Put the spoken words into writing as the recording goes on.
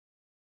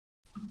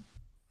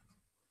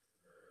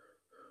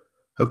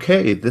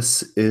Okay,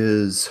 this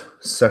is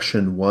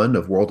session one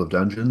of World of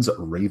Dungeons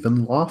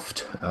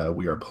Ravenloft.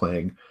 We are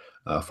playing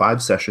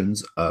 5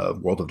 sessions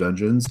of World of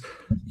Dungeons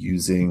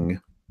using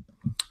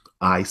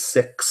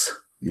I6,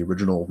 the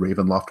original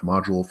Ravenloft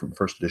module from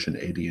first edition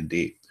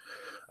AD&D.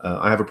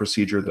 I have a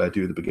procedure that I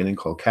do at the beginning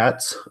called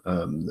CATS.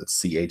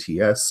 That's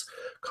CATS,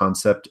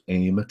 concept,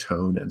 aim,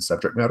 tone, and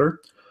subject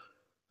matter.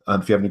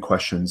 If you have any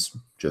questions,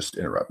 just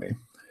interrupt me.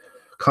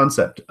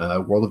 Concept.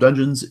 World of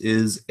Dungeons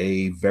is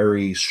a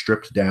very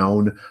stripped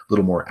down, a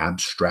little more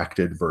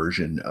abstracted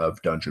version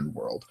of Dungeon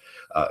World.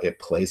 It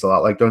plays a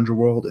lot like Dungeon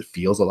World. It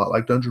feels a lot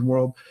like Dungeon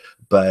World,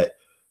 but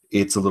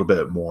it's a little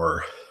bit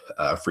more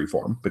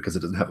freeform because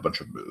it doesn't have a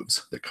bunch of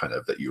moves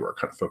that you are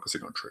kind of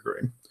focusing on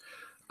triggering.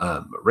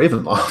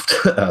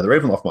 Ravenloft, the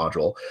Ravenloft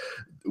module.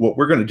 What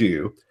we're going to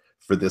do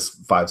for this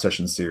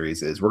 5-session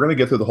series is we're going to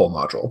get through the whole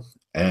module,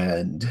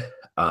 and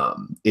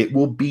it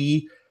will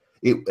be.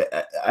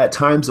 At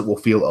times it will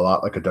feel a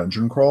lot like a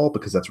dungeon crawl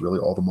because that's really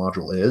all the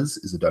module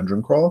is a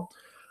dungeon crawl.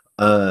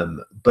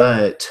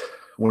 But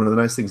one of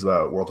the nice things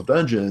about World of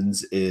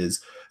Dungeons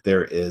is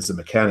there is a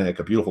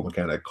beautiful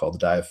mechanic called the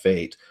Die of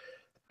Fate.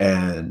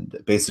 And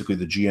basically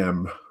the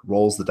GM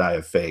rolls the Die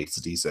of Fate, it's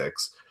a D6,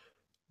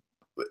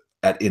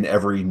 in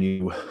every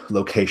new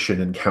location,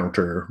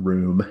 encounter,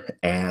 room,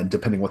 and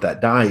depending what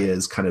that die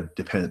is, kind of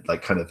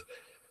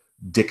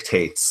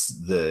dictates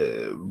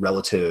the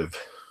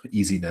relative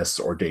easiness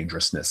or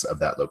dangerousness of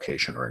that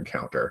location or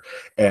encounter.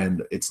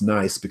 And it's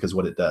nice because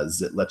what it does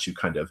is it lets you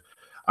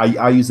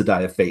I use the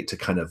Die of Fate to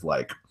kind of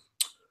like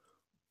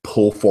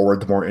pull forward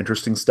the more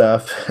interesting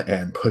stuff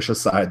and push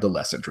aside the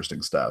less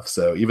interesting stuff.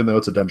 So even though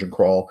it's a dungeon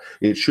crawl,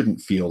 it shouldn't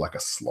feel like a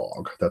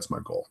slog. That's my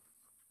goal.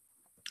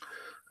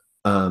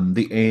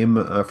 The aim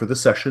for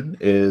this session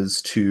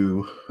is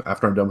to,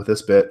 after I'm done with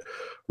this bit,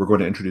 we're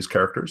going to introduce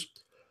characters.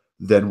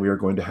 Then we are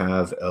going to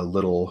have a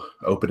little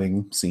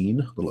opening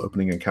scene, little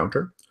opening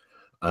encounter.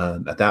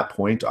 At that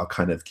point, I'll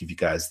kind of give you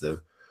guys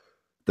the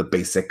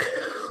basic,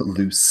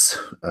 loose,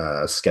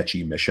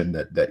 sketchy mission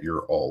that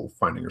you're all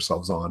finding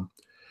yourselves on.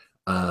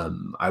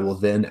 I will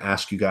then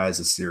ask you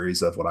guys a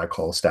series of what I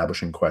call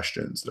establishing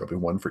questions. There'll be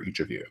one for each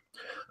of you.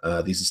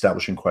 These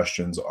establishing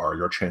questions are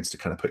your chance to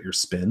kind of put your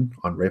spin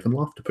on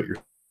Ravenloft, to put your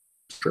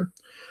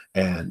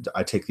and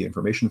I take the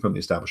information from the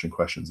establishing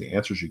questions, the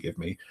answers you give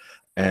me,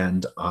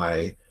 and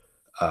I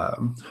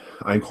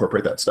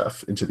incorporate that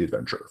stuff into the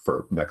adventure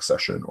for next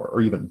session,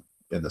 or even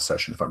in this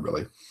session if I'm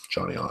really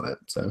Johnny on it.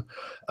 So,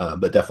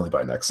 but definitely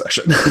by next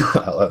session,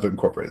 I'll have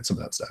incorporated some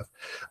of that stuff.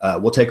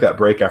 We'll take that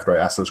break after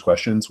I ask those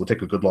questions. We'll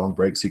take a good long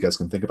break so you guys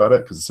can think about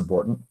it because it's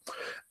important.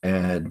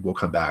 And we'll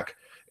come back,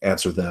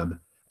 answer them,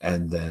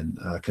 and then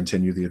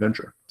continue the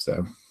adventure.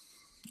 So,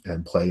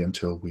 and play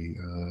until we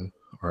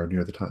are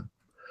near the time.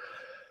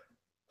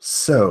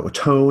 So,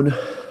 tone.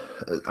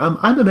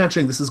 I'm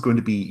imagining this is going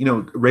to be,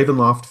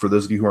 Ravenloft, for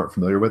those of you who aren't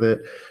familiar with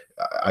it,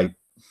 I'm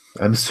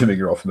assuming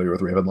you're all familiar with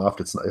Ravenloft.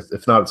 It's not,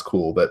 if not, it's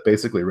cool. But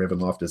basically,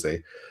 Ravenloft is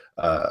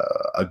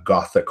a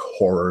gothic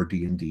horror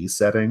D&D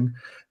setting,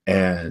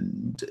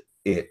 and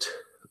it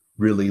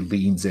really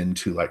leans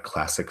into like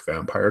classic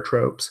vampire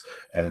tropes.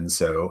 And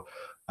so,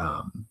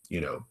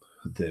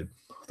 the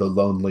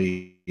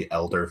lonely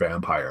elder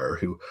vampire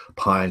who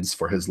pines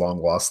for his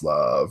long lost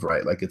love,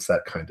 right? Like it's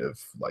that kind of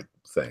like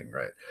thing,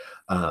 right?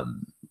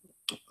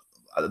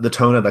 The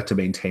tone I'd like to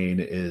maintain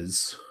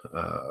is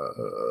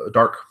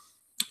dark,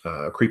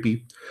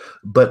 creepy,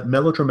 but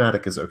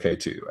melodramatic is okay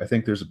too. I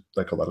think there's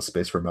like a lot of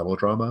space for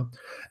melodrama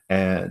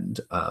and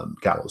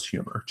gallows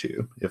humor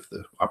too, if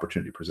the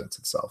opportunity presents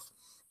itself.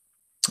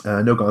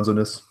 No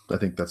gonzo-ness. I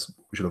think we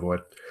should avoid.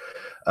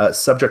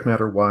 Subject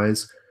matter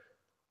wise,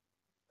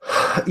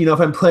 if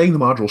I'm playing the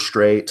module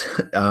straight,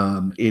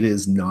 it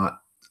is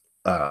not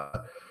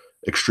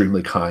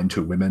extremely kind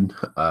to women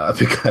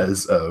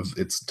because of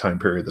its time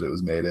period that it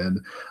was made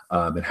in.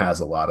 It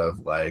has a lot of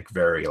like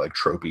very like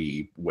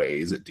tropey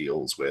ways it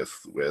deals with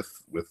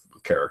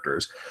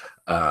characters.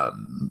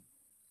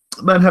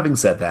 But having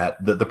said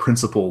that, the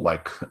principal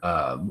like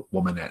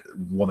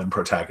woman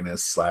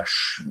protagonist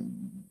slash,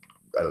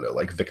 I don't know,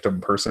 like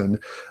victim person,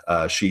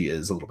 she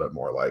is a little bit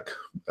more like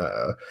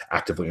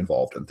actively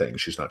involved in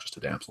things. She's not just a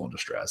damsel in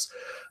distress.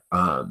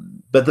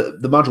 But the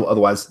module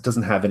otherwise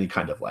doesn't have any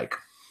kind of like,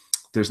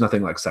 there's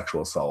nothing like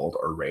sexual assault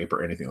or rape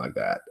or anything like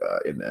that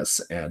in this.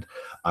 And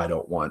I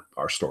don't want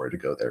our story to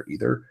go there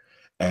either.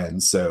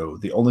 And so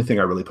the only thing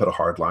I really put a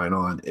hard line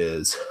on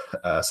is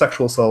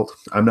sexual assault.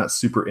 I'm not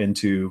super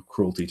into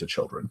cruelty to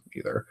children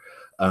either.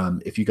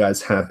 If you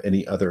guys have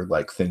any other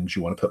like things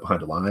you want to put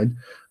behind a line,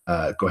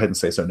 go ahead and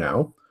say so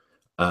now.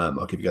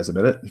 I'll give you guys a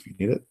minute if you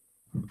need it.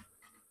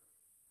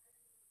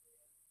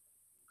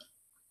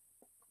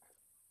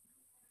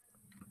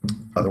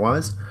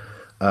 Otherwise,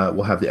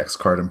 we'll have the X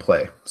card in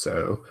play.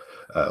 So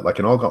like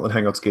in all Gauntlet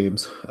Hangouts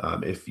games,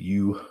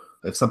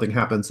 if something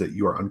happens that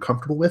you are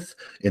uncomfortable with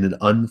in an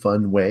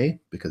unfun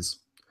way, because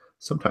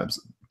sometimes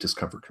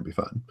discomfort can be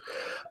fun,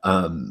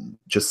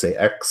 just say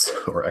X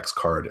or X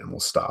card and we'll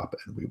stop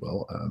and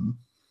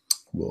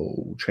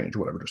we'll change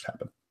whatever just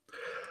happened.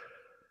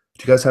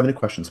 Do you guys have any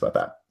questions about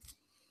that?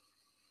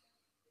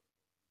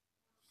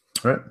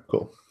 All right,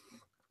 cool.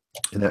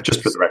 In that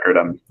Just for the record,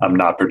 I'm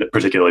not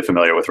particularly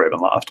familiar with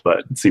Ravenloft,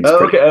 but it seems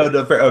okay. pretty. Oh, no,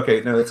 okay,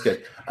 no, that's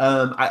good.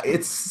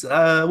 It's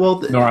well.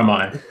 Nor am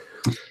I.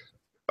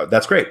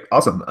 That's great.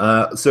 Awesome.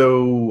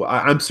 So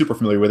I'm super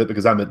familiar with it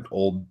because I'm an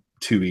old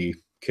 2e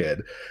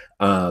kid.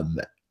 Um,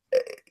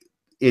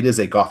 it is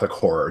a gothic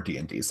horror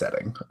D&D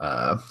setting.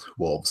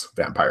 Wolves,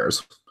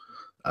 vampires,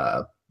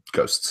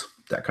 ghosts,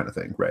 that kind of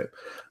thing, right?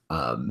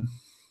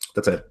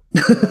 That's it.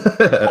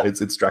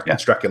 It's Dracula.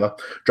 It's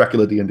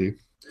Dracula D&D.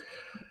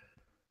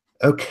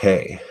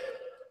 Okay,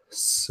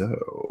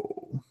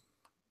 so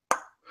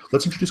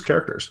let's introduce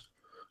characters.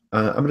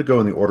 I'm going to go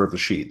in the order of the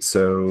sheet.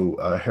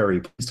 So, Harry,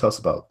 please tell us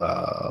about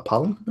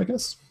Polly, I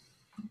guess.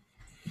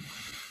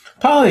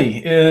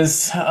 Polly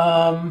is,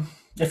 at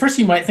first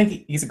you might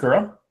think he's a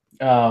girl.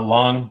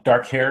 Long,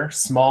 dark hair,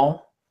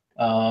 small,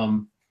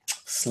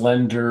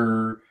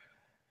 slender.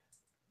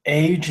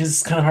 Age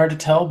is kind of hard to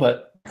tell,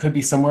 but could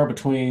be somewhere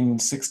between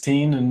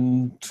 16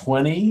 and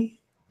 20,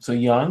 so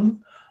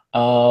young.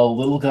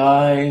 Little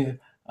guy.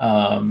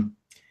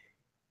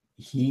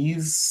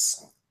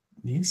 He's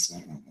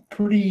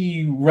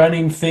pretty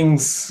running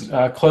things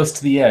close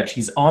to the edge.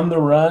 He's on the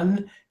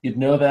run. You'd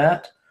know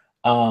that.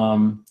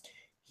 All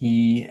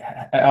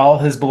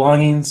his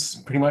belongings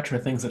pretty much are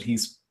things that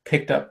he's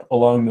picked up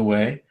along the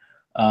way.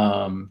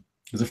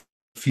 There's a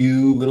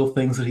few little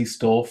things that he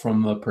stole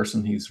from the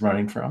person he's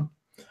running from.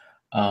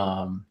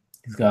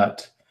 He's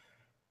got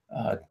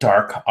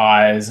dark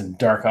eyes and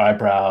dark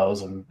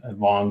eyebrows and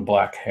long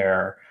black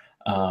hair.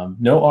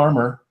 No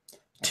armor.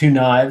 2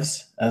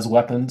 knives as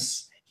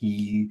weapons.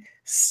 He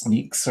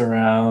sneaks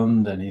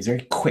around and he's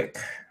very quick.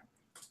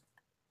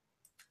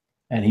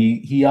 And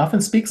he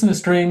often speaks in a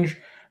strange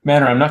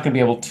manner. I'm not going to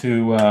be able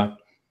to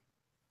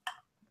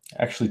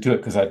actually do it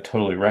because I'd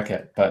totally wreck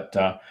it. But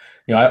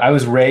I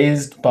was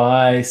raised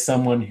by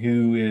someone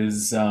who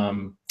is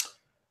an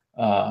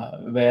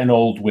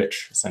old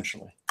witch,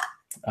 essentially.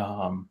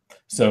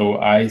 So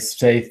I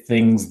say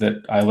things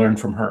that I learned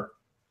from her.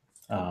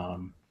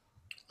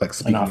 Like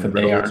speaking in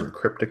riddles or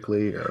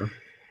cryptically, or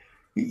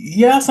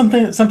yeah,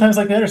 sometimes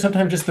like that, or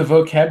sometimes just the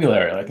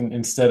vocabulary. Like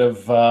instead of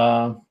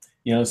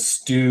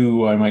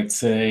stew, I might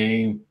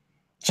say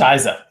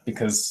chiza,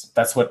 because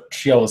that's what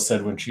she always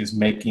said when she was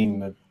making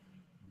the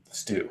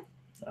stew.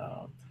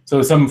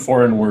 So some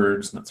foreign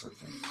words and that sort of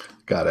thing.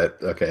 Got it.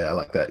 Okay, I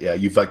like that. Yeah,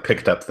 you've like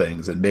picked up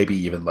things and maybe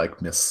even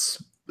like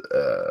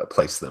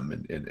misplaced them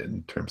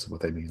in terms of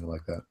what they mean. I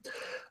like that.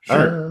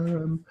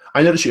 Sure.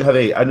 I noticed you have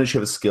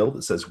a skill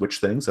that says witch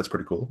things. That's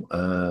pretty cool.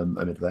 I'm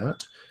into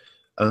that.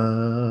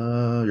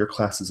 Your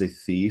class is a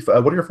thief.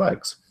 What are your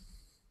flags?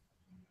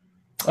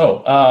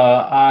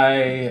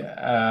 I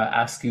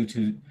ask you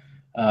to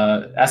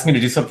ask me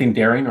to do something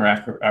daring or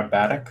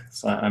acrobatic.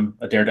 So I'm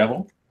a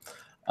daredevil,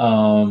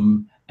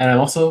 and I'm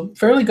also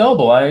fairly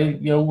gullible. I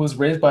was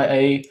raised by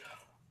a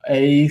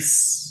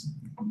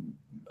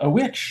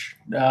witch,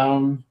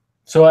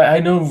 so I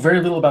know very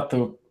little about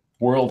the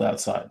world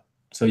outside.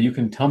 So you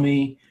can tell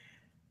me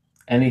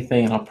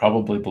anything, and I'll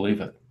probably believe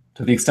it,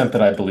 to the extent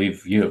that I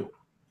believe you.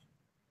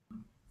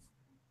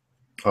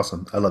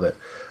 Awesome. I love it.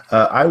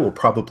 I will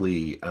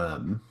probably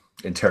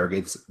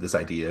interrogate this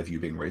idea of you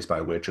being raised by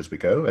a witch as we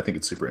go. I think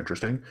it's super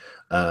interesting.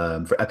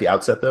 At the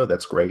outset, though,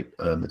 that's great.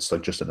 It's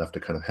like just enough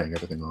to kind of hang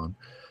everything on.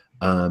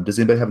 Does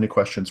anybody have any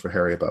questions for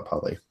Harry about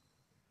Polly?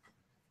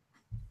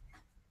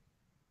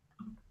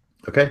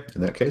 Okay.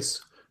 In that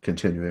case,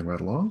 continuing right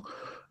along.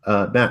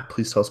 Matt,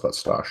 please tell us about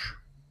Stosh.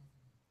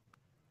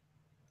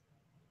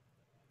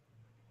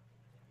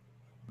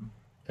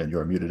 And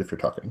you're muted if you're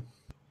talking.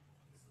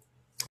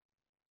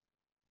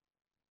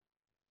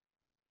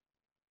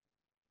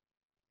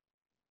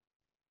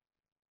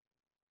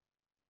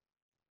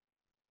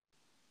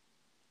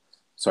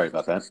 Sorry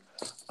about that.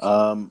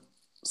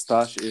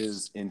 Stosh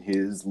is in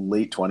his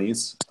late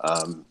 20s,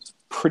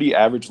 pretty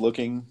average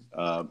looking,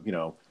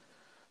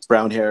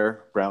 brown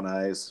hair, brown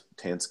eyes,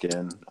 tan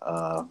skin.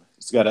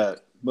 He's got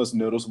a most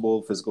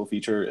noticeable physical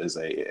feature is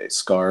a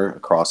scar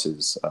across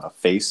his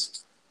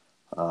face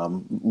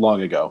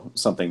long ago,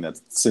 something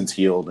that's since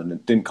healed, and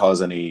it didn't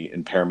cause any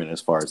impairment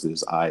as far as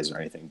his eyes or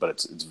anything, but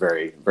it's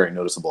very, very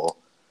noticeable.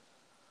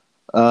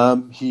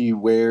 He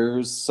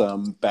wears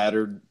some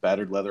battered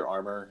leather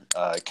armor,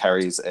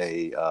 carries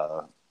a,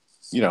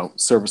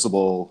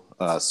 serviceable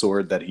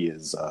sword that he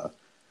is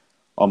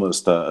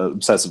almost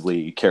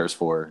obsessively cares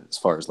for as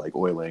far as like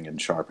oiling and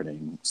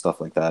sharpening,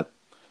 stuff like that.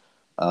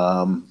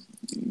 For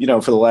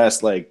the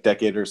last like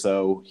decade or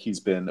so, he's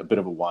been a bit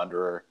of a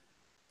wanderer,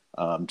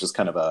 just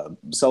kind of a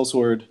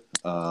sellsword.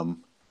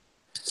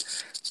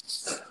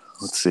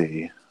 Let's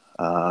see.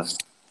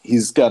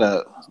 He's got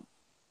a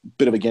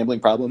bit of a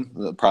gambling problem.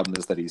 The problem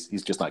is that he's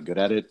just not good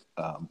at it,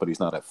 but he's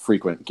not a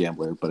frequent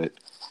gambler. But it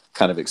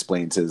kind of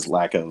explains his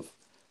lack of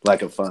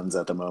funds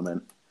at the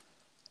moment.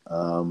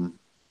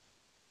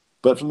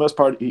 But for the most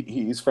part,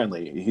 he's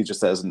friendly. He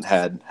just hasn't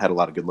had a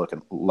lot of good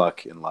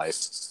luck in life.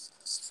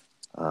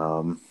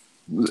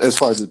 as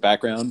far as his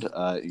background,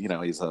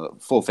 he's a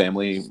full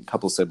family,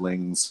 couple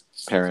siblings,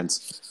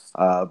 parents,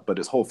 but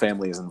his whole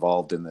family is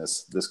involved in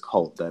this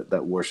cult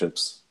that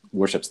worships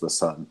the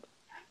sun.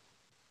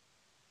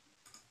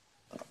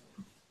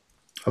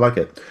 I like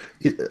it.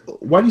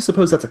 Why do you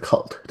suppose that's a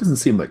cult? It doesn't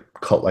seem like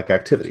cult-like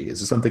activity.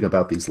 Is it something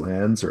about these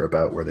lands or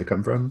about where they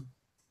come from?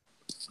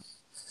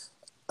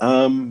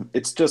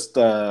 It's just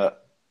I'd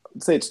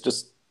say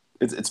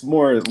it's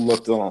more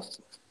looked on.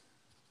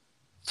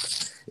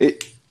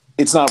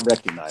 It's not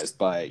recognized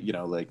by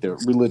like the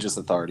religious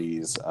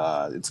authorities.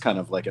 It's kind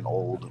of like an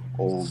old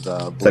It's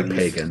like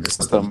pagan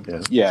system.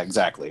 Yeah,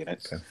 exactly. And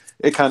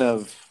it kind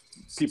of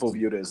people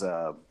view it as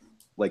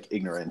like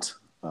ignorant.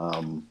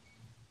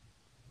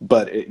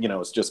 But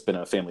it's just been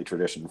a family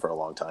tradition for a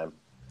long time.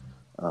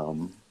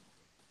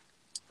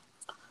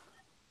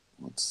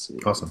 Let's see.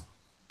 Awesome.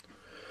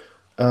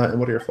 And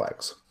what are your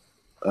flags?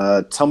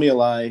 Tell me a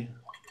lie,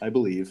 I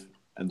believe,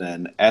 and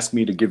then ask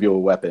me to give you a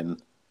weapon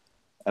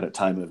at a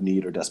time of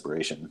need or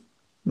desperation.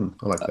 I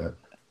like that.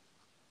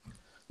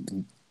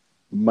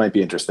 Might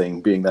be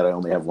interesting, being that I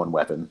only have one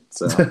weapon.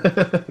 So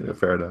Yeah,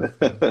 fair enough.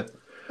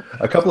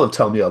 A couple of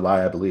tell me a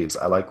lie, I believe.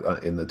 I like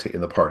in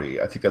the party.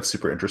 I think that's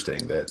super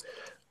interesting. That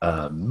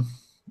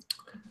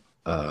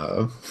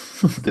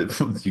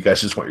that you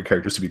guys just want your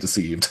characters to be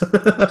deceived.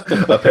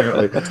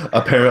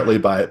 apparently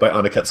by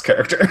Aniket's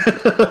character.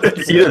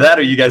 Either that,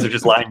 or you guys are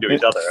just lying to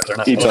each other. They're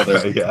not each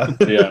other. Yeah.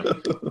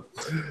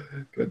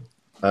 Good.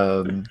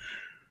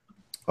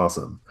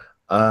 Awesome.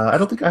 I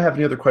don't think I have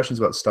any other questions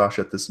about Stash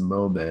at this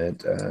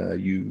moment.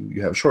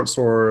 You have a short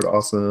sword,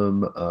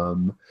 awesome.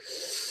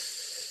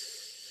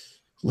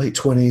 Late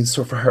 20s,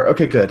 so for her.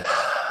 Okay, good.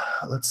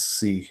 Let's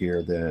see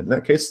here then. In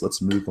that case,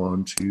 let's move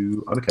on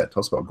to Aniket.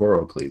 Tell us about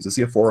Goro, please. Is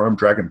he a four-armed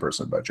dragon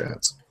person by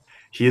chance?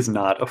 He is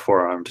not a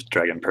four-armed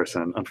dragon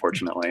person,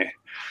 unfortunately.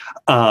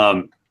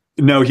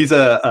 No, he's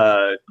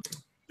a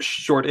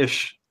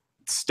shortish,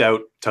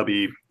 stout,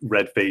 tubby,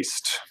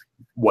 red-faced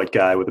white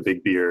guy with a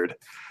big beard.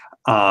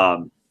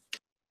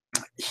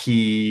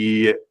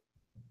 He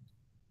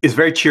is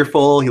very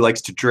cheerful. He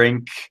likes to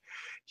drink.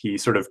 He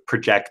sort of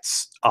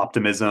projects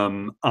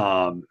optimism.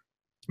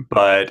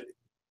 But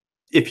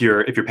if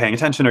you're paying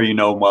attention or you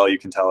know him well, you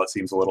can tell it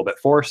seems a little bit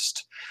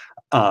forced.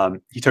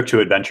 He took to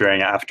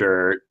adventuring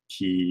after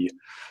he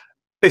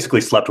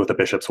basically slept with a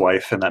bishop's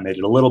wife, and that made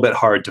it a little bit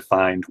hard to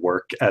find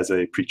work as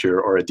a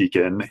preacher or a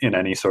deacon in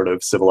any sort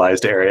of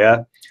civilized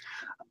area.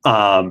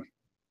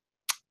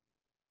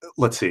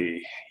 Let's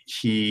see.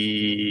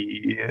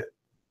 He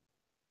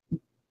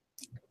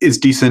is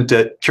decent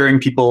at curing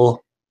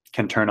people,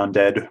 can turn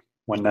undead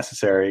when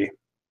necessary.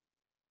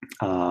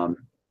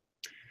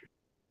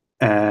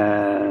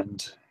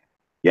 And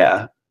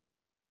yeah.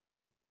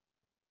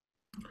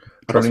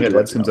 Turning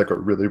undead seems like a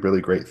really,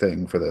 really great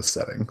thing for this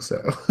setting.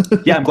 So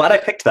yeah, I'm glad I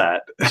picked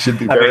that. Should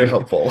be very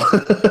helpful.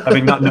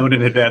 Having not known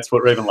in advance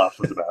what Ravenloft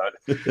was about.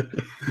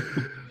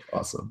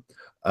 Awesome.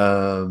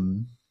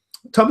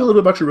 Tell me a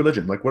little bit about your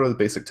religion. Like, what are the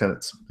basic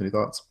tenets? Any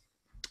thoughts?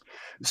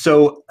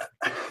 So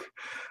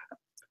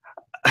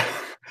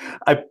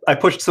I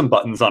pushed some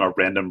buttons on a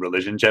random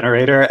religion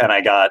generator, and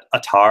I got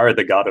Atar,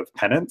 the god of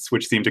penance,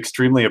 which seemed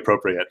extremely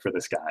appropriate for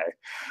this guy.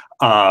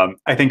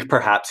 I think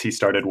perhaps he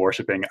started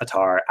worshiping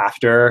Atar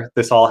after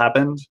this all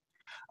happened.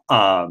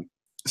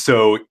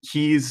 So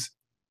he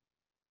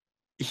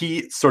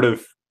sort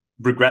of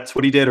regrets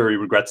what he did, or he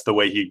regrets the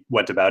way he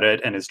went about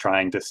it, and is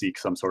trying to seek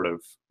some sort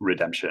of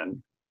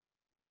redemption.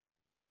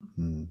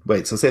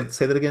 Wait, so say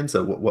that again.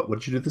 So what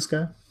did you do to this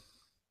guy?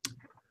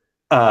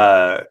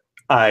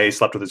 I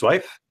slept with his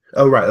wife.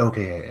 Oh, right.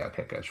 Okay. Yeah.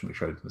 Okay. I should make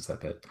sure I didn't miss that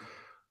bit.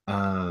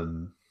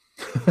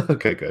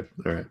 Okay, good.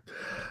 All right.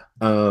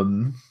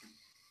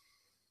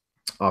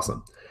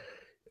 Awesome.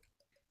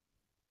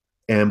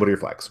 And what are your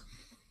flags?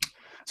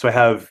 So I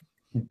have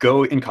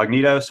go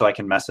incognito, so I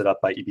can mess it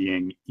up by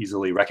being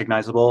easily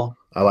recognizable.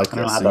 I like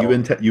this. So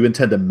you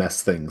intend to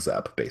mess things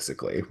up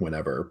basically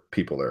whenever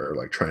people are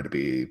like trying to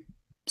be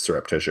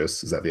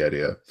surreptitious. Is that the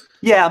idea?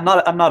 Yeah,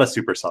 I'm not a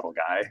super subtle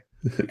guy.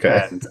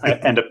 Okay.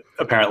 And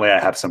apparently I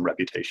have some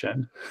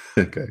reputation.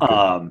 Okay.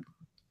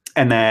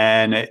 And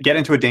then get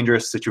into a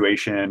dangerous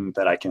situation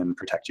that I can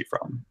protect you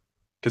from,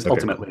 because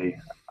ultimately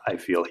I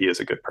feel he is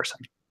a good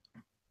person.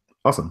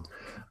 Awesome.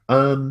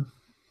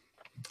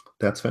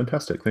 That's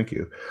fantastic. Thank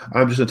you.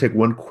 I'm just going to take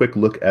one quick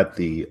look at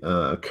the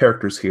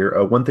characters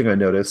here. One thing I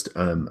noticed,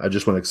 I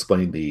just want to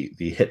explain the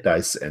hit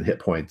dice and hit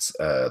points,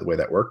 the way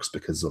that works,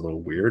 because it's a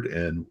little weird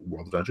in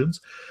World of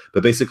Dungeons.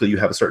 But basically, you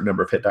have a certain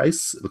number of hit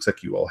dice. It looks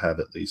like you all have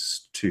at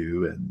least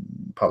 2,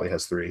 and Polly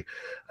has 3.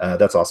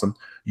 That's awesome.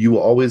 You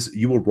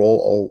will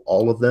roll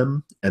all of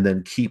them, and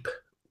then keep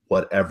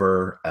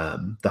whatever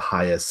the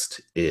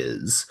highest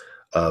is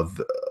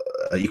of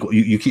equal.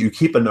 You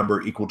keep a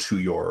number equal to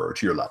your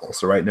level.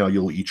 So right now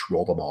you'll each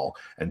roll them all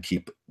and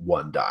keep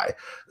 1 die.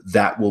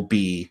 That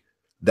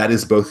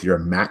is both your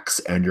max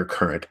and your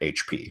current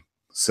HP.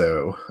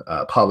 So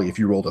Polly, if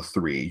you rolled a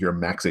 3, your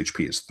max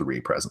HP is 3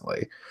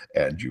 presently,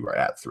 and you are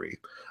at 3.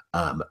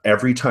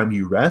 Every time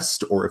you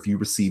rest, or if you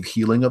receive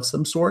healing of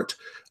some sort,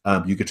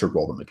 you get to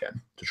roll them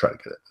again to try to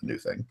get a new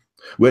thing,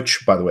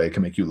 which, by the way,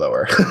 can make you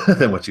lower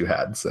than what you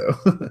had. So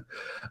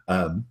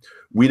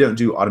we don't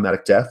do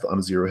automatic death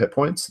on 0 hit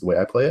points the way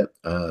I play it.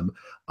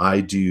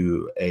 I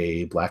do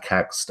a Black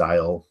Hack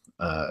style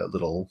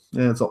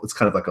it's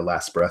kind of like a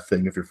last breath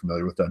thing if you're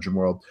familiar with Dungeon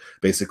World.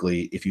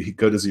 Basically, if you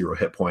go to 0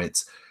 hit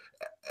points,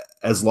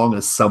 as long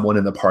as someone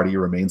in the party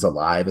remains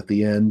alive at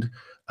the end,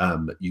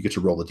 you get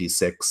to roll a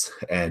d6,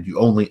 and you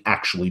only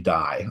actually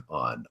die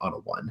on a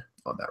 1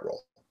 on that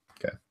roll.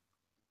 Okay.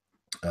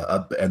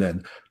 And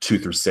then 2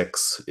 through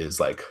 6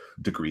 is like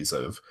degrees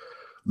of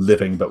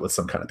living, but with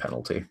some kind of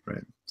penalty,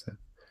 right?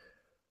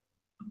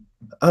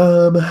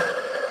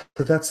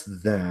 So that's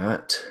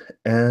that.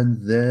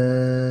 And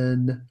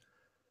then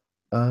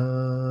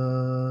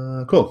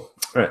cool.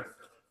 All right.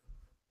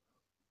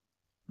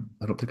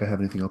 I don't think I have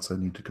anything else I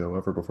need to go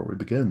over before we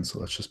begin, so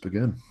let's just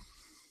begin.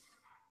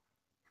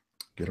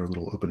 Get our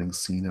little opening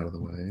scene out of the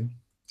way.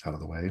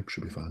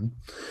 Should be fun.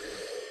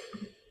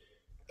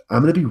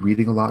 I'm going to be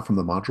reading a lot from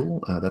the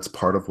module. That's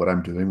part of what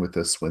I'm doing with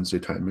this Wednesday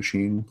Time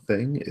Machine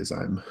thing. Is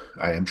I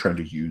am trying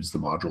to use the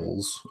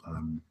modules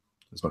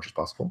as much as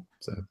possible.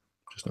 So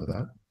just know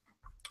that.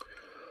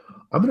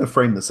 I'm going to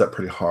frame this up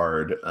pretty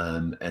hard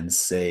and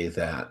say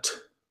that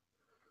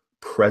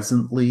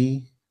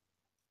presently,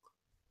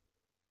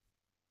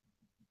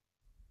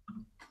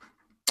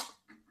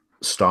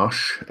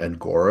 Stosh and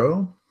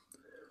Goro,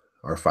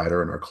 our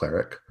fighter and our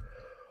cleric,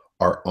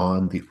 are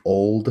on the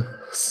old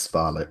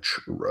Svalich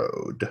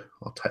Road.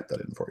 I'll type that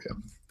in for you.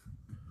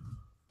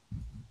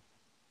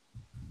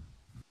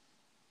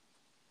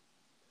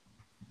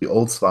 The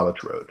old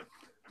Svalich Road.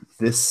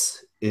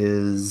 This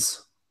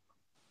is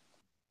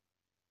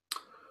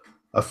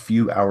a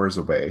few hours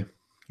away.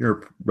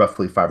 You're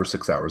roughly 5 or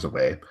 6 hours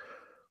away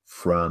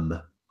from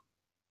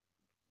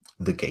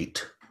the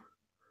gate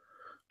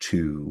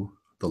to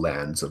the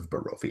lands of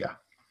Barovia.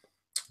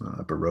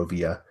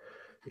 Barovia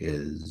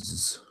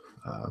is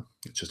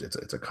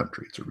it's a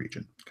country, it's a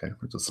region. Okay,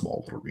 it's a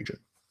small little region,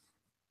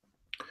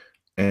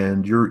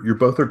 and you're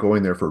both are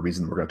going there for a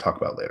reason we're going to talk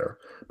about later.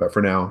 But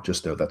for now,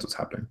 just know that's what's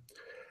happening.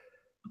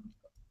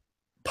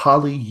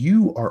 Polly,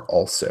 you are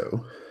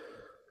also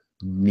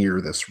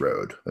near this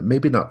road, but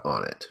maybe not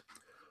on it.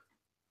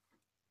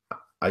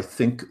 I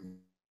think.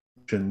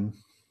 Well,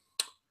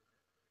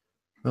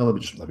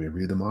 let me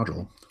read the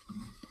module.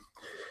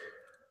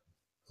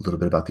 A little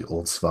bit about the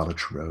old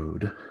Svalich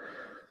Road.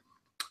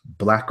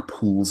 Black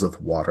pools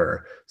of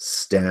water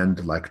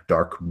stand like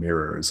dark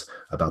mirrors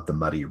about the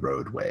muddy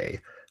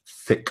roadway.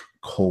 Thick,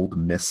 cold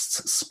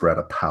mists spread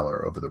a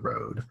pallor over the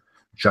road.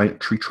 Giant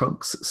tree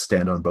trunks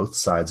stand on both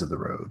sides of the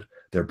road,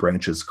 their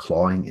branches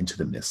clawing into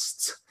the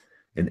mists.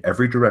 In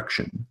every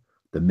direction,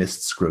 the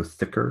mists grow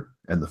thicker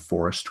and the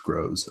forest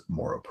grows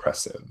more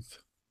oppressive.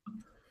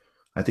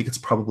 I think it's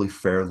probably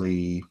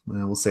fairly,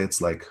 we'll say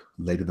it's like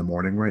late in the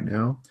morning right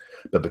now,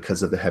 but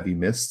because of the heavy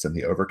mists and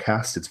the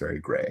overcast, it's very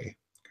gray.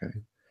 Okay.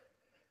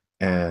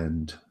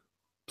 And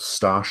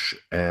Stosh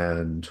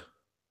and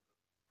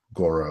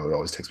Goro, it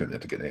always takes me a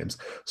minute to get names.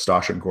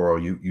 Stosh and Goro,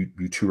 you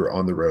two are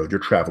on the road. You're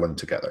traveling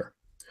together.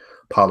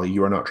 Polly,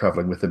 you are not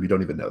traveling with them. You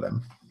don't even know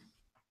them.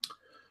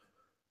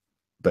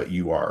 But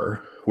you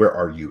are, where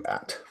are you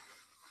at?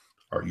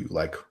 Are you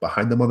like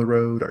behind them on the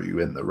road? Are you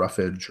in the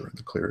roughage or in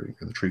the clearing,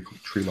 in the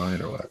tree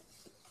line, or what?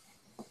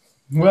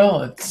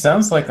 Well, it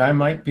sounds like I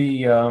might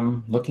be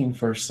looking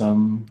for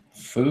some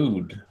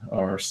food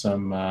or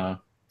some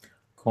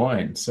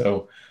coin.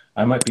 So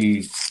I might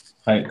be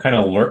kind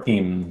of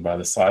lurking by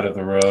the side of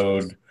the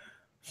road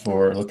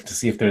for looking to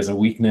see if there's a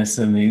weakness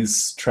in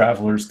these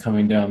travelers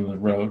coming down the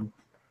road.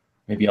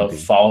 Maybe I'll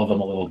follow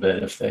them a little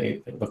bit if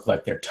they look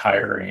like they're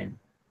tiring.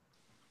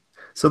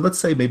 So let's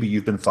say maybe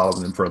you've been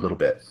following them for a little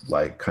bit,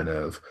 like kind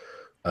of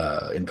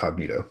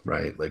incognito,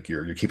 right? Like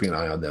you're keeping an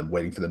eye on them,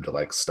 waiting for them to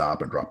like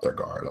stop and drop their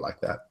guard. I like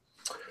that.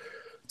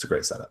 It's a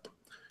great setup.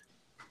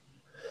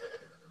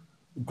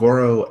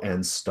 Goro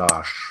and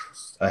Stosh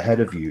ahead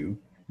of you,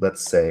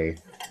 let's say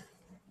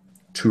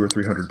 200 or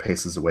 300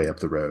 paces away up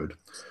the road.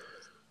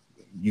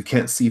 You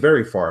can't see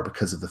very far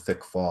because of the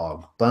thick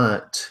fog,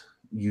 but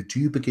you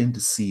do begin to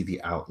see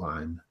the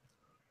outline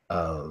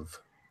of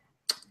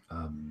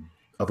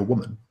a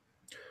woman.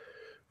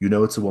 You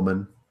know it's a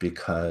woman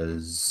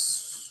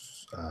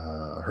because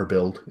her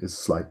build is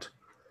slight.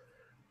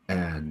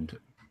 And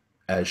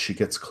as she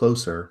gets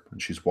closer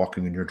and she's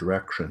walking in your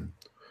direction,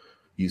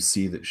 you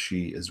see that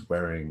she is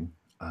wearing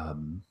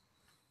kind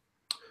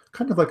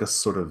of like a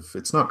sort of,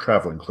 it's not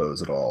traveling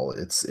clothes at all.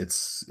 It's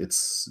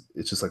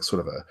just like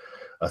sort of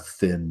a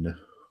thin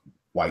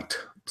white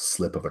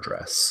slip of a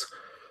dress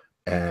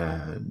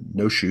and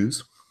no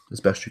shoes, as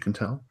best you can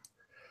tell.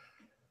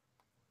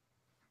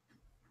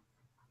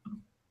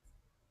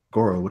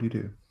 Goro, what do you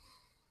do?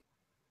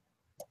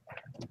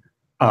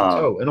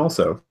 And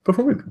also,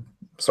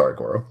 sorry,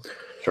 Goro.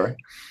 Sorry.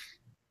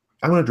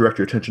 I'm going to direct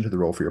your attention to the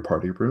roll for your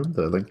party room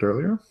that I linked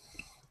earlier.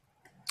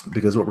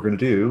 because what we're going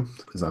to do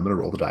is I'm going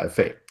to roll the die of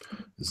fate.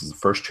 This is the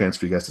first chance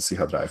for you guys to see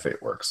how the die of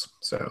fate works.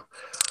 So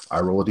I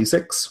roll a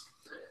d6.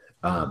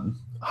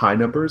 High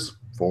numbers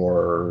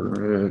for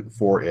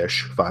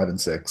 4-ish, 5 and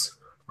 6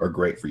 are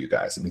great for you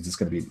guys. It means it's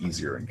going to be an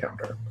easier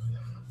encounter.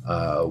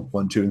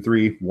 1, 2, and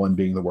 3, 1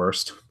 being the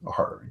worst, a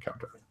harder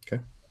encounter.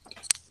 Okay.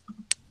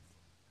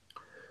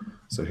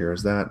 So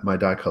here's that. My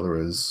die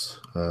color is,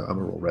 I'm going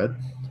to roll red,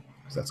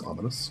 because that's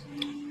ominous.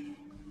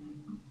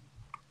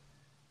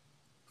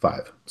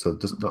 5. So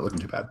it's not looking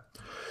too bad.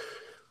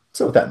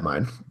 So with that in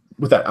mind,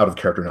 with that out of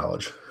character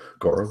knowledge,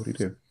 Goro, what do you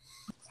do?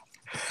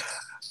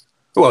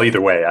 Well,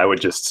 either way, I would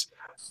just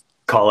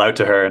call out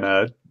to her in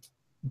a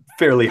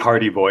fairly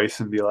hearty voice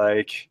and be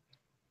like,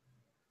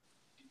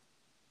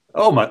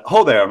 "Oh,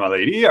 ho there, my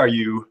lady. Are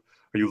you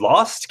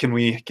lost? Can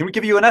we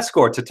give you an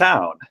escort to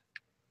town?"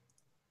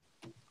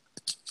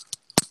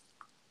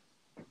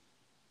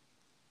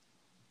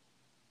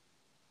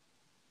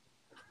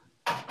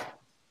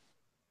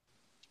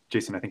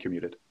 Jason, I think you're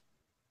muted.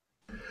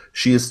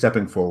 She is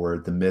stepping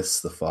forward, the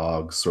mist, the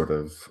fog sort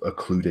of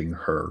occluding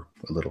her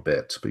a little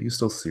bit, but you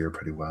still see her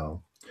pretty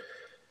well.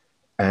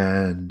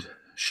 And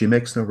she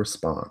makes no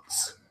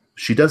response.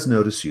 She does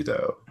notice you,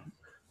 though.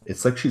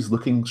 It's like she's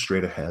looking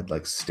straight ahead,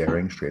 like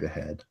staring straight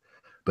ahead.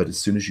 But as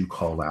soon as you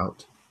call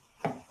out,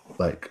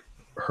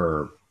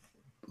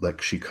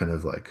 she kind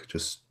of like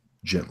just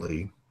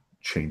gently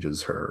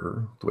changes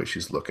the way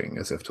she's looking,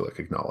 as if to like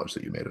acknowledge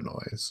that you made a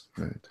noise,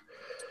 right?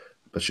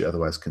 But she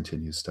otherwise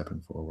continues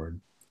stepping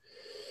forward.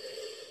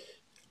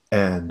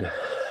 And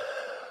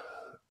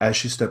as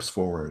she steps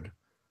forward,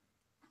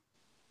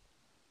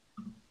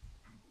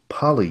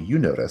 Polly, you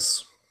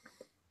notice,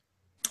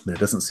 but it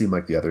doesn't seem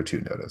like the other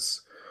two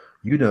notice.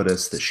 You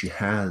notice that she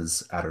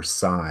has at her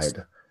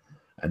side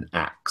an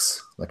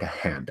axe, like a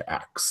hand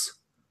axe,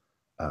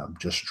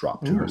 just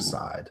dropped to her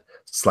side,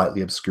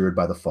 slightly obscured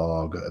by the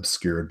fog,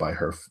 obscured by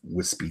her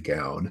wispy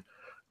gown.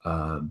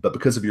 But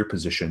because of your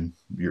position,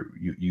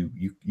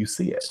 you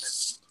see it.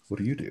 What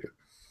do you do?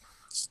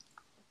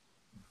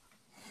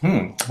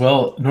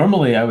 Well,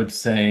 normally I would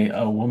say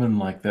a woman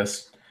like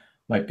this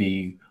might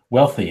be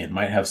wealthy and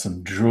might have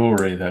some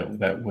jewelry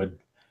that would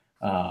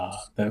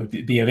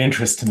be of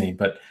interest to me,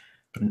 but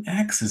an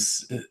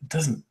axe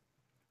doesn't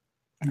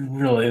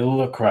really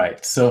look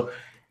right. So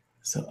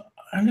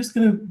I'm just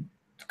gonna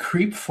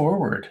creep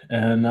forward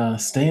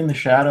and stay in the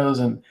shadows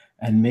and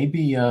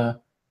maybe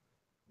kind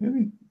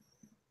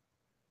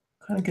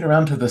of get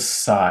around to the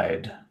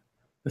side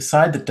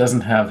that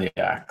doesn't have the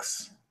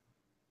axe.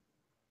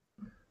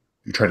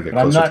 You try to get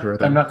closer to her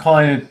then? I'm not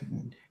calling it.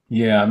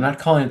 Yeah, I'm not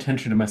calling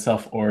attention to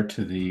myself or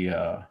to the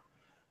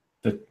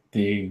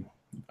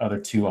other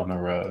two on the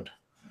road,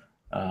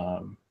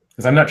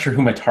 because I'm not sure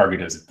who my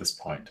target is at this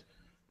point.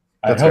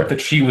 That's I hope fair.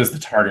 that she was the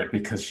target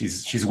because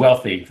she's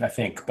wealthy, I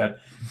think. But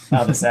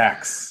now this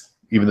axe,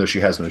 even though she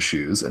has no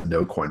shoes and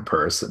no coin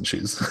purse, and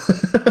she's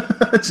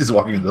she's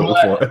walking in the middle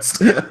of the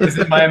forest. Is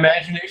it my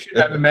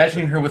imagination? I'm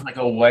imagining her with like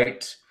a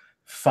white,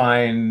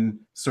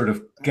 fine sort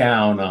of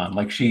gown on,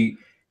 like she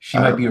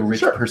might be a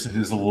rich person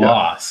who's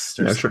lost.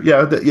 Or sure.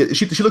 Yeah,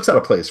 she looks out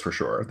of place for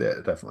sure.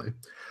 Yeah, definitely.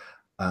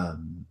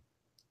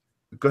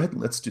 Go ahead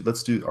and let's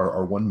do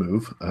our one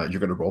move. You're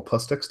going to roll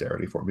plus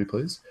dexterity for me,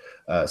 please.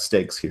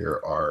 Stakes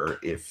here are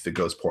if it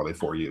goes poorly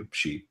for you,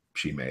 she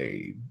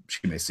may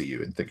see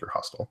you and think you're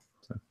hostile.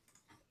 So.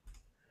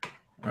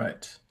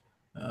 Right.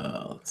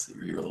 Let's see.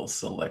 Reroll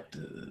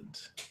selected.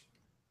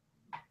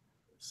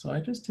 So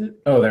I just did.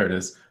 Oh, there it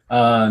is.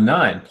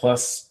 9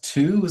 plus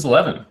 2 is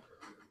 11.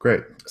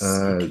 Great.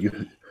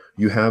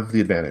 You have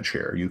the advantage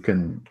here.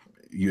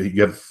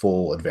 You have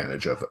full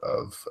advantage of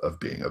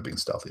being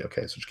stealthy.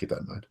 Okay, so just keep that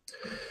in mind.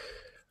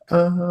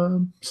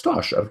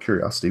 Stosh, out of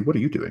curiosity, what are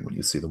you doing when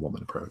you see the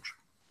woman approach?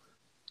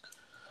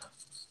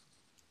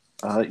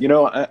 I'm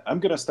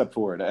going to step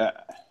forward.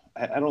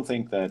 I don't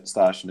think that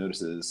Stosh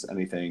notices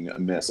anything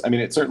amiss. I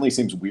mean, it certainly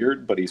seems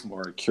weird, but he's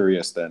more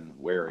curious than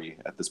wary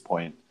at this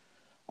point.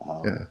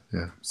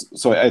 Yeah.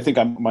 So I think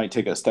I might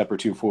take a step or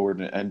two forward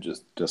and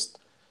just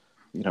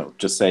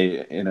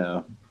say in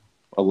a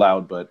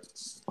loud but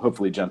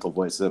hopefully gentle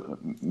voice,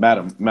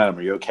 Madam,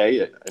 are you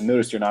okay? I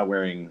noticed you're not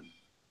wearing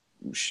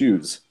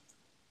shoes.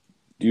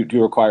 Do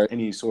you require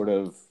any sort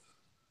of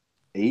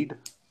aid?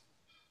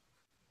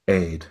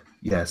 Aid,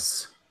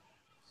 yes.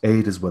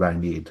 Aid is what I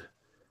need.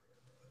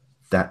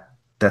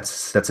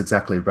 That's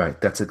exactly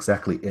right. That's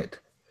exactly it.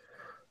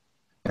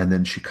 And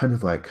then she kind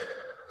of like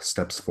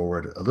steps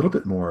forward a little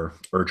bit more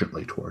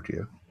urgently toward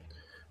you.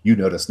 You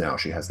notice now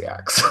she has the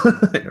axe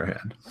in her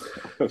hand.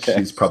 Okay.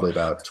 She's probably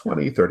about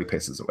 20, 30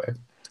 paces away.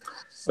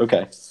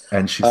 Okay.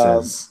 And she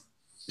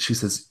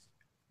says,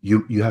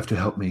 you have to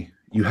help me.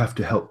 You have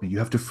to help me. You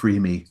have to free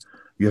me.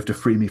 You have to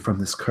free me from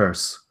this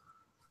curse.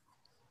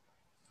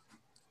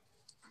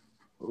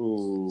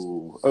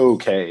 Ooh,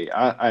 okay.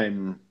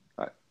 I'm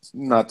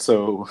not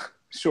so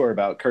sure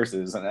about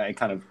curses, and I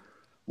kind of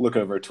look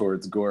over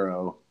towards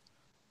Goro,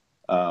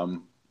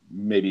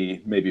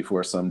 maybe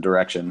for some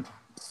direction.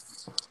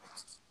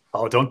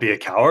 Oh, don't be a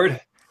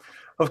coward.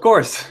 Of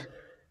course.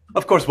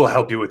 Of course, we'll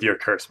help you with your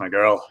curse, my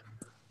girl.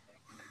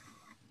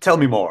 Tell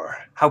me more.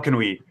 How can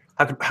we?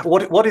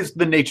 What is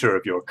the nature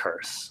of your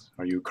curse?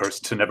 Are you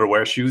cursed to never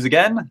wear shoes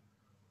again?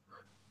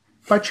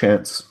 By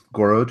chance,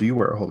 Goro, do you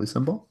wear a holy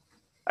symbol?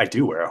 I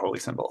do wear a holy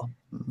symbol.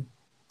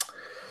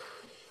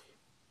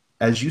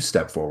 As you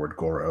step forward,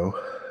 Goro,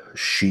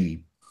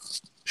 she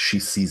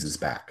seizes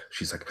back.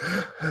 She's like,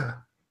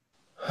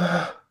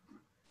 how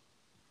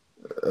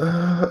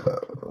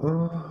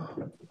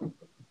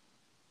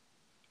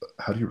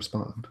do you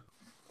respond?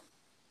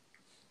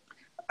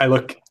 I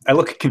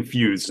look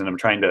confused, and I'm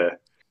trying to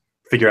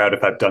figure out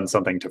if I've done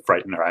something to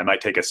frighten her. I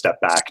might take a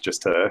step back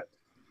just to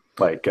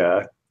like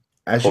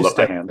As hold you up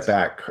my step hands.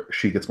 back,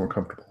 she gets more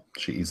comfortable.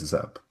 She eases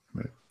up.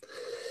 Right?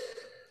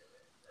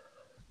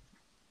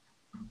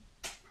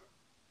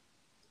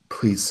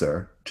 Please,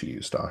 sir, to you,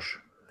 Stosh.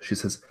 She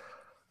says,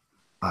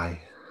 I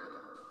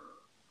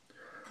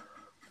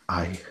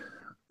I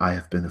I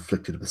have been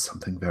afflicted with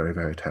something very,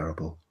 very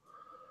terrible.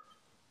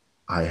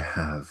 I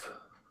have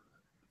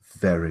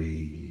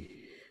very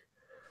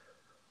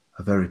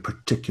a very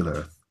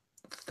particular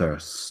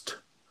thirst.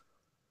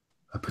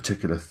 A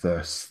particular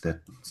thirst that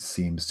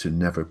seems to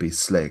never be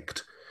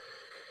slaked.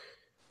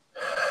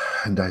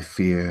 And I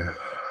fear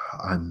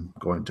I'm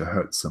going to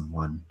hurt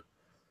someone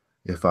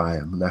if I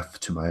am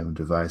left to my own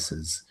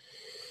devices.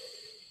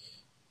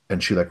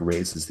 And she like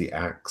raises the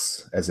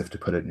axe as if to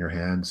put it in your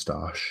hand,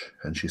 Stosh,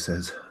 and she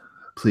says,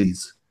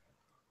 please,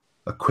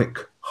 a quick,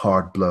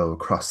 hard blow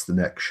across the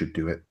neck should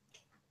do it.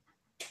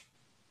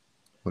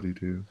 What do you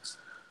do?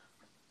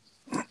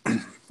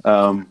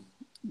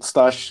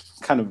 Stash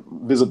kind of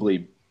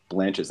visibly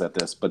blanches at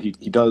this, but he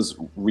does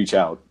reach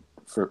out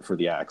for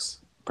the axe,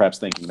 perhaps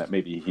thinking that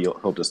maybe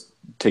he'll just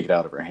take it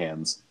out of her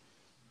hands.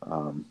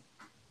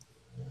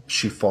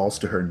 She falls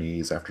to her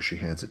knees after she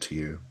hands it to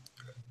you,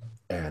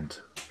 and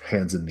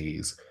hands and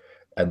knees,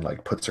 and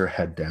like puts her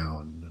head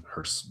down,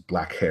 her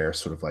black hair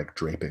sort of like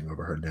draping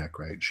over her neck,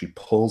 right? She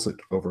pulls it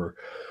over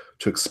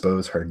to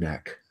expose her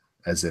neck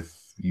as if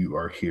you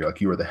are here, like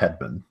you are the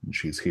headman, and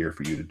she's here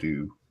for you to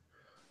do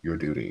your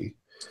duty.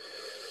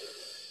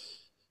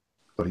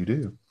 What do you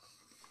do?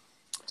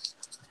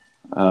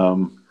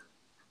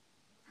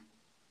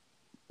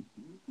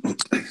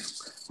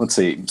 Let's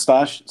see.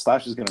 Stash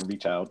is going to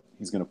reach out.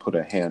 He's going to put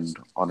a hand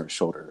on her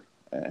shoulder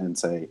and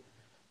say,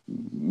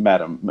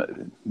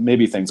 "Madam,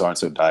 maybe things aren't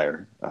so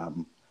dire.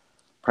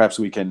 Perhaps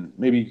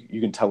maybe you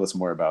can tell us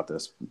more about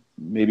this.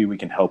 Maybe we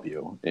can help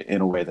you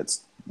in a way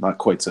that's not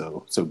quite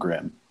so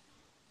grim."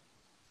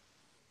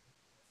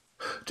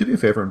 Do me a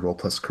favor and roll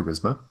plus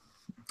charisma.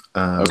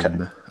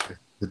 Okay.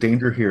 The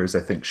danger here is I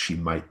think she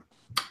might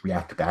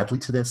react badly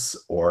to this,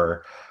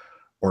 or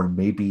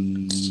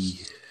maybe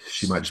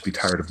she might just be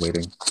tired of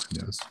waiting.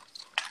 Who knows?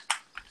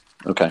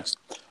 Okay.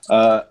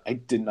 I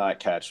did not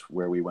catch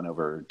where we went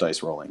over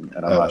dice rolling,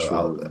 and I'm not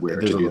sure where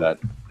to do that.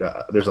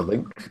 There's a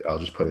link. I'll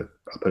put it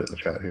in the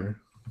chat here.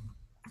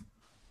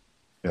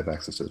 You have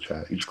access to the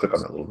chat. You just click on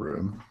that little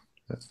room.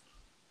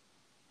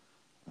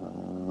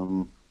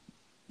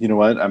 You know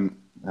what?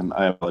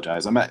 I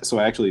apologize. So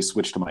I actually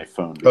switched to my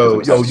phone.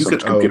 You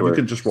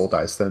can just roll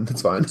dice then.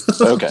 It's fine.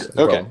 Okay.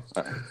 No okay.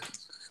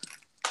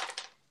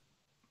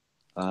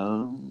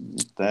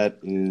 That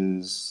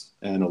is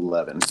an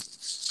 11.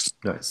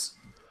 Nice.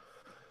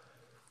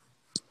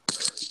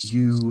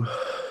 She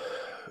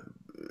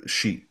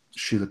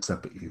looks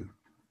up at you,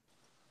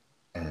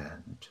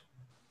 and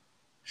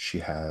she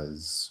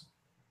has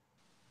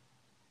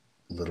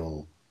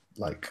little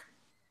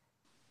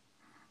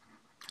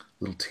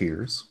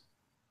tears,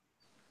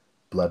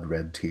 blood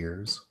red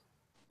tears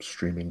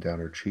streaming down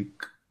her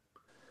cheek,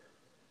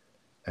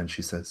 and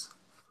she says,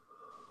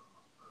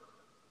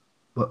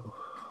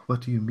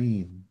 what do you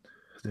mean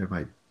there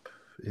might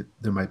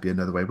be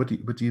another way? What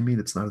do you mean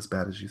it's not as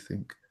bad as you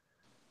think?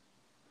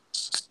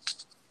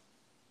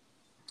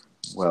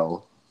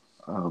 Well,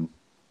 I'm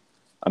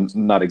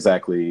not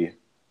exactly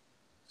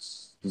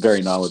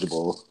very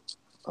knowledgeable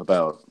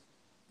about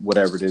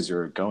whatever it is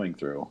you're going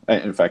through.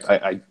 In fact,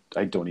 I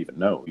don't even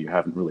know. You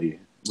haven't really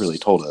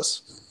told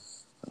us.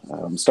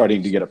 I'm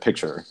starting to get a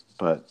picture,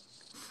 but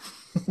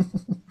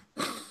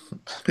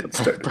It's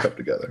starting to come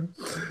together.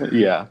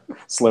 Yeah,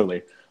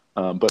 slowly.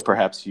 But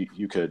perhaps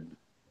you could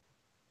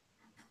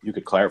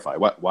clarify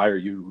why are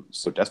you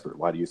so desperate?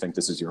 Why do you think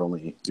this is your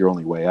only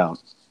way out?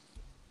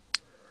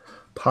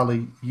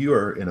 Polly, you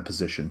are in a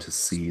position to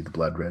see the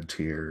blood red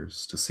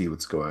tears, to see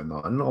what's going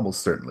on, and almost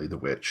certainly the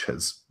witch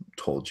has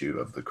told you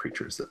of the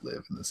creatures that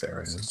live in this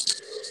area.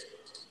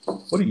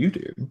 What do you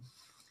do?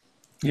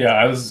 Yeah,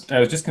 I was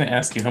just going to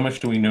ask you, how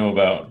much do we know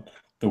about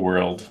the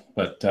world?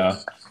 But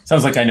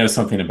sounds like I know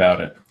something about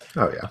it.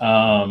 Oh yeah.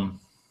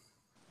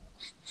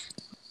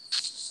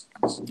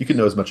 You can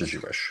know as much as you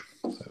wish.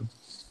 So.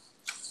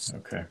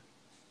 Okay.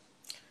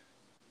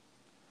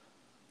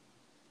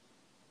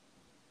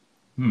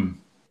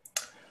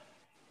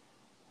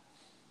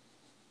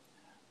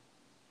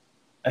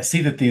 I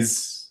see that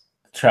these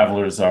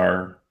travelers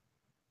are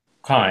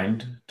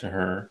kind to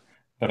her,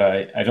 but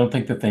I don't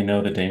think that they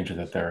know the danger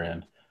that they're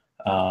in.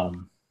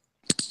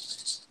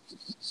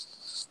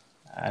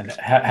 And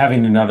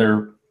having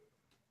another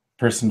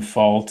person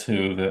fall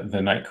to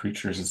the night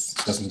creatures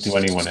doesn't do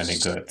anyone any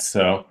good.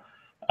 So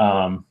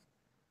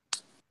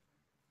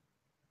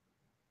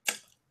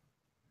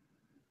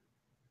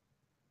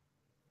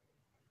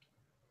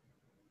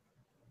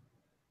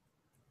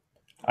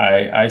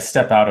I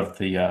step out of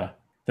the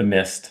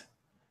mist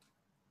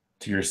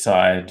to your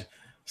side,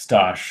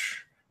 Stosh.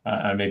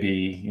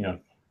 Maybe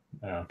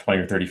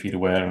 20 or 30 feet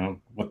away. I don't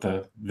know what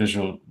the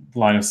visual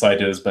line of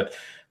sight is, but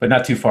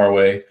not too far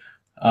away.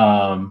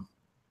 And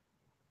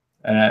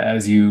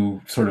as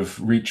you sort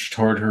of reach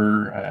toward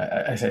her,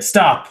 I say,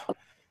 "Stop!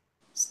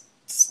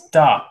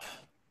 Stop!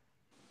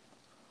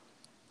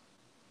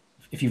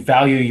 If you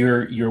value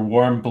your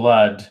warm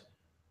blood,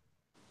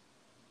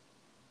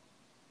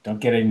 don't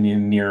get any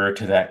nearer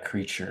to that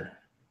creature."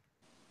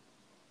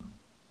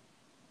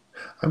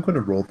 I'm going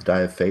to roll the die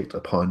of fate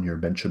upon your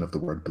mention of the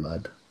word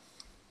blood.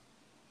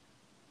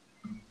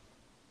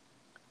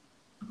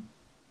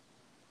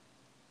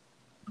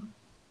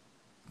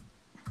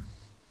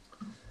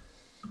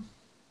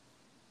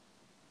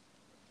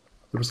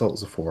 The result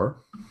is a 4.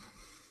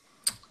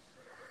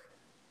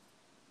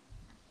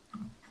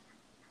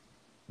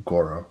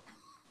 Goro,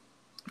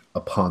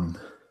 upon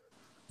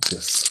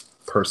this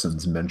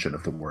person's mention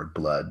of the word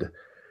blood,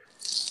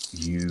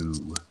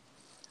 you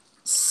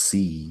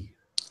see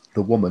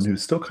the woman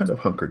who's still kind of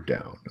hunkered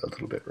down a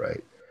little bit,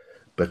 right?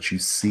 But you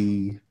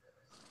see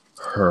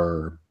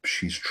her,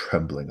 she's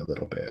trembling a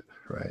little bit,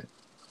 right?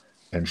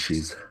 And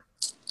she's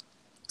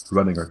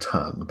running her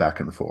tongue back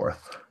and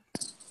forth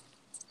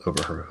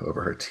over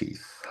her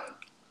teeth.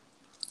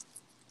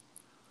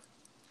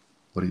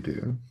 What do you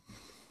do?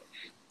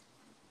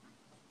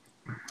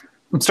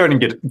 I'm starting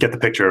to get the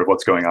picture of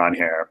what's going on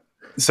here.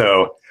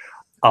 So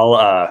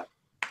I'll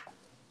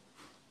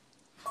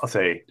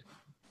say,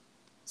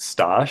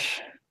 Stosh,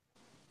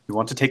 you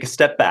want to take a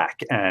step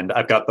back, and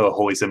I've got the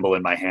holy symbol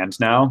in my hand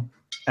now,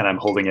 and I'm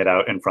holding it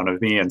out in front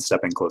of me and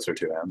stepping closer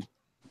to him.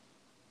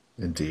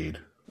 Indeed.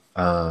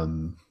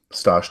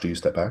 Stosh, do you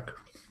step back?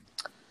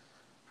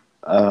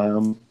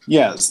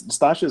 Yeah,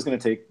 Stasha is going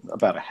to take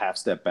about a half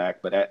step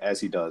back, but as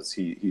he does,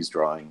 he's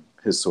drawing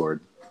his sword.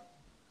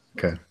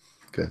 Okay,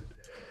 good.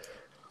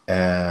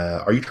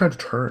 Are you trying to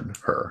turn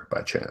her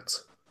by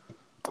chance,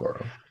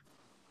 Goro?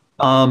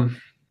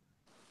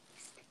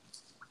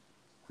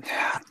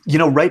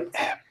 Right.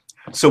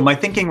 So my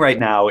thinking right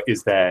now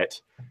is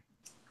that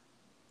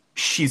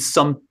she's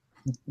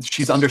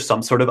under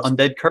some sort of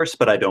undead curse,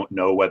 but I don't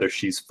know whether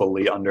she's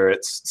fully under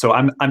it. So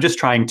I'm just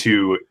trying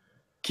to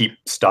keep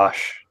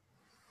Stosh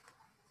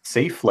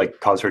safe, like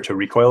cause her to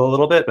recoil a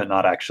little bit, but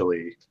not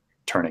actually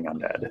turning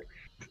undead.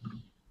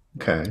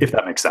 Okay. If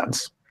that makes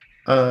sense.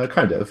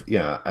 Kind of,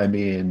 yeah. I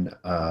mean,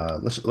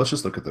 let's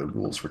just look at the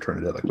rules for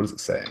turn undead. Like, what does it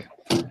say?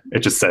 It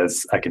just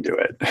says I can do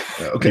it.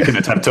 Okay. You can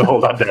attempt to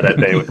hold undead at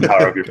bay with the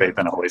power of your faith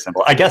and a holy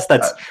symbol. I guess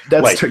that's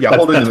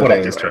holding them at what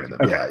bay I'm is doing. turning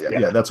them. Okay.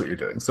 Yeah, that's what you're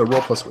doing. So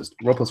roll plus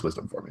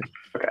wisdom for me.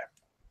 Okay.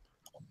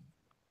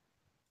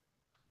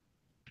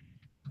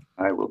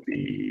 I will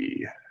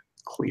be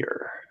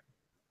clear.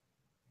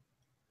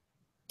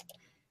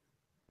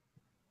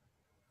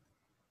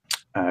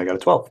 I got a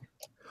 12.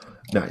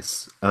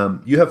 Nice.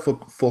 You have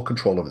full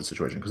control of the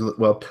situation because,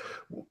 well,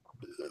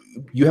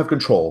 you have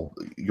control.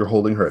 You're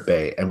holding her at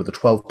bay, and with the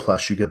 12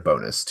 plus, you get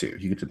bonus too.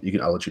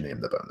 I'll let you name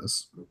the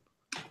bonus.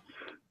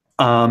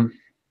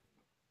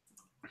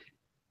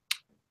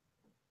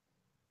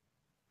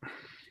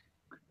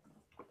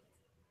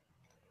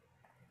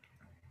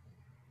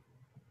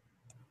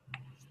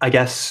 I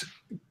guess,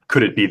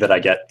 could it be that I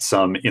get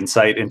some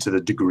insight into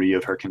the degree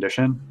of her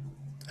condition?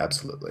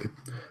 Absolutely.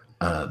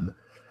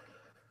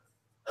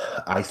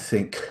 I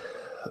think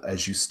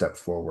as you step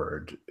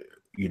forward,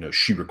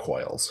 she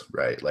recoils,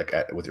 right? Like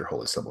with your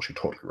holy symbol, she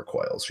totally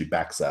recoils. She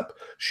backs up.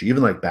 She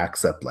even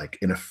backs up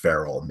in a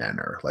feral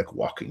manner, like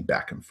walking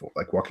back and forth,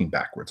 like walking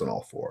backwards on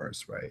all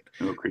fours, right?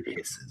 Oh, creepy.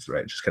 Hisses,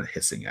 right? Just kind of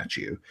hissing at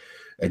you.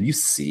 And you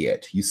see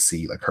it. You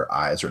see her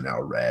eyes are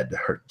now red.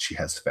 She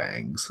has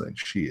fangs. Like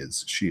she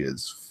is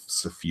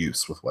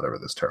suffused with whatever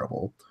this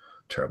terrible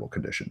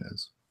condition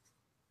is.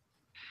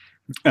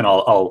 And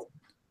I'll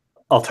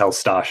tell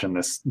Stosh and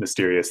this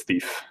mysterious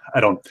thief, I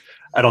don't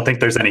think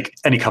there's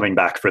any coming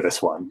back for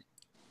this one.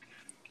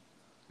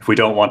 If we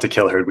don't want to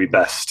kill her, we'd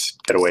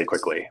best get away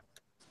quickly.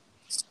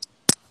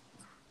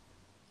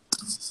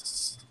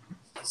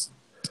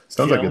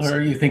 Sounds like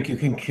her? You think you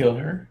can kill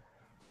her?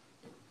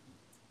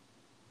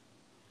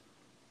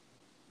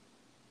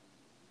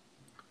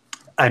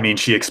 I mean,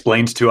 she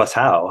explained to us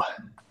how.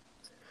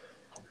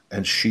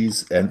 And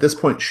at this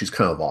point, she's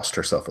kind of lost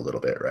herself a little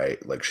bit,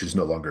 right? Like she's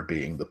no longer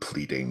being the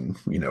pleading,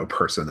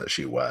 person that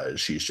she was.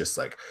 She's just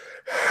like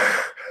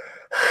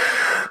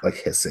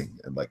hissing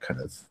and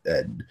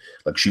and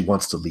she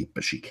wants to leap,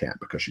 but she can't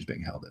because she's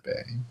being held at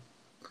bay.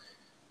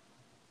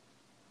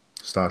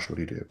 Stosh, what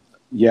do you do?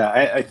 Yeah,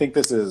 I think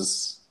this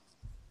is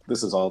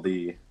all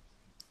the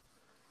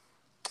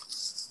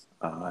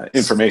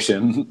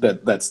information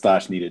that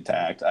Stosh needed to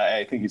act.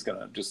 I think he's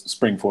gonna just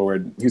spring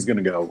forward. He's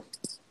gonna go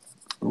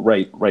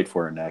right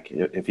for her neck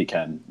if he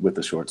can with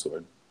the short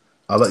sword.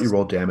 I'll let you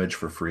roll damage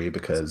for free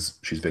because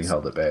she's being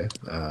held at bay.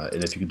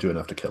 And if you can do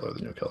enough to kill her,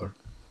 then you'll kill her.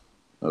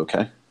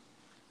 Okay.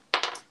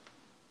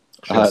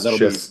 She has 6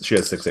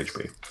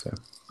 HP. So.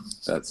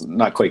 That's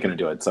not quite going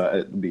to do it. So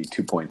it'll be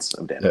 2 points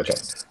of damage. Okay.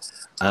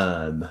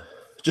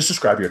 Just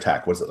describe your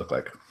attack. What does it look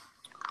like?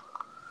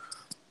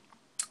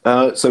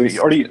 So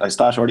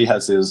Stash already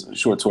has his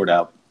short sword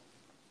out.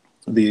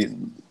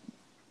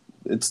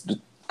 It's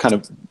kind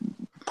of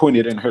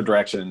pointed in her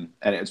direction,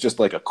 and it's just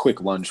like a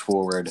quick lunge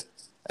forward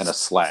and a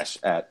slash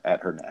at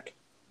her neck.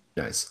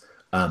 Nice.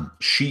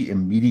 She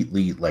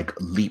immediately like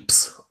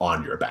leaps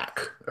on your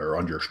back, or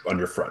on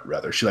your front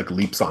rather. She like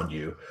leaps on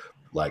you,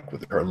 like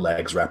with her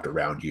legs wrapped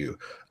around you.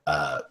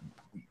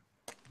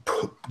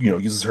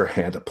 Uses her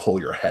hand to pull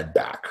your head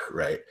back,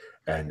 right?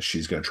 And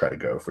she's going to try to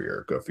go for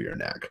your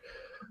neck.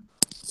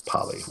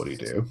 Polly, what do you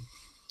do?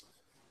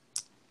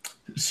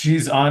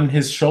 She's on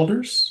his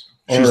shoulders.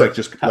 She's like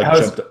just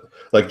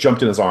like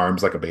jumped in his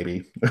arms like a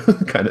baby,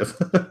 kind of.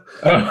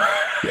 Oh.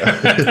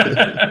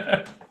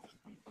 Yeah.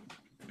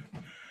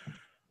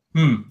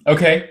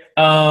 Okay.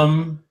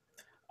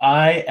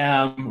 I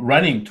am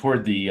running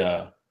toward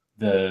the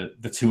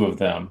two of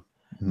them,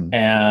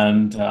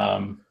 and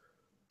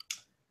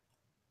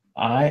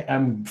I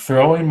am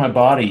throwing my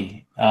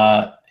body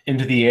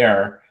into the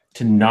air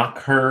to knock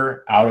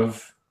her out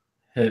of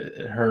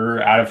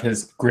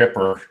his grip,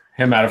 or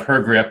him out of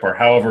her grip, or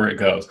however it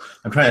goes.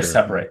 I'm trying to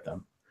separate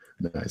them.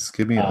 Nice.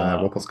 Give me a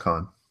roll plus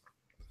con.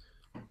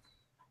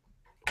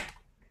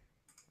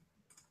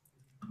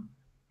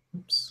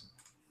 Oops.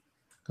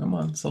 Come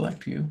on,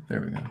 select you.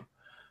 There we go.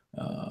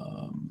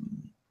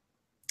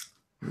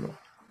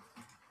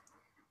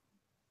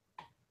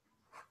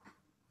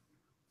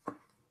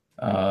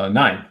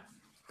 9.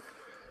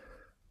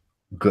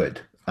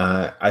 Good.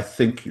 I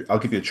think I'll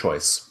give you a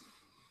choice.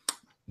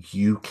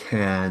 You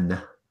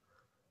can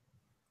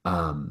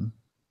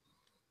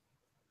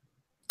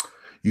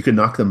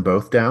knock them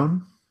both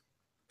down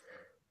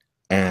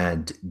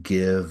and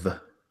give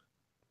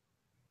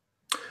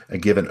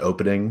an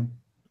opening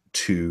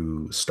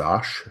to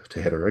Stosh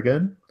to hit her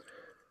again,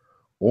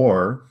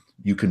 or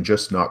you can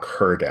just knock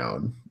her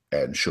down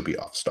and she'll be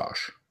off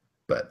Stosh.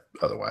 But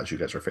otherwise, you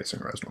guys are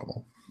facing her as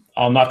normal.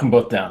 I'll knock them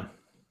both down.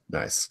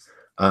 Nice.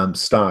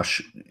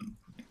 Stosh,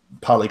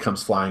 Polly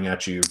comes flying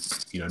at you,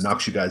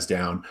 knocks you guys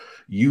down.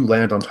 You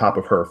land on top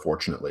of her,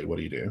 fortunately. What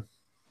do you do?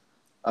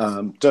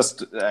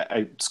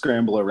 I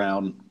scramble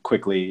around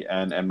quickly,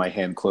 and my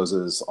hand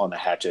closes on the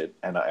hatchet,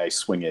 and I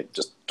swing it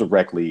just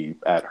directly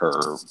at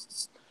her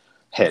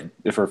head.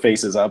 If her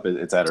face is up,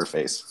 it's at her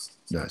face.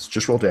 Nice.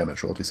 Just roll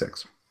damage. Roll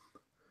d6.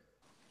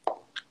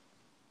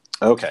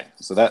 Okay,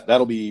 so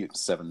that'll be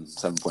 7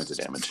 points of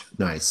damage.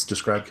 Nice.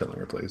 Describe killing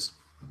her, please.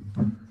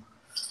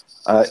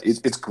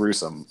 It's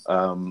gruesome.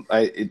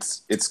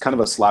 It's kind of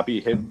a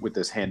sloppy hit with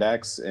this hand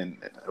axe, and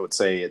I would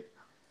say it.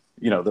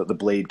 The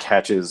blade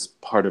catches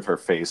part of her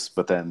face,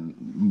 but then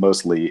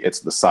mostly it's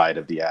the side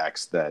of the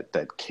axe that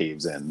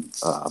caves in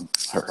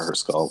her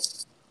skull.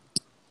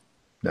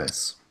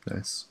 Nice.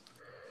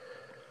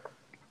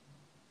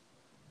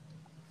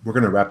 We're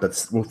going to wrap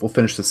it. We'll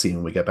finish the scene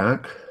when we get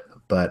back,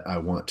 but I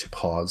want to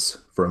pause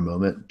for a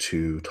moment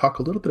to talk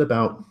a little bit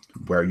about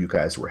where you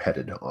guys were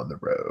headed on the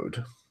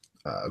road,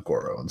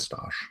 Goro and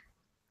Stosh.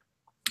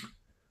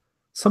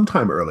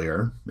 Sometime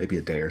earlier, maybe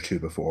a day or two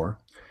before,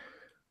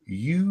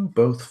 you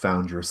both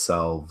found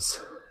yourselves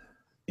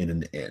in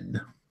an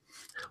inn,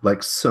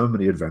 like so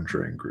many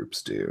adventuring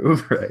groups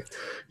do, right?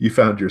 You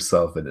found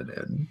yourself in an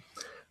inn.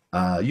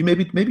 You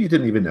maybe you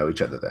didn't even know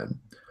each other then.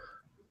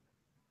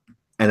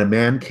 And a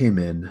man came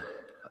in,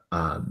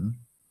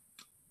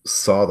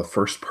 saw the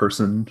first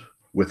person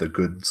with a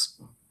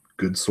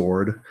good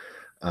sword,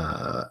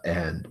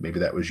 and maybe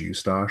that was you,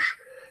 Stosh.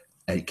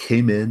 And he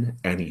came in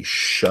and he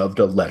shoved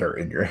a letter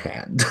in your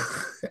hand,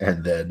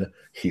 and then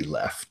he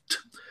left.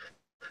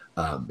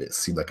 It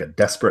seemed like a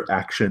desperate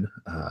action,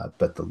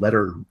 but the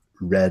letter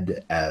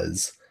read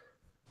as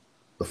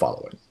the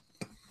following.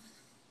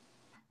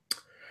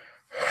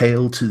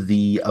 Hail to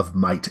thee of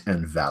might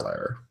and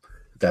valor.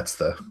 That's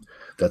the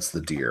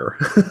deer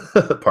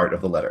part of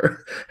the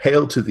letter.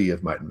 Hail to thee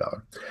of might and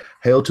valor.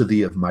 Hail to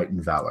thee of might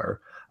and valor.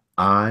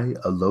 I,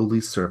 a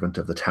lowly servant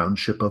of the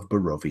township of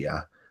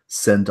Barovia,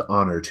 send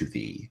honor to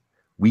thee.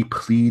 We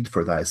plead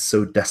for thy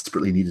so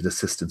desperately needed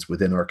assistance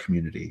within our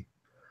community.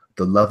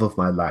 The love of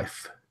my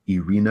life,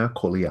 Irina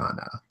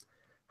Koliana,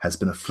 has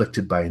been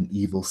afflicted by an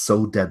evil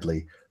so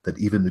deadly that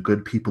even the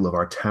good people of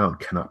our town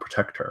cannot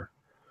protect her.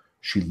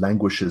 She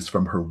languishes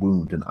from her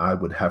wound, and I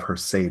would have her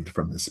saved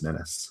from this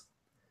menace.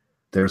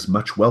 There is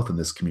much wealth in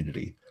this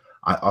community.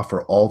 I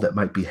offer all that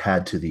might be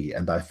had to thee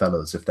and thy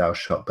fellows if thou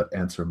shalt but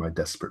answer my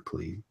desperate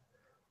plea.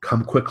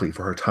 Come quickly,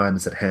 for her time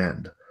is at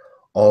hand.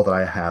 All that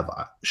I have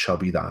shall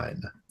be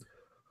thine.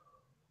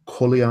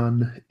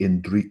 Kolian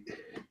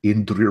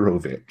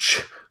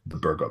Indrirovich, the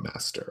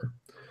burgomaster.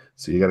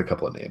 So you got a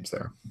couple of names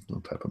there.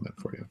 I'll type them in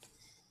for you.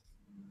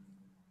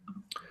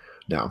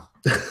 Now,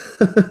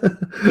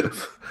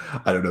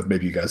 I don't know if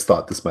maybe you guys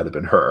thought this might have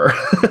been her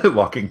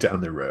walking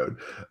down the road.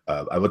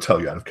 I will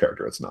tell you out of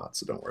character it's not,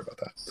 so don't worry about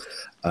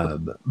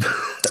that.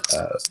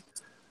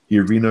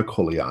 Irina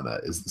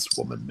Koliana is this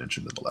woman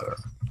mentioned in the letter.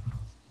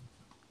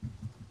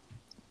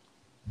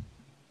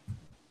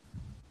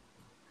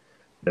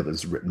 It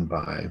was written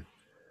by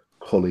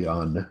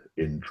Kolian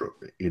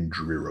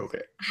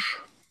Indrirovich.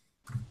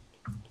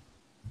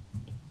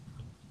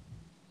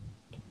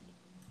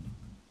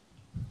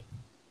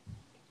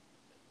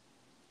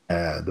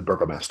 The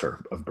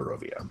burgomaster of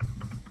Barovia.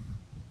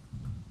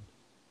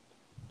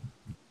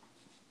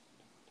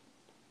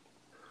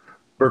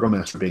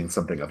 Burgomaster being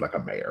something of like a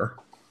mayor.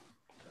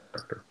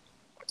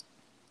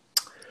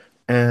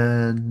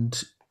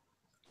 And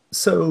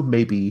so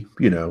maybe,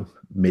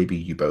 maybe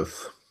you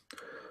both,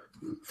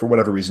 for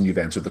whatever reason, you've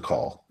answered the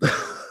call.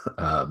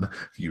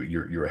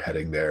 You're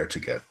heading there to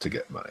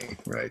get money,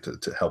 right?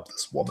 To help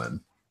this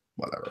woman,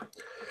 whatever.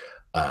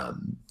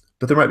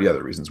 But there might be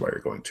other reasons why you're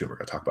going to, and we're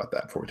going to talk about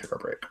that before we take our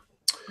break.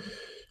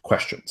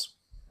 Questions?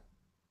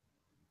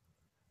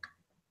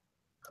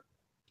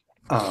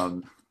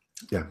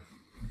 Yeah.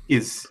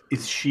 Is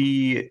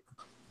she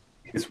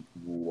his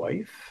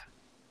wife?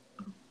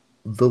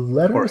 The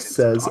letter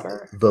says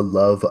daughter? the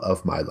love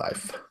of my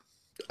life.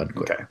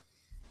 Unclear. Okay.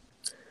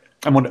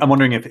 I'm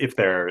wondering if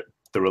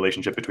the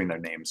relationship between their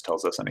names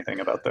tells us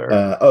anything about their.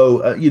 I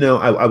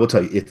will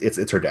tell you,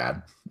 it's her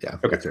dad. Yeah,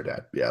 okay. It's her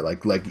dad. Yeah,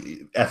 like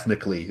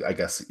ethnically, I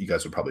guess you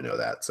guys would probably know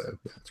that. So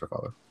yeah, it's her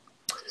father.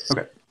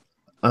 Okay.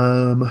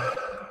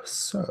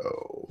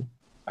 So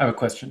I have a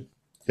question.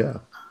 Yeah.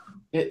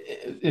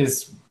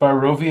 Is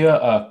Barovia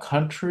a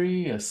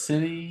country, a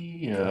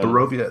city?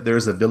 Barovia,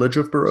 there's a village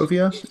of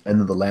Barovia, and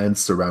then the lands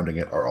surrounding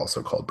it are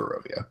also called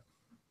Barovia.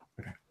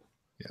 Okay.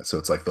 Yeah, so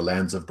it's like the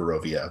lands of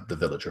Barovia, the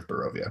village of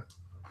Barovia.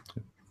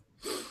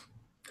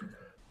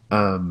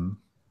 And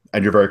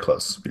you're very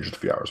close. You're just a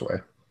few hours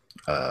away.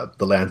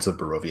 The lands of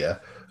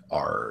Barovia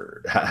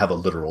have a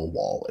literal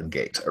wall and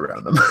gate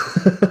around them.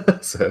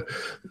 So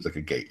there's like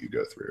a gate you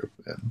go through,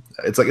 and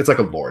it's like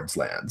a lord's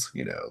lands,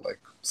 like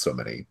so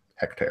many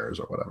hectares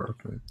or whatever.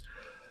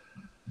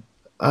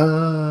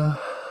 I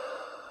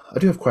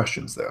do have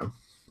questions though.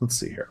 Let's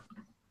see here.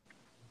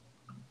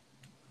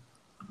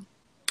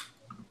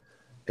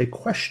 A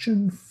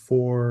question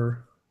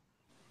for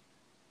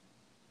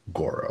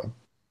Goro.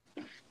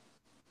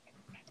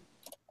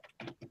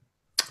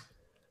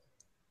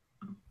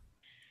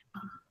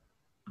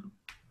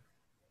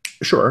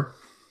 Sure.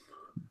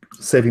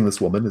 Saving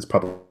this woman is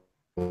probably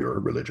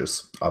your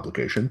religious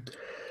obligation.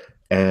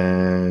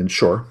 And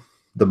sure,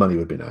 the money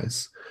would be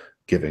nice,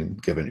 given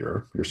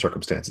your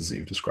circumstances that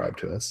you've described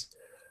to us.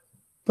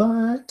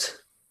 But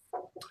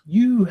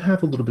you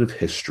have a little bit of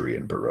history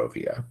in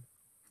Barovia.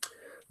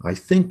 I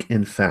think,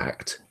 in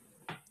fact,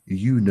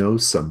 you know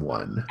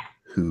someone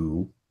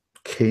who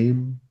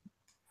came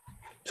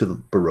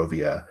to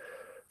Barovia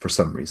for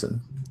some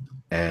reason,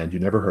 and you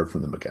never heard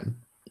from them again.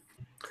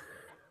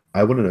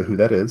 I want to know who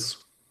that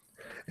is.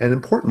 And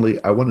importantly,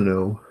 I want to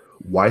know,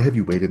 why have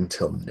you waited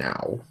until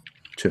now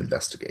to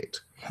investigate?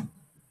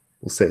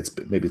 We'll say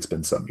maybe it's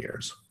been some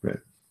years, right?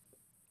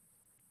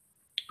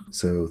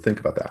 So think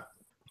about that.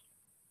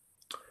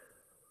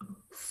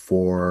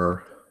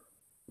 For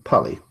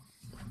Polly,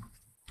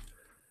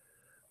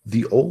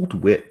 the old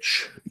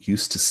witch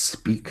used to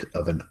speak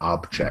of an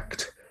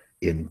object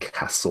in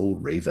Castle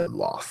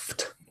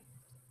Ravenloft,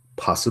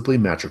 possibly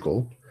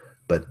magical,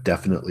 but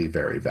definitely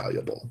very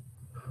valuable.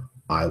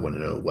 I want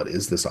to know, what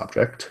is this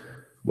object?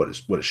 What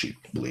does she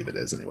believe it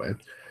is anyway?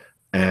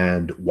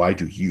 And why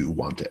do you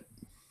want it?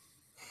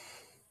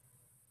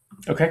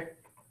 Okay.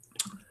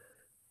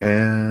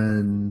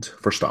 And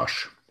for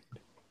Stosh,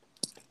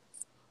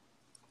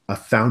 a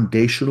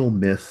foundational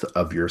myth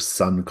of your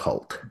sun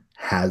cult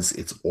has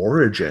its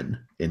origin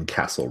in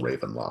Castle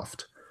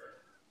Ravenloft.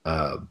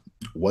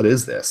 What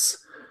is this?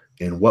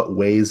 In what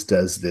ways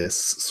does this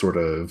sort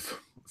of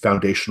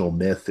foundational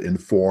myth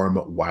inform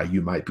why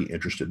you might be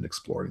interested in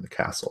exploring the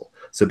castle?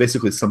 So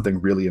basically,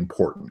 something really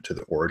important to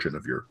the origin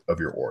of your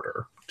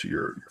order, to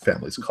your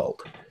family's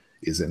cult,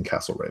 is in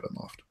Castle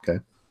Ravenloft.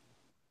 Okay.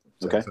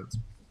 Okay.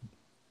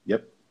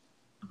 Yep.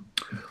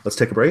 Let's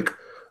take a break.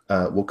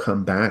 We'll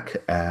come back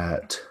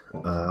at.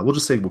 We'll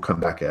just say we'll come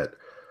back at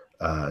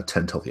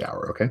 10 till the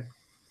hour. Okay.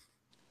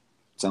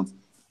 Sounds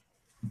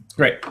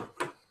great.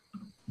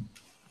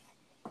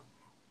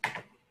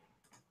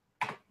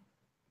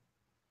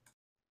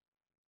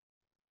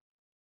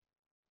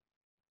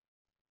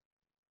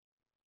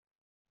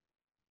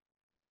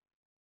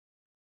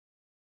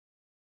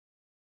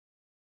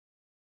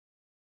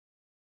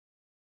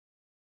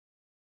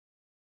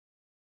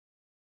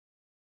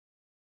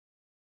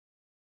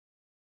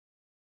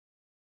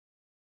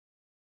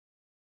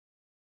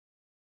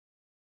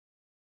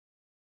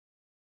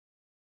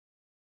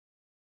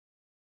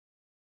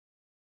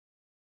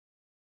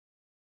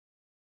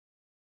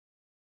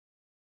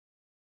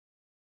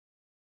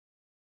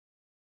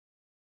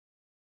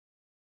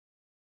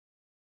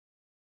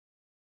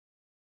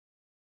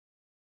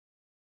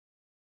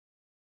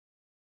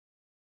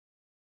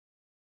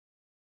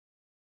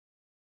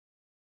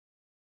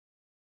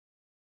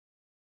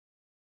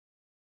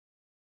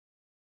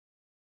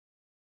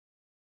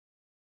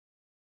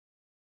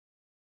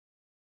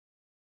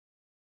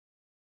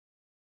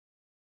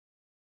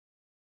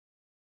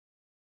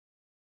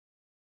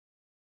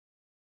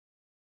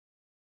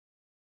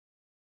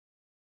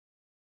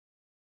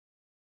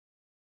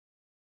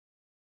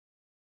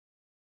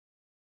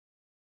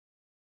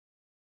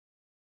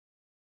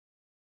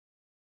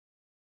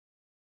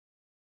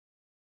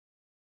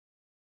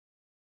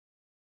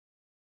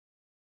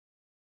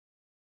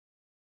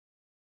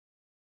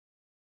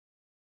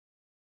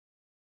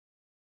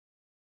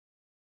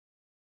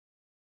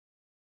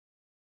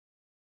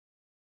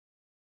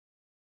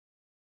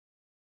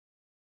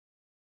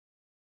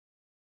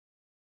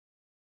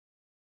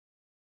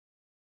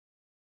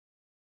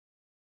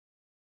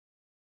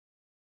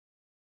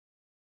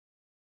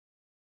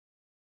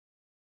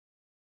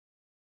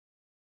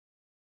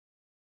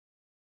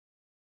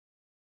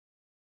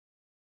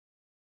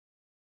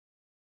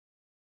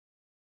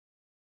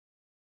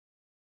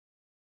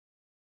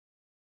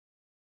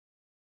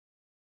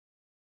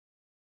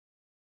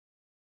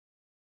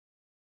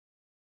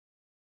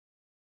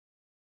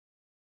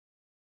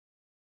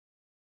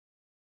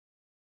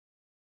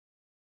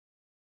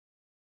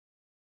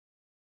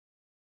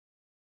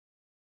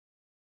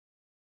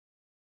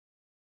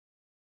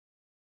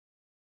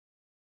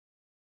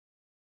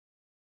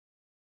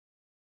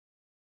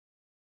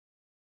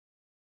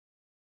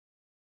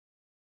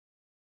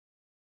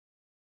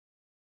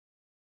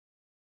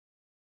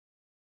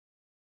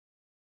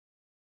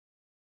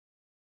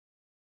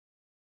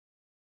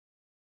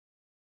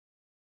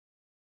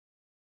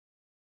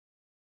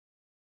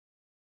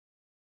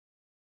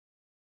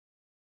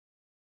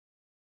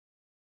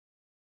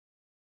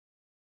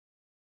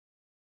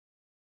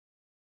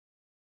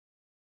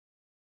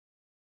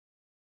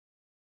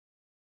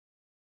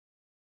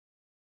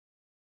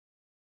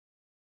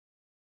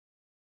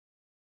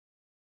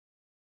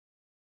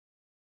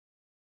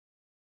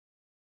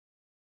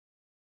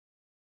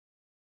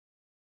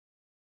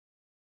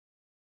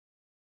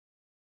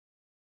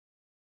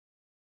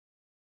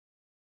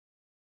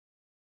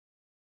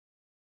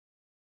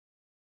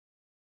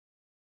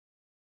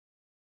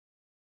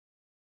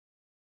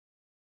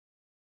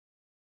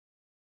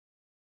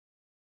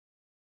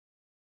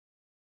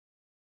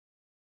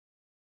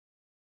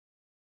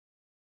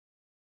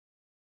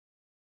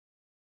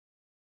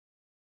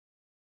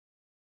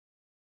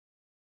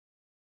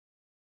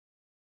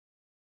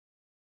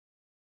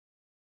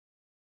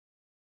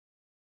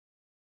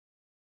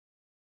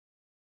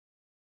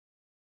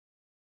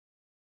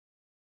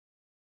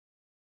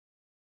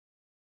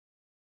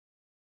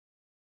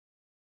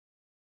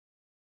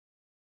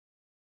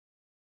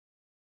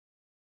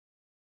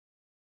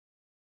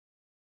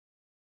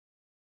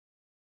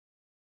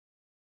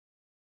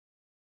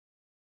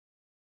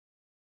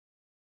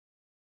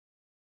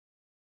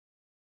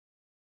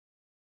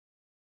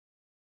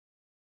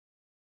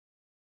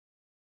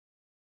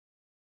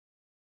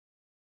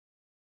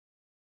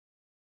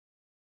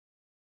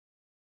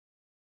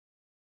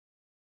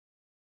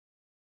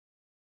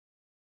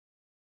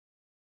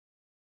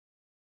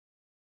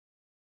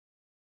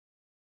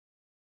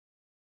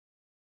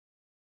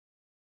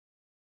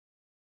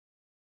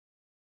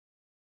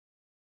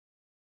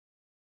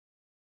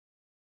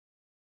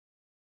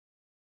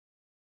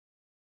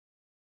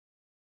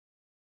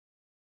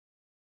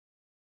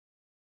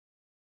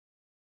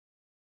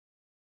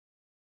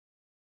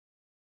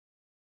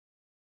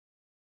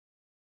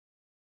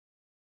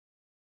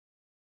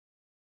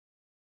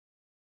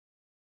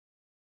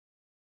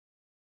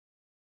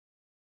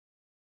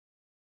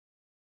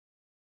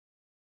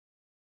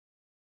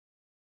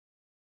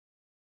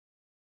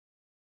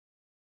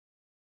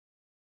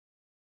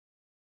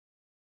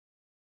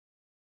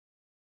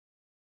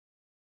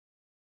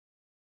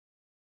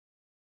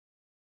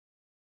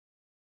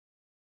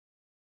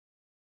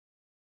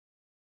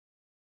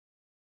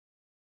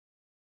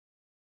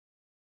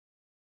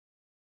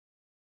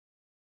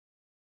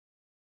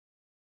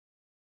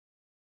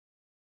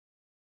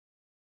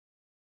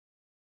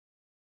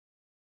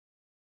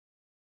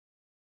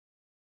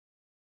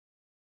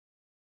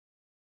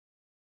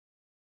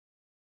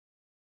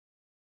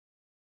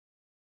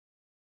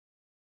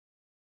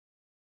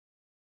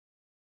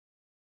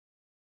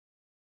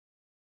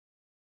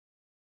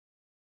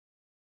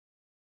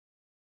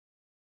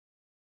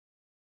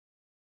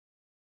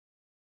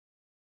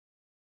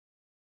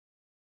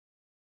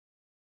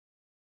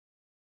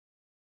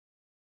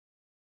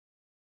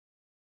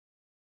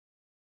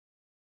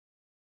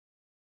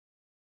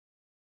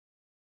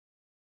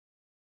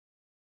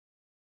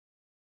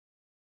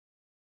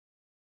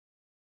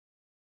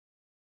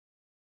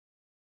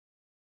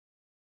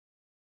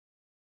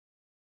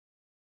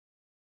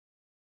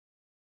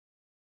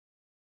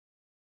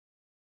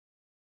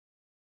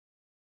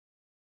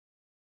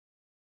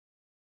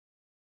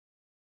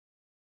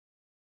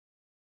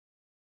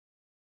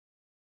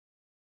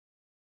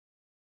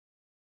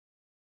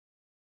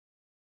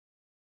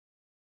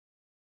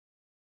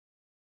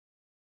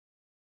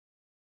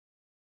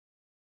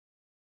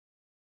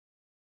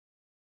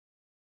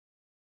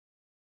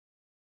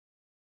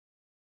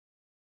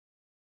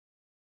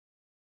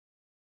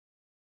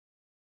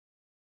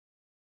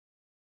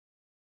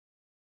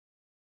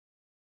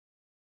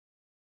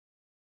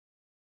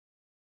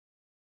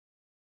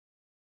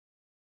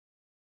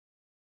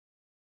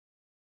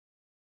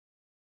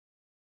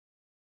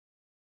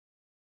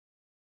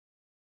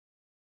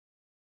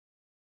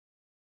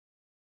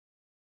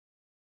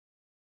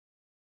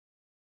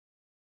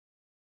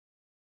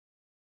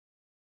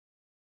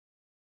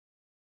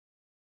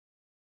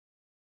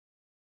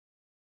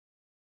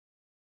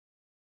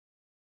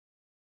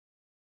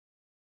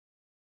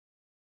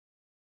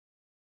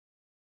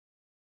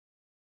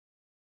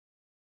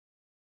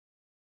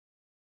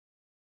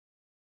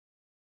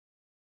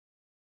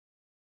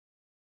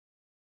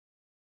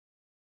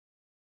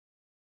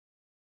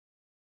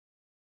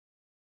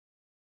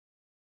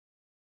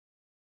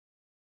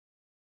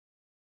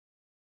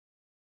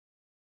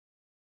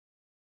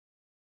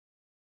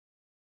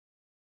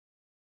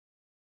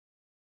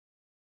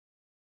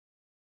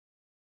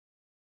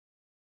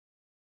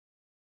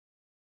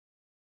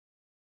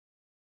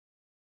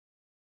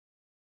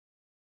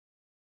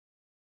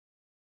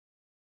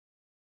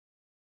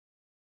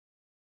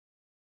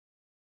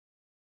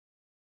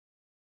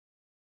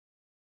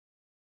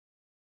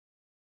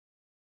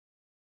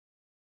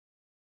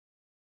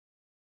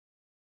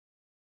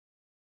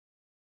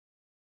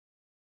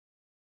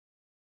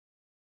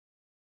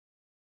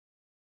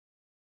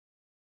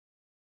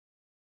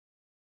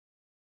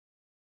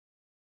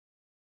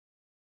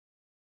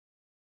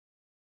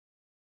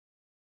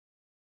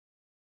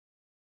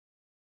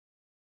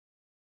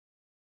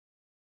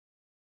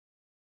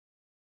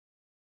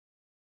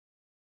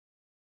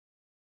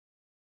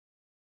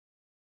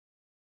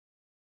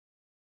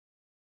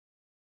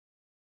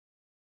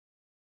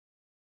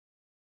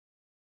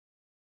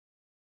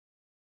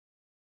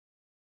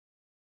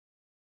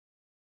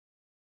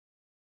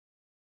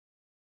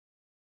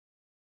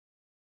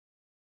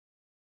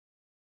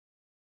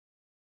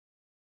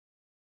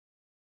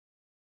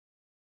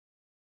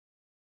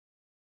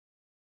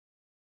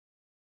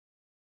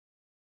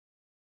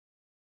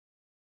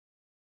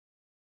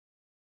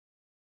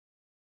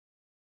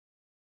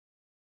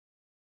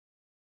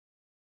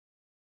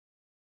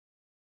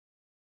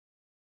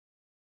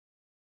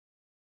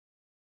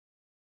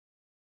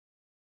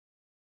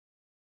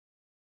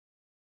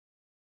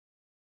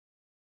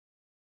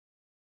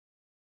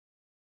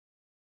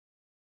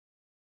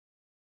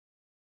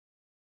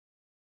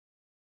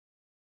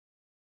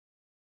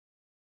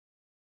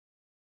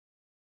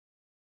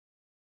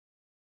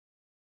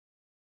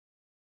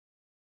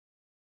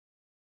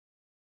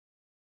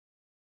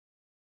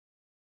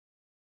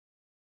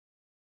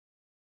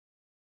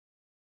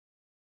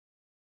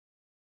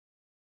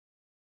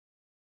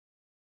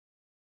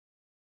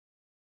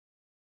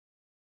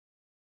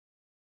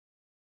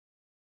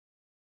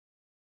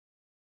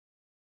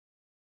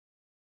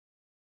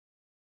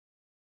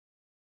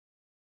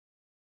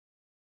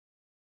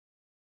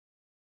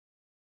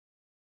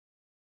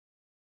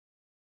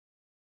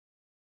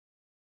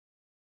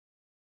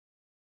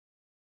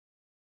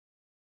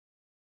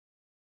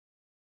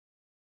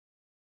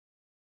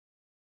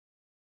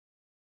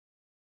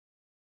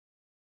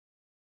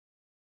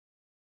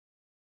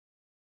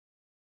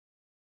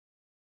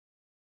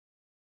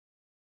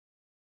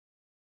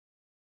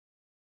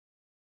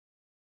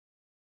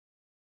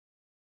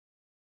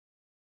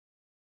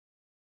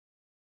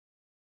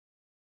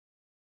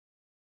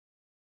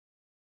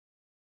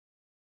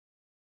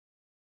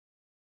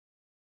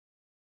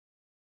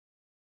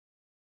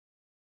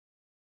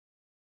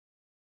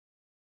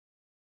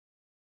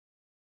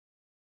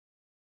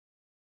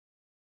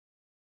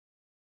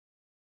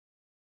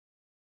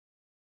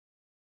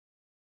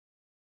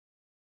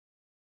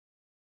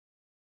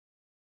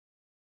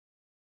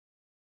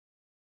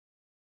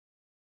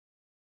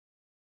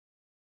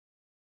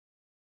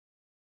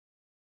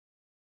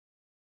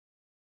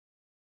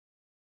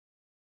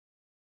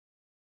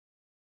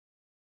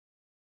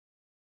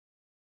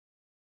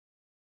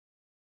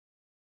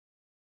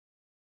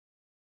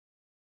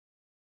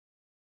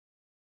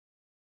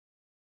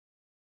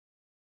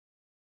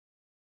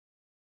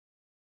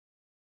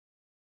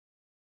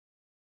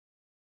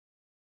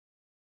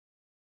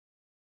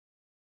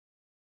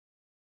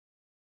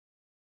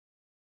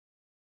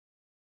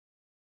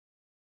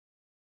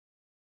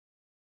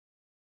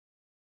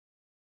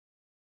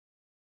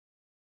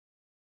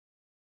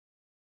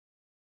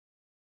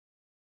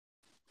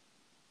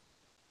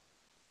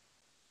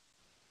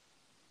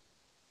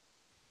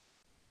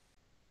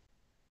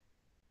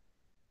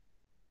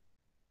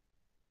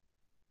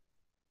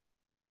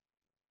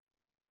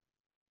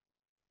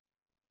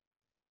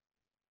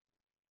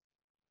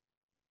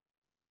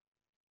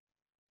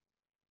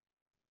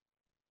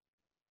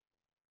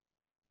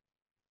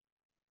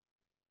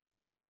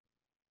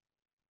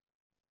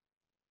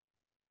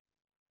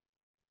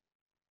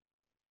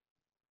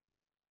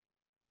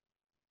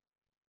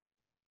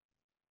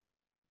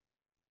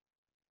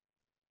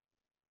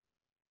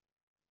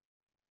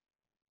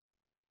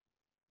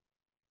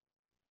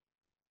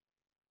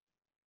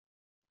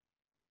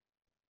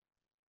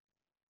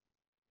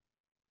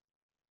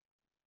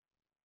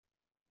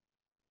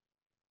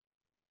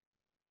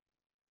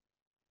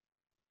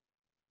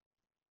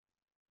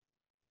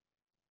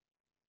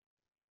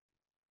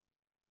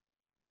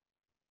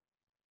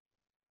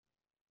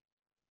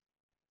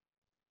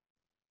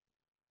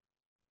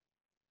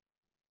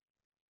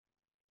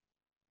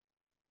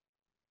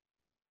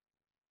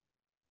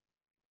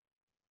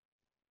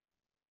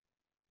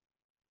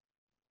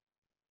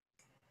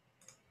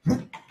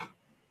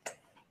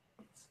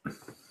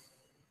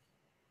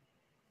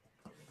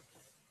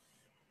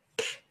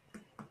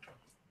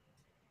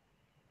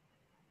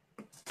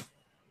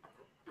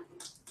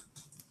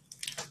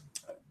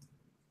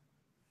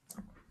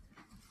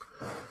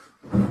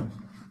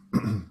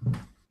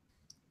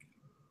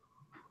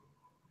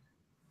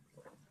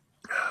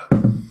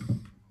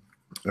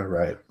 All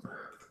right.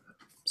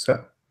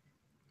 So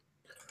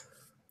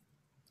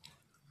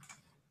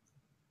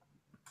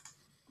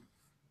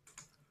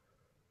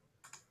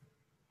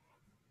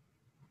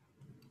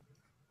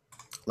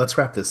let's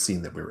wrap this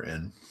scene that we were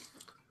in.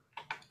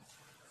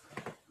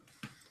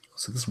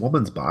 So this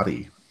woman's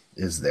body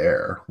is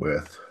there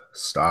with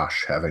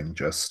Stosh having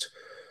just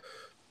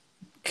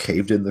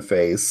caved in the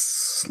face,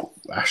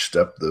 slashed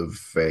up the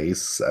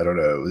face. I don't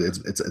know.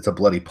 It's a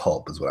bloody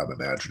pulp is what I'm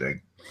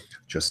imagining.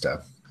 Just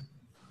a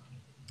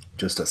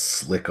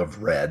slick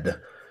of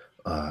red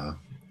in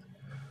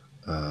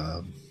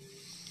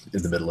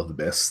the middle of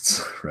the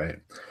mists, right,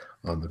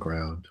 on the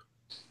ground.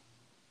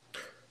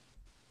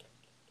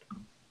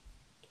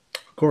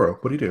 Goro,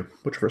 what do you do?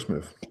 What's your first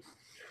move?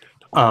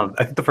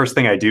 I think the first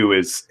thing I do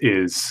is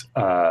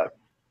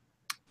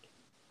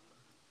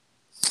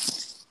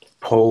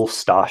pull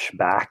Stosh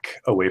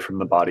back away from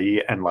the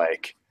body and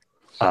like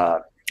I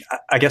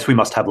guess we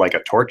must have like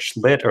a torch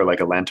lit or like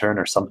a lantern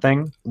or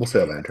something. We'll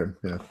say a lantern,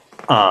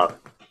 yeah.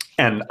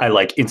 And I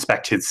like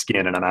inspect his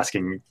skin and I'm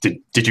asking,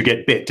 did you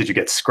get bit? Did you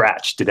get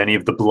scratched? Did any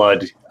of the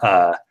blood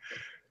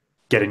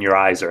get in your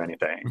eyes or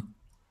anything?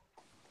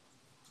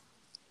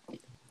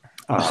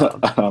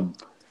 I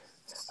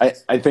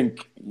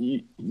think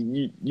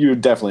you're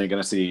definitely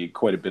going to see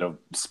quite a bit of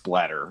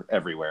splatter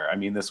everywhere. I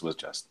mean, this was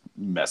just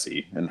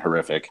messy and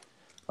horrific.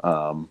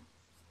 But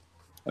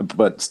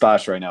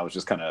Stosh right now is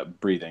just kind of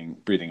breathing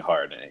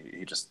hard. And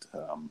he just,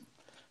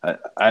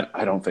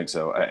 I don't think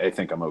so. I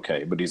think I'm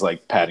okay. But he's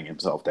like patting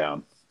himself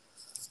down.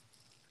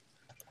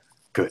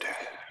 Good.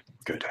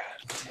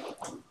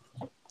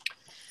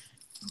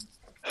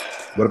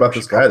 What about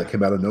this guy that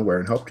came out of nowhere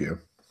and helped you?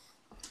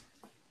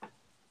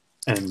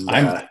 And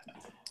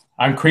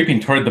I'm creeping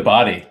toward the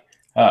body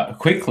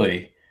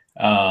quickly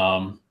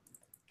and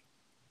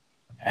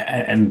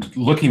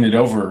looking it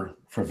over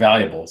for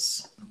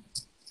valuables.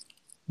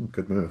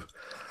 Good move.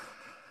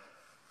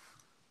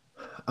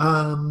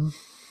 I'm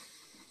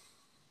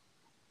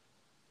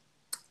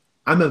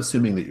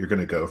assuming that you're going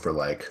to go for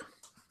like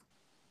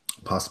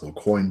possible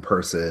coin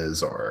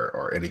purses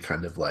or any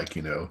kind of like,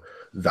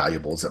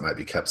 valuables that might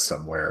be kept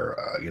somewhere,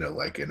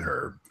 like in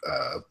her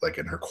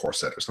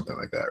corset or something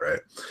like that,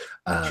 right?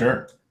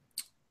 Sure.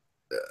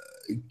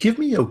 Give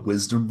me a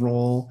wisdom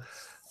roll,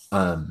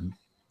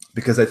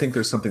 because I think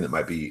there's something that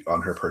might be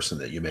on her person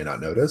that you may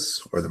not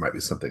notice, or there might be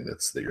something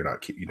that you're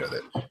not, that you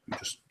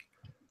just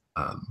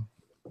that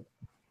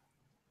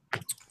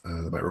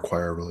might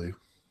require a really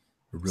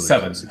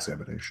 7 close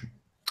examination.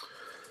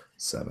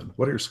 7.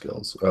 What are your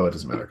skills? Oh, it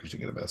doesn't matter because you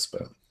get a miss,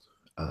 but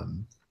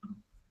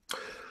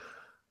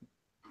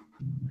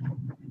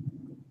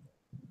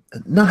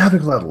not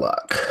having a lot of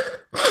luck.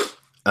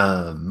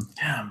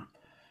 Damn.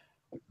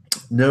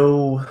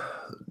 No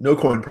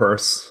coin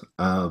purse,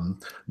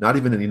 not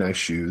even any nice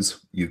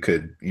shoes you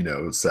could,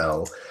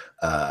 sell.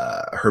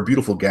 Her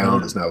beautiful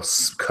gown is now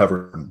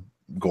covered in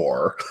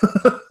gore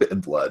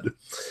and blood.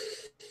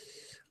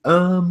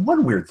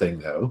 One weird thing,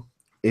 though,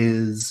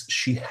 is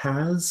she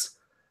has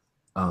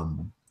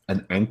an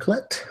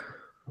anklet,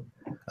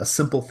 a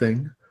simple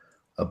thing,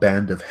 a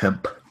band of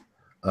hemp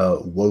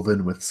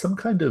woven with some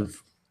kind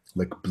of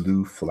like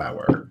blue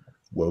flower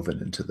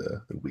woven into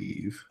the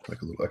weave, like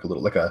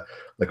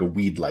a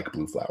weed like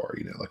blue flower,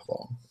 like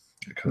long.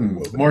 Kind of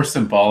woven. More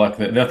symbolic,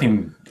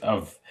 nothing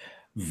of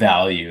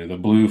value. The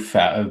blue.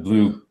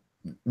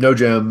 No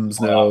gems,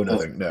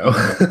 nothing, no.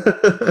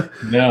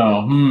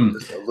 No.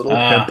 Just a little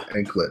hemp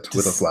anklet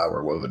with a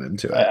flower woven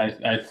into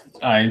it.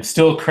 I'm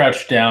still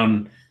crouched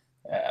down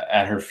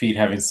at her feet,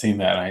 having seen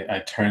that. I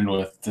turned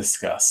with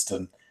disgust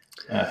and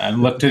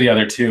looked to the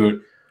other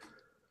two.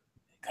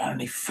 Got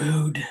any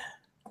food?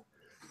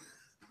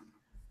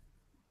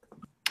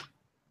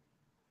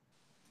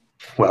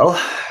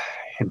 Well,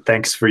 and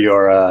thanks for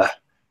your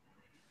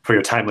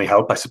timely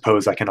help. I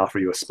suppose I can offer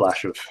you a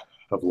splash of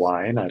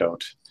wine. I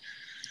don't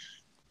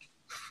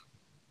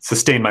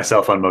sustain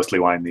myself on mostly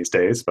wine these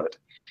days, but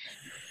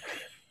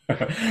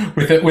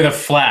with a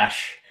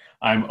flash,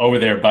 I'm over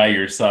there by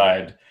your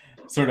side.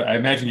 Sort of, I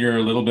imagine you're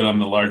a little bit on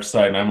the large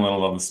side, and I'm a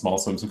little on the small.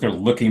 So I'm sort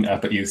of looking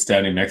up at you,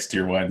 standing next to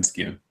your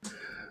wineskin.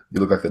 You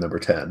look like the number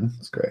 10.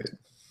 It's great.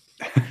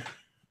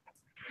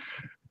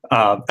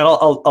 And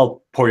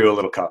I'll pour you a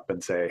little cup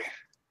and say,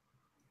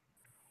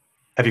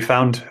 have you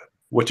found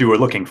what you were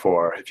looking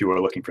for? If you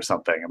were looking for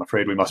something, I'm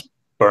afraid we must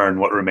burn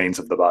what remains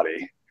of the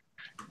body.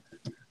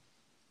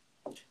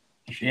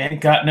 She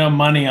ain't got no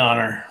money on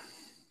her.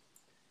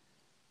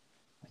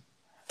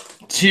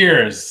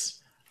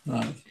 Cheers.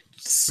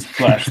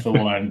 Splash the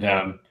wine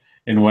down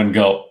in one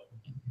gulp.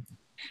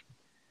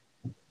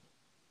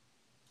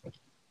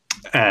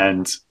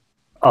 And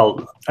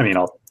I'll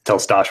tell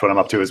Stash what I'm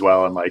up to as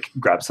well, and like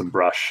grab some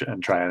brush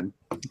and try and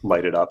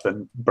light it up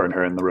and burn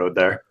her in the road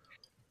there.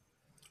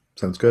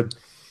 Sounds good.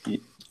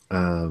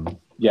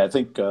 Yeah, I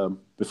think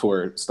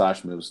before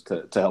Stash moves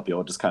to help you,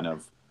 I'll just kind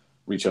of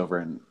reach over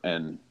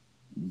and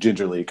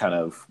gingerly kind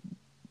of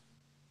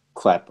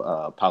clap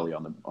Polly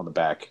on the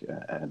back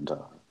and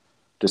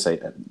just say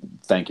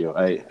thank you.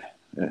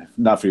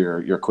 Not for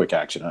your quick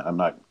action. I'm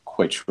not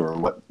quite sure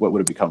what would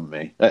have become of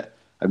me.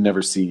 I've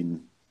never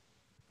seen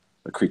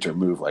a creature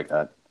move like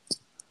that.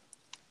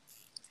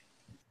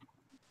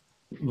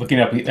 Looking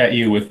up at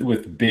you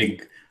with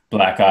big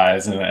black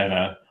eyes and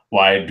a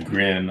wide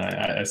grin,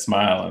 I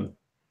smile and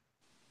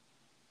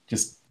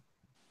just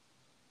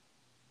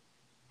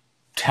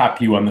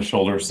tap you on the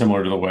shoulder,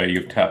 similar to the way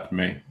you've tapped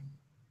me.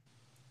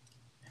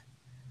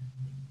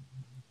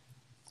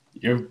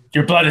 Your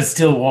blood is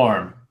still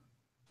warm.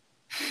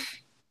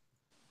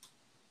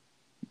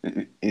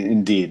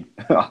 Indeed.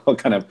 I'll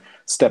kind of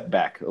step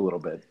back a little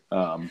bit.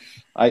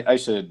 I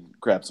should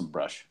grab some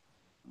brush,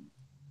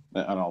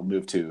 and I'll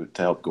move to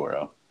help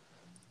Goro.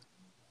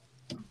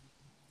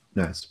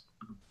 Nice.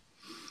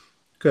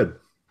 Good.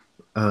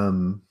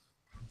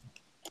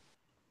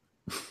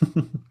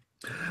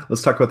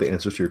 Let's talk about the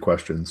answers to your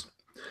questions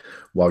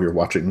while you're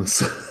watching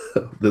this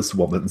this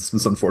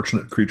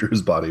unfortunate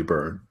creature's body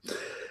burn.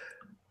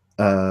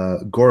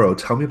 Goro,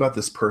 tell me about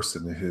this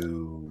person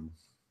who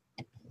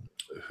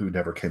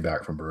never came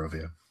back from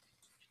Barovia.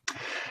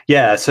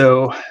 Yeah,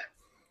 so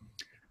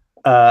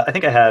I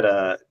think I had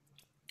a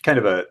kind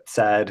of a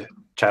sad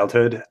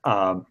childhood,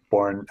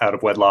 born out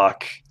of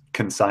wedlock,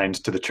 consigned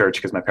to the church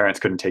because my parents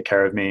couldn't take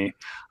care of me.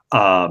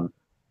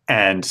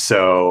 And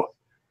so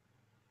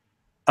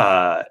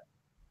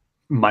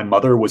my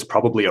mother was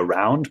probably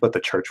around, but the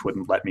church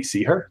wouldn't let me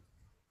see her.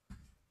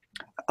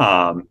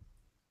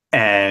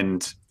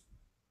 And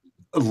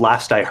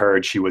last I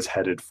heard, she was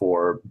headed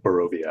for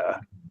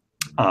Barovia.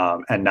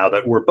 And now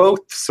that we're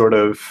both sort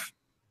of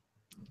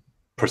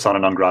persona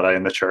non grata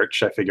in the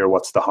church, I figure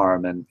what's the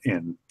harm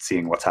in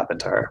seeing what's happened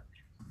to her.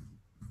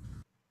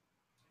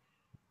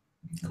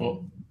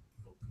 Cool.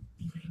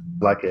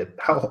 Like it.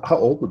 How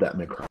old would that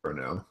make her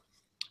now?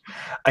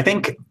 I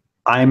think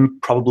I'm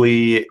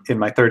probably in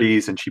my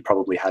 30s and she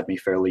probably had me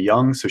fairly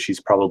young. So she's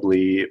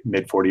probably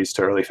mid 40s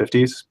to early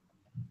 50s.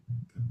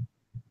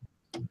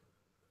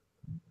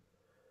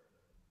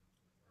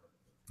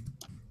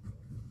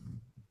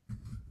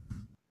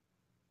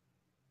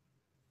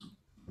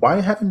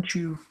 Why haven't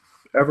you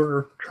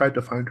ever tried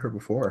to find her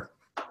before?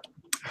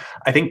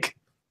 I think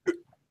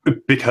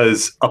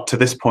because up to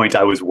this point,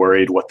 I was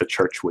worried what the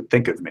church would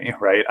think of me,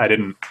 right?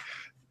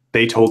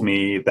 They told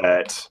me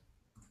that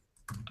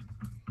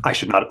I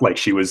should not, like,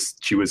 she was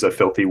a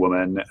filthy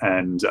woman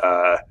and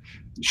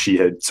she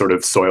had sort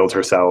of soiled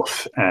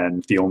herself.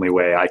 And the only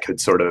way I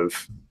could sort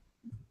of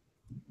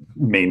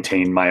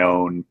maintain my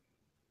own,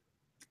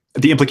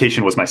 the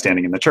implication was my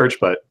standing in the church,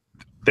 but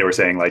they were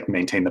saying like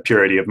maintain the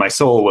purity of my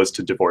soul was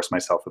to divorce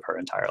myself of her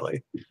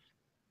entirely.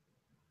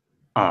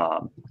 Yeah.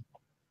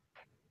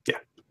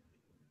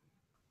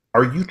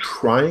 Are you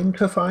trying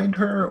to find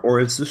her, or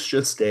is this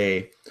just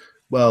a,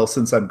 well,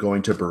 since I'm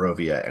going to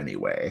Barovia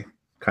anyway,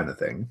 kind of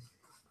thing?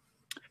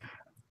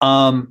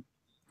 I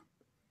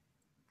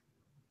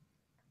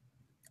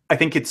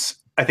think it's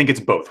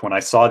both. When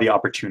I saw the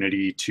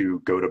opportunity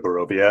to go to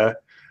Barovia,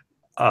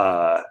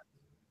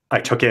 I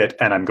took it,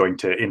 and I'm going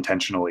to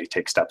intentionally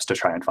take steps to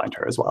try and find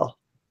her as well.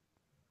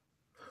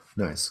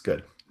 Nice.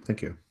 Good.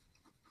 Thank you.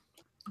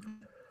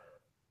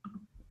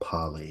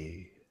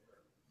 Polly.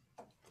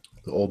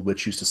 The old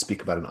witch used to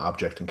speak about an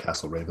object in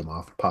Castle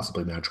Ravenloft,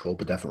 possibly magical,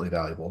 but definitely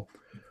valuable.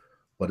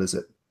 What is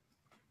it?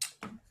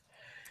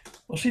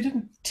 Well, she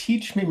didn't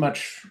teach me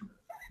much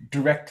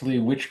directly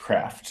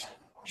witchcraft.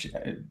 She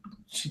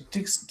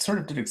sort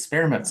of did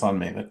experiments on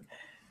me, but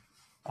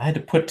I had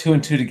to put two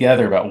and two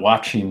together about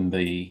watching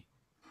the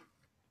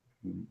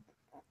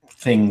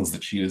things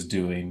that she was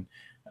doing.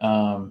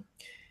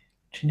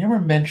 She never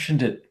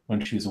mentioned it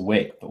when she was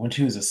awake, but when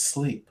she was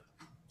asleep,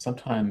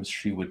 sometimes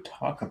she would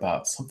talk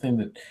about something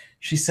that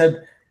she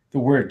said the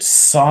word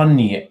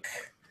sonic,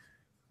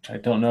 which I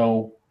don't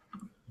know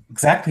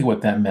exactly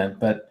what that meant,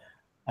 but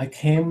I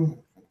came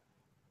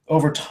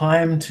over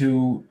time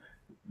to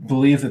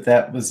believe that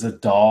that was a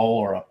doll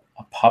or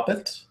a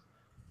puppet.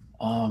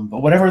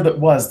 But whatever that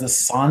was, the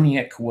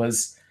sonic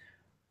was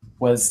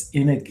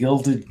in a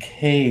gilded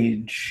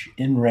cage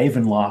in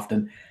Ravenloft,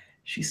 and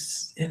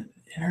she's in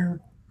her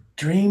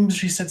dreams.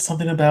 She said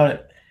something about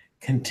it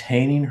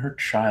containing her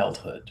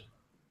childhood.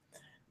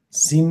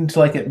 Seemed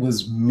like it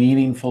was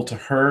meaningful to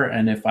her,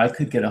 and if I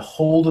could get a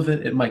hold of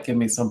it, it might give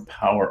me some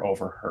power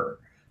over her.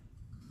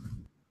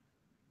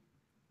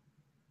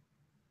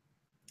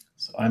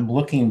 So I'm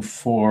looking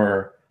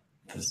for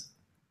this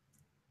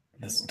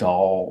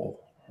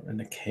doll in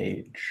a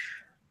cage.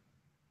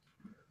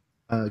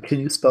 Can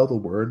you spell the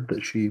word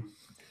that she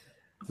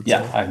would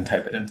Yeah, say? I can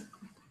type it in.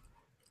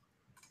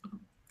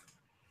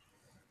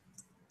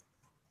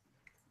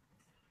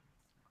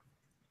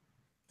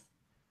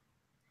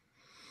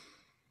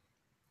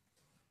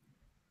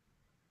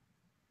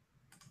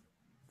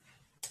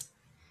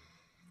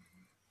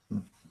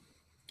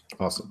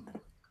 Awesome.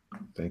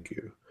 Thank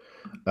you.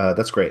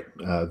 That's great.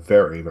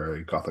 Very,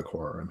 very gothic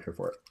horror. I'm here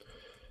for it.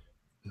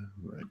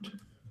 Right.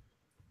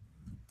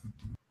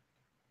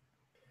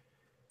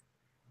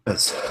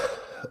 As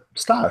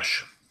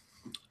Stash,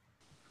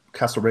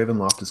 Castle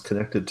Ravenloft is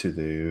connected to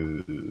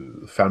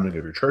the founding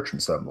of your church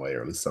in some way,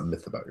 or at least some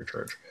myth about your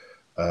church.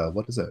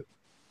 What is it?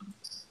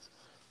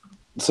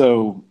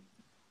 So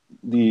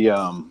the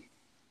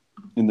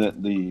in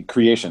the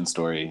creation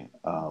story,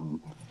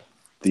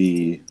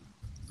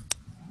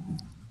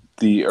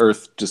 the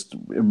earth just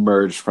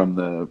emerged from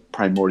the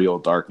primordial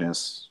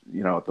darkness,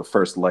 at the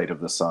first light of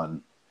the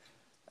sun,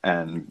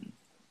 and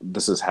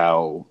this is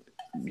how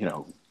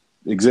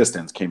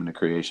existence came into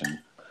creation.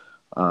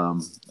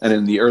 And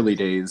in the early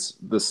days,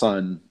 the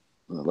sun,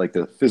 like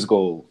the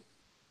physical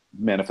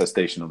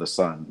manifestation of the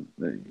sun,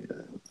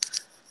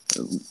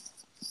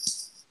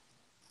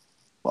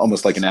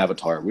 almost like an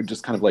avatar, would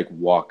just kind of like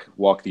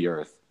walk the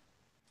earth,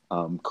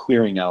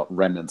 clearing out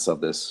remnants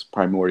of this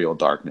primordial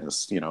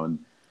darkness, in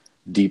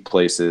deep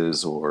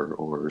places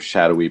or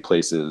shadowy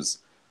places,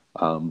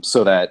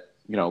 so that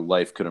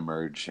life could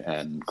emerge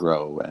and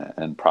grow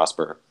and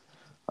prosper.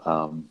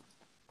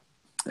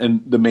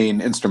 And the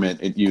main instrument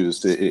it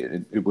used,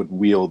 it would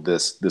wield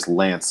this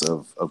lance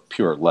of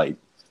pure light.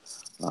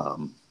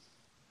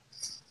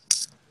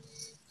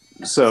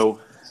 So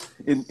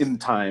in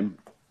time,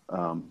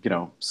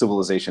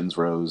 civilizations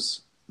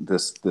rose.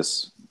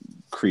 This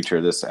creature,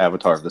 this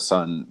avatar of the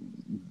sun,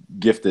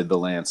 gifted the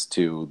lance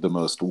to the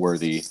most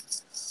worthy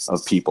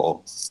of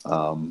people,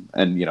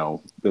 and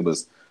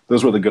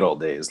those were the good old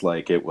days.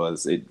 Like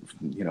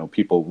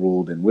people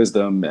ruled in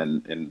wisdom,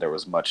 and there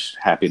was much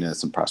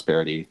happiness and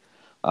prosperity.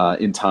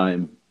 In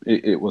time,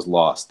 it was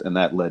lost, and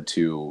that led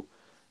to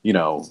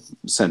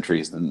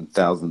centuries and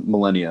thousands,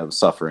 millennia of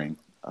suffering.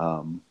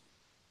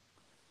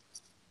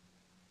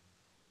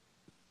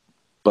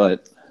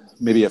 But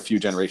maybe a few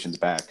generations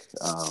back,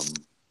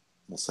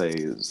 we'll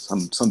say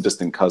some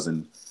distant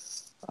cousin,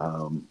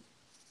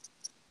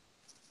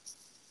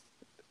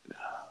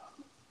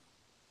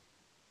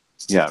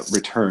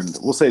 returned.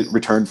 We'll say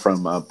returned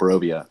from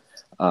Barovia,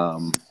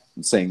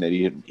 saying that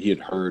he had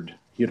heard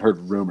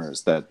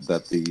rumors that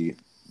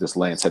this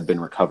lance had been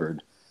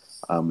recovered,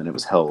 and it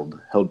was held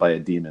by a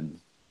demon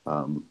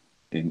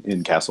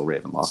in Castle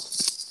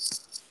Ravenloft.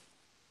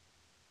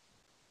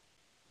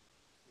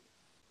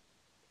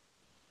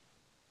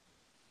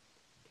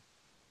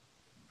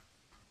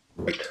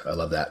 Great. I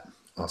love that.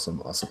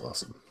 Awesome.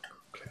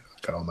 Okay,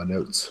 I've got all my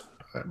notes.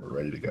 I'm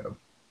ready to go.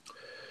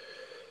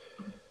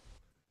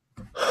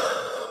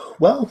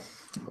 Well,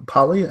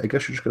 Polly, I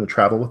guess you're just going to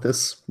travel with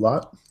this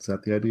lot. Is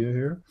that the idea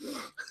here?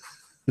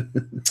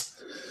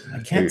 I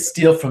can't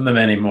steal from them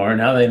anymore.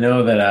 Now they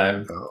know that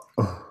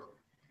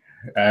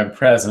I'm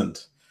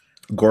present.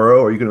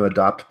 Goro, are you going to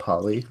adopt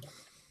Polly?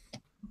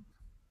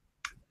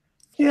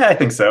 Yeah, I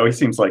think so. He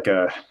seems like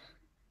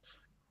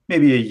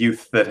maybe a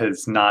youth that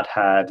has not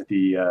had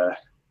the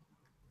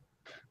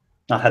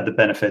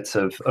benefits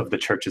of the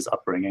church's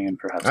upbringing, and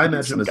perhaps I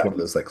imagine him as one of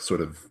those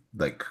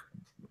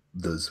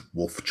those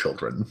wolf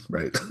children,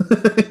 right?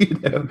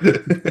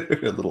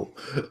 A little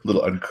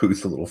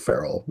uncouth, a little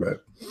feral, right?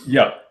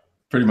 Yeah,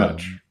 pretty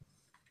much.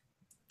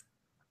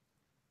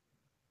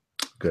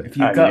 Good. If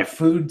you've got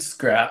food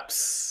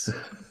scraps.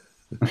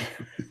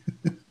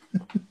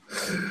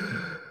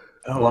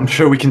 Oh, I'm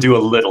sure we can do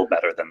a little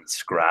better than the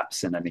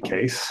scraps in any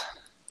case.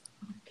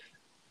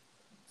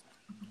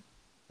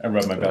 I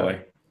rub my belly.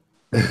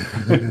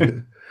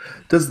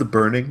 Does the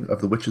burning of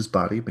the witch's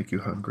body make you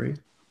hungry?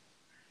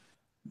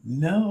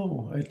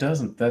 No, it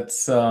doesn't.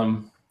 That's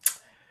I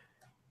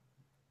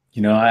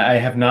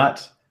have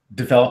not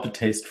developed a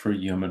taste for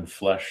human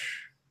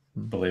flesh,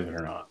 believe it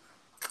or not.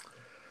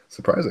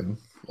 Surprising.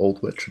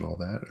 Old witch and all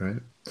that,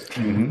 right?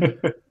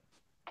 Mm-hmm.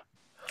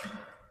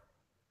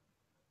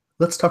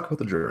 Let's talk about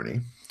the journey.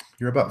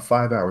 You're about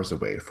 5 hours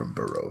away from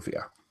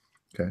Barovia.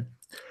 Okay.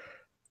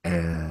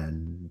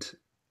 And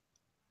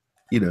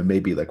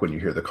maybe like when you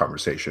hear the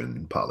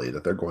conversation, Polly,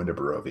 that they're going to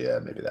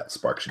Barovia, maybe that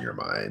sparks in your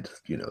mind,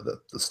 the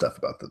stuff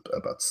about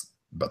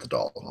the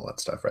doll and all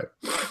that stuff, right?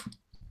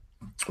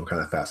 We'll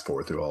kind of fast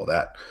forward through all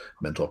that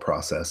mental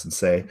process and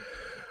say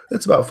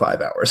it's about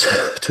 5 hours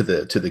to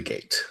the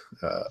gate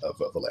of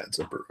the lands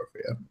of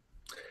Barovia.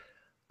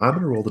 I'm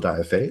going to roll the die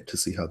of fate to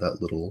see how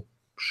that little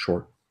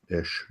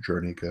short-ish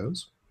journey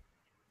goes.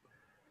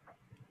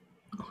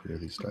 Clear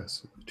these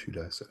dice, 2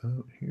 dice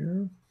out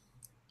here.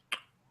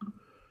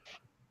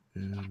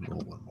 And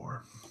roll one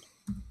more.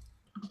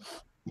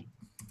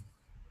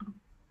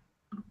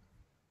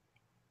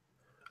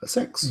 A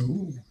 6.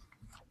 Ooh.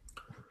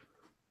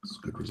 It's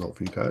a good result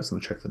for you guys.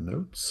 Let me check the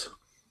notes.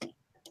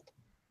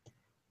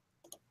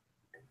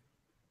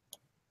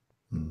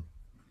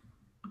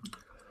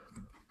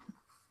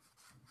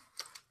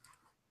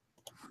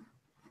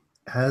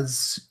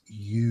 As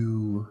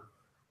you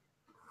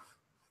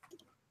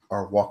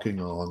are walking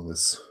along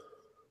this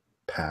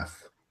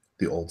path,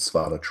 the old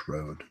Svalich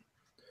Road,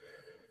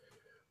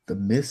 the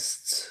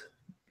mists,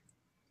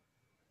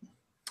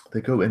 they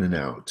go in and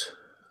out,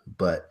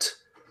 but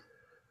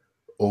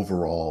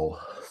overall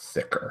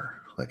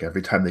thicker. Like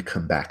every time they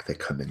come back, they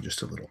come in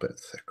just a little bit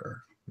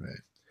thicker,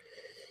 right?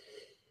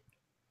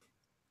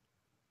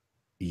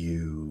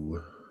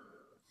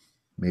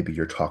 Maybe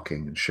you're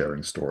talking and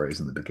sharing stories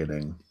in the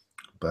beginning,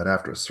 but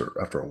after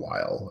a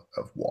while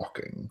of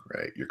walking,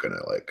 right, you're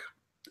gonna like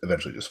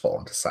eventually just fall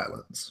into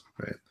silence,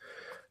 right?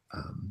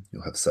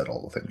 You'll have said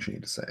all the things you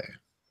need to say.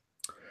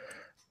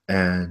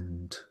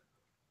 And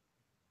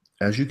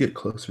as you get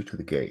closer to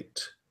the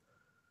gate,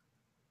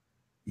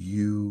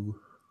 you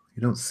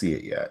don't see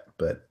it yet,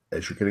 but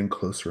as you're getting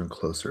closer and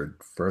closer,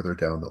 further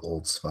down the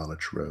old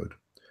Svalich road,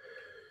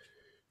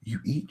 you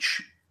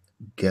each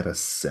get a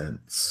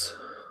sense,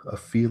 a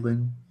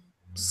feeling,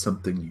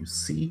 something you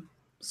see,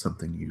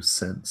 something you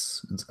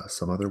sense in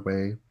some other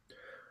way.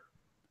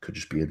 Could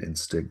just be an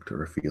instinct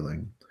or a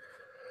feeling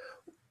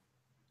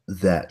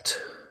that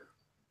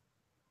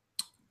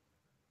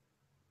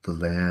the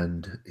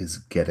land is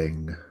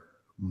getting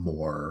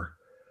more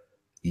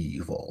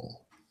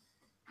evil.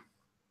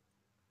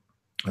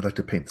 I'd like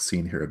to paint the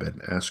scene here a bit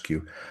and ask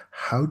you,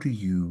 how do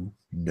you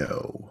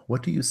know?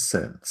 What do you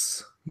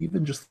sense?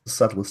 Even just the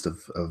subtlest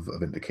of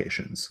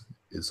indications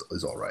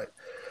is all right.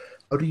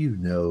 How do you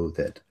know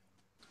that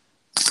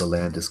the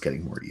land is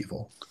getting more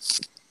evil?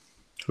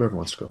 Whoever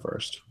wants to go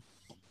first.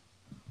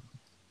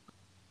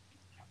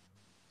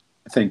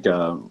 I think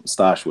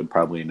Stash would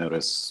probably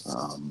notice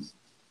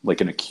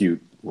like an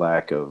acute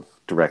lack of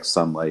direct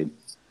sunlight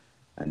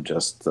and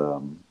just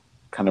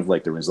kind of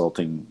like the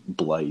resulting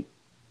blight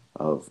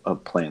of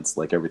plants.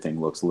 Like everything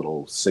looks a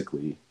little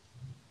sickly.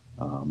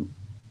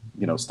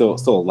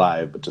 Still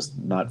alive, but just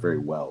not very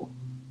well.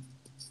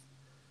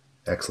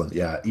 Excellent.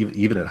 Yeah,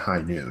 even at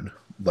high noon,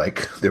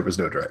 like there was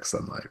no direct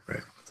sunlight,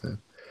 right? So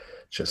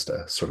just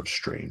a sort of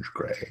strange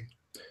gray.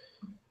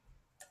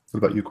 What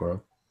about you,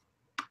 Coro?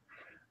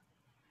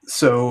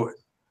 So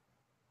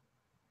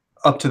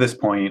up to this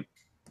point,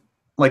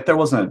 like there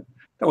wasn't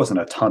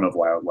a ton of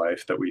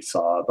wildlife that we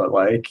saw, but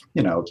like,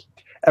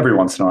 every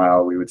once in a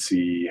while we would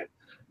see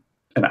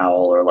an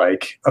owl or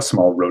like a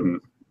small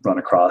rodent run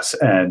across.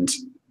 And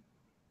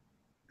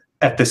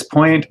at this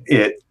point,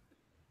 it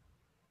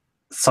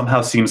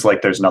somehow seems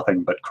like there's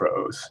nothing but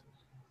crows.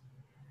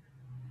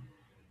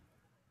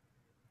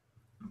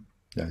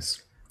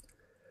 Nice.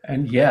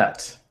 And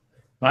yet,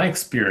 my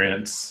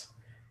experience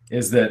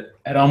is that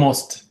at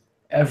almost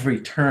every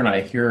turn,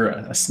 I hear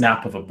a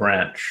snap of a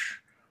branch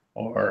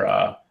or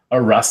a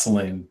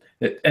rustling,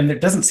 and there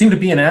doesn't seem to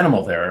be an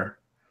animal there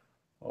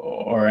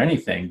or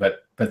anything,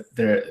 but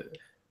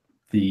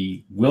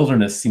the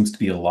wilderness seems to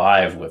be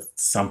alive with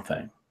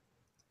something.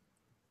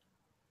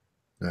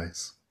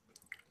 Nice.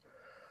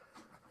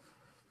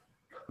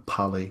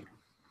 Polly,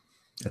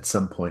 at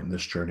some point in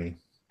this journey,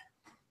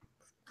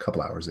 a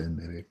couple hours in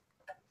maybe,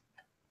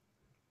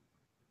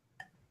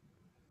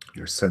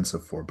 your sense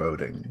of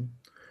foreboding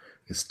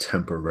is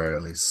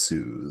temporarily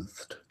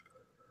soothed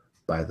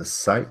by the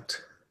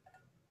sight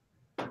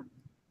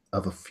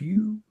of a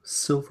few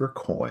silver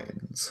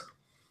coins,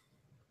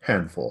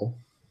 handful,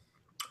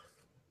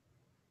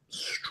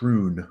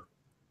 strewn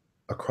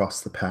across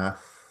the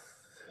path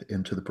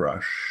into the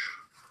brush.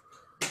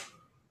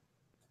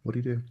 What do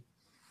you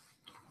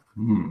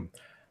do?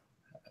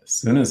 As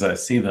soon as I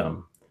see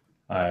them,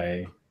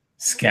 I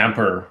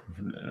scamper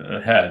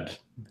ahead,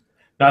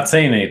 not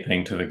saying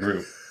anything to the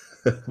group,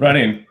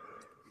 running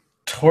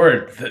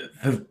toward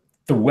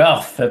the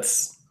wealth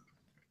that's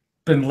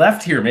been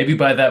left here, maybe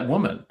by that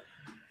woman.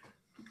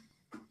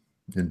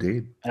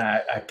 Indeed.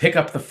 I pick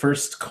up the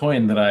first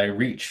coin that I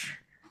reach.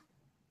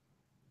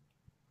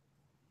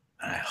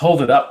 I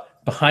hold it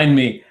up behind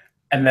me,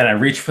 and then I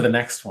reach for the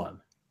next one.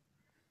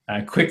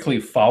 I quickly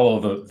follow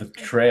the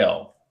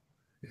trail.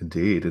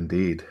 Indeed.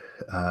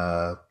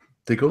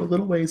 They go a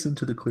little ways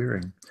into the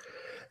clearing,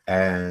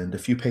 and a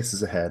few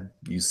paces ahead,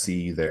 you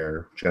see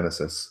their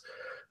Genesis.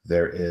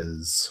 There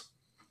is,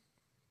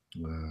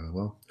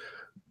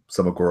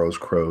 some of Goro's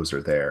crows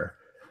are there,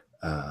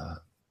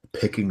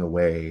 picking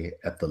away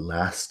at the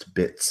last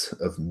bits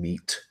of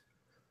meat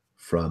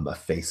from a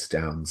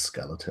face-down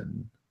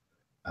skeleton.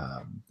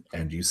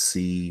 And you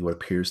see what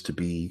appears to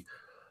be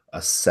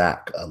a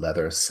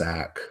leather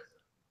sack,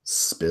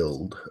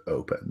 spilled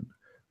open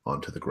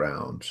onto the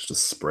ground. Just a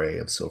spray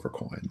of silver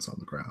coins on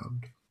the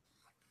ground.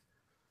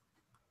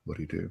 What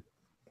do you do?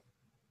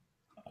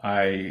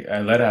 I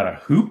let out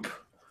a hoop,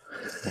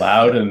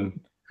 loud and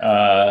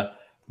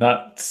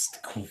not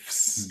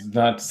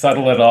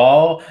subtle at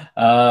all.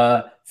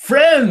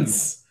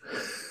 Friends,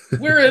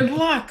 we're in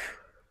luck.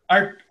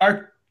 Our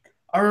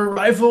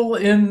arrival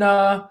in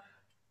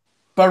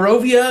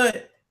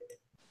Barovia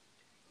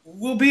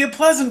will be a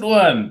pleasant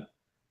one.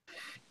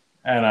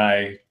 And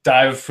I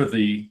dive for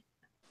the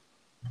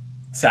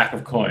sack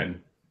of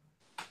coin.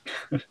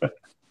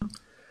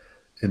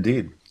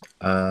 Indeed.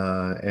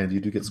 And you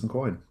do get some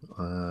coin.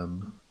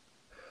 I'm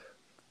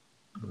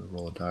going to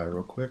roll a die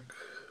real quick.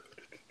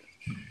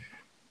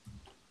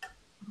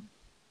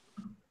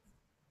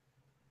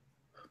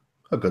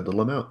 A good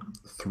little amount.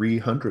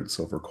 300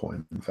 silver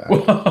coin, in fact.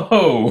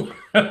 Whoa!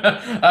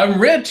 I'm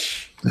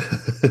rich!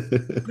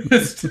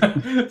 It's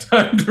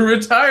time to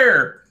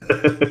retire.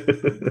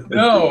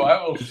 No,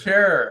 I will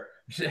share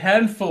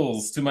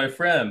handfuls to my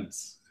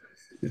friends.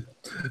 Do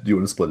you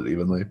want to split it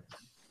evenly?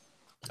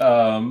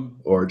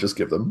 Or just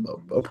give them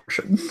a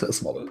portion, a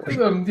smaller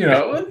portion?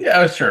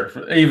 Yeah, sure.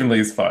 Evenly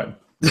is fine.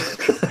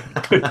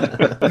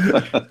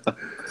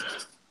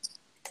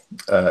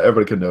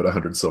 Everybody can note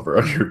 100 silver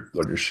on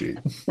your sheet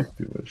if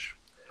you wish.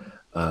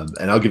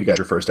 And I'll give you guys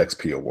your first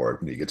XP award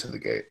when you get to the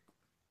gate.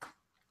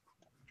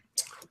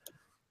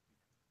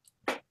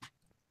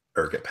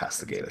 Or get past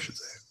the gate, I should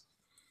say.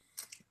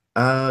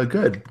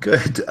 Good.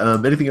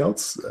 Anything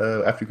else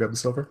after you grab the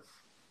silver?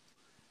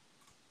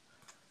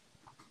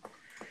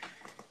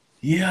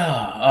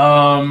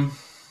 Yeah.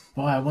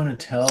 Well, I want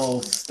to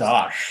tell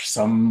Stosh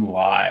some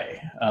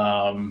lie.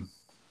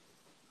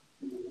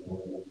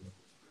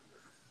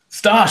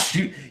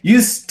 Stosh,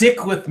 you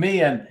stick with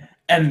me,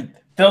 and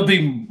there'll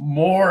be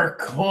more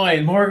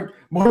coin, more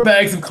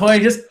bags of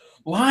coin just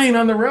lying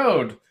on the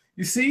road.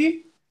 You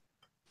see?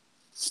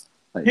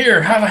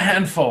 Here, have a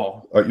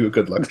handful. Are you a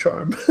good luck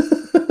charm?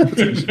 That's what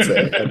you should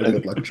say. I'm a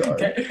good luck charm.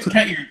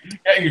 Can't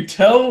you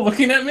tell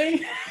looking at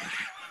me?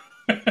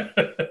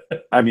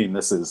 I mean,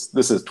 this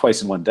is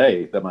twice in one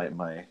day that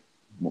my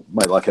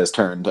luck has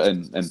turned,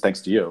 and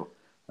thanks to you.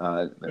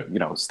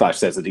 Stosh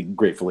says that he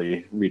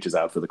gratefully reaches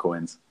out for the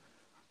coins.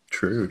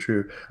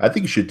 True. I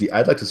think you should.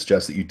 I'd like to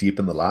suggest that you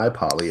deepen the lie,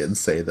 Polly, and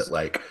say that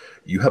like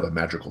you have a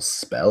magical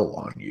spell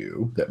on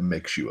you that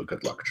makes you a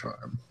good luck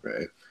charm,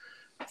 right?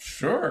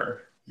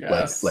 Sure.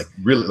 Yes. Like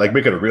really, like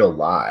make it a real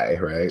lie,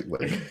 right?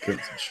 Like give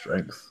it some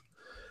strength.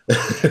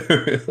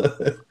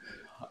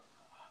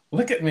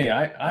 Look at me.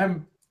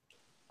 I'm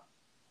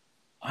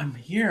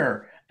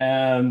here,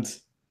 and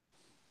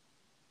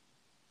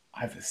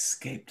I've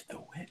escaped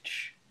the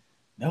witch.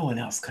 No one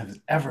else could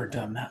have ever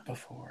done that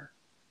before.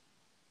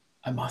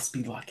 I must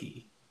be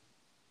lucky.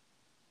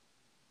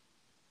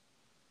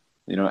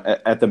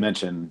 At the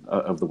mention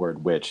of the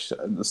word witch,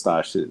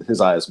 Stosh,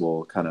 his eyes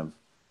will kind of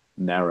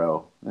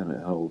narrow, and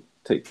he'll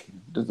he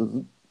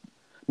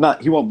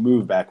won't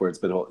move backwards,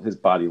 but his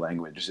body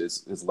language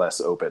is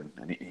less open,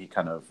 and he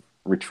kind of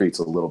retreats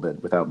a little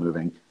bit without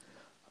moving.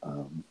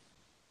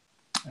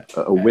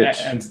 A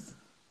witch. And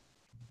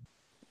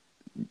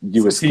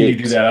you escaped.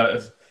 You do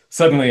that.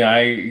 Suddenly,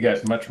 I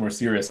get much more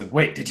serious. And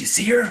wait, did you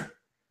see her?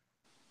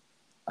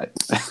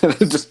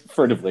 Just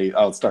furtively,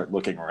 I'll start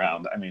looking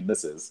around. I mean,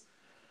 this is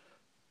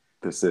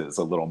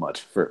a little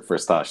much for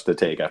Stosh to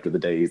take after the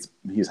day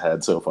he's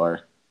had so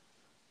far.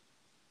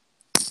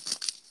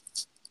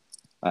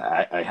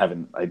 I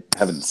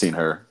haven't seen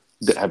her.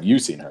 Have you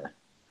seen her?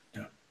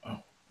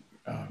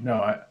 No.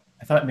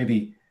 I thought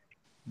maybe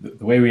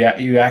the way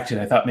you acted,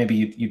 I thought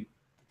maybe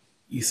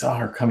you saw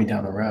her coming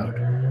down the road.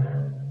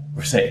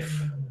 We're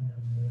safe.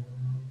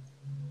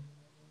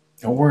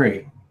 Don't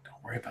worry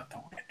about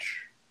the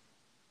witch.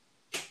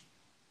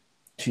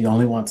 She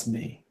only wants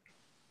me.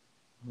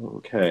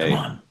 Okay. Come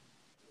on.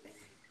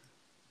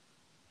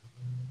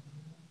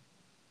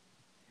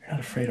 You're not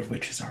afraid of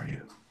witches, are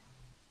you?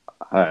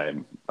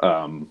 I'm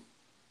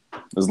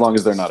as long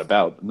as they're not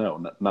about.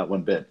 No, not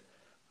one bit.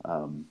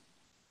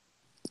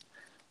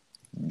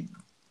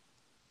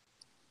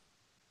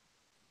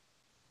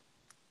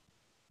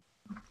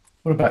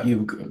 What about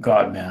you,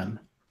 God man?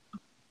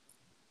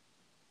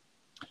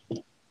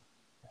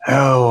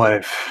 Oh,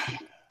 I've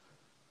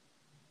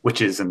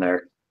witches and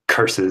their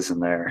curses and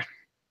their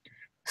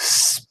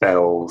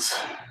spells.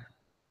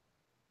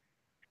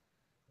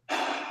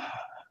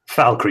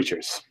 Foul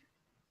creatures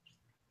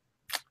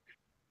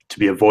to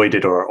be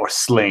avoided or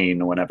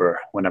slain whenever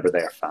they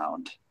are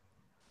found.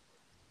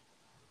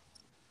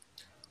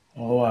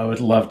 Oh, I would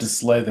love to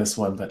slay this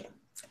one, but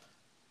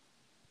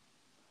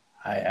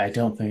I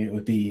don't think it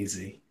would be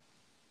easy.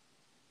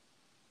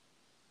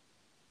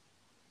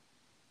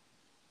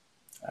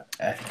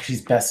 I think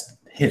she's best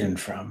hidden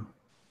from.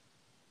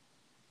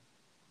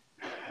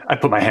 I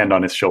put my hand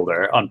on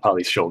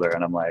Polly's shoulder,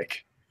 and I'm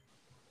like,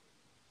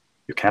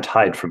 you can't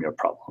hide from your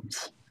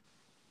problems.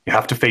 You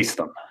have to face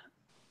them.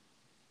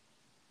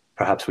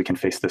 Perhaps we can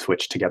face this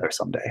witch together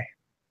someday.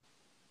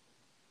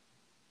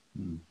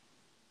 I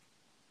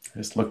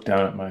just look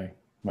down at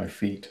my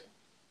feet.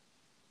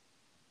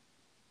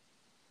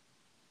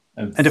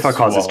 And if our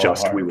cause is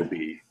just, we will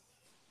be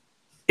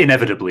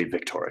inevitably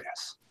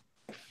victorious.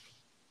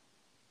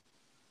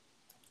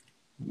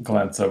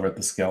 Glance over at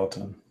the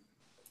skeleton.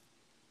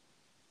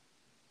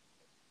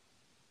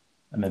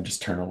 And then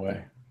just turn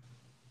away.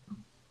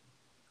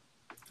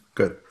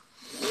 Good.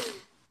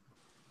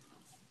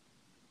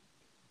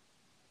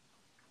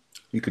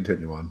 You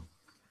continue on.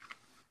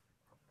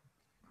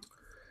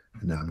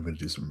 And now I'm going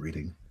to do some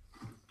reading.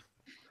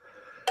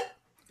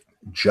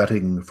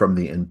 Jutting from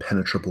the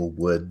impenetrable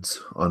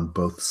woods on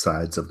both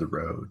sides of the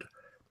road,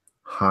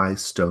 high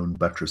stone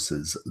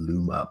buttresses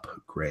loom up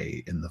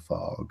gray in the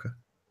fog.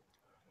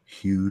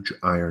 Huge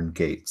iron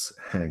gates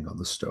hang on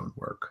the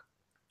stonework.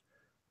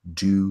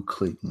 Dew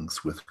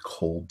clings with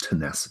cold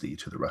tenacity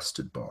to the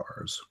rusted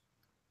bars.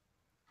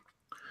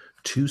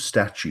 Two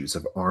statues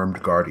of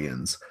armed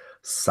guardians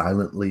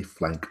silently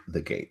flank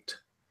the gate.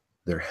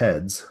 Their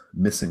heads,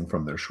 missing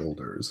from their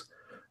shoulders,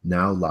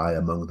 now lie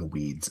among the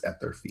weeds at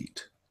their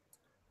feet.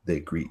 They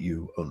greet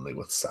you only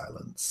with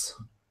silence.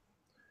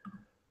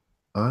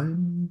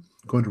 I'm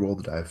going to roll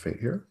the die of fate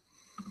here.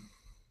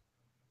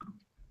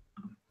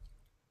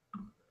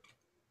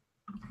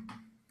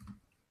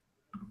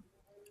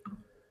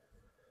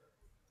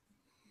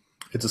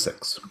 It's a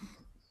 6.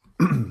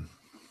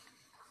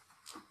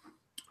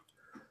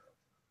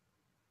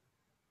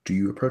 Do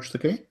you approach the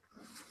gate?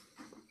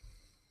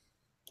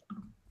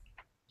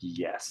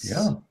 Yes.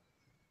 Yeah.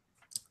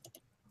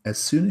 As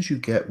soon as you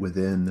get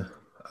within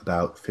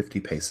about 50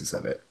 paces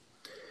of it,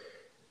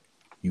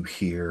 you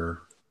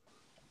hear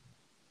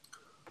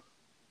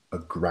a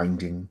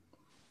grinding,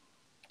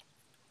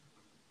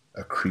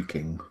 a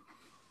creaking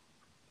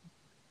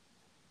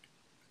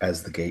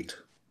as the gate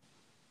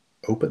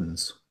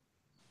opens.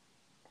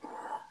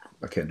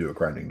 I can't do a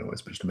grinding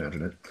noise, but just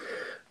imagine it.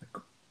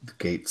 The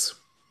gates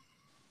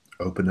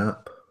open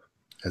up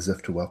as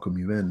if to welcome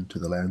you in to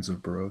the lands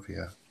of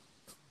Barovia.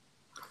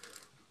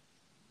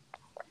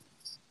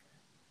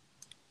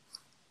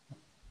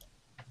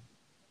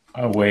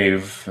 I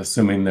wave,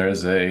 assuming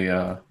there's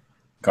a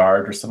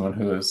guard or someone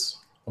who has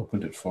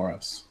opened it for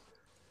us.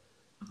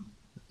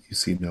 You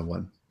see no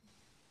one.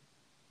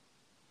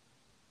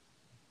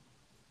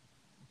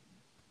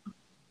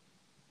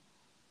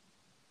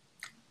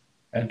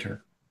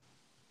 Enter.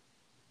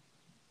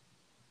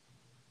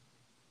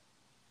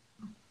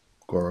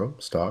 Goro,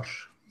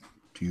 Stosh,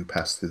 do you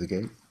pass through the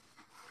gate?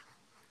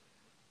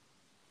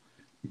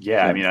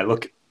 Yeah, I mean, I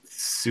look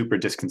super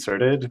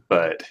disconcerted,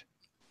 but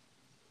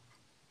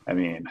I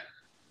mean,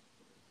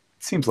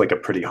 it seems like a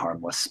pretty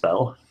harmless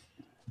spell,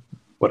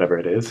 whatever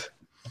it is.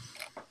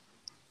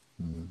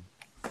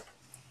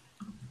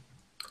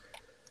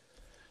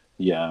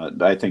 Yeah,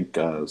 I think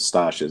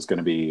Stosh is going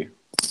to be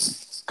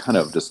kind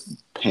of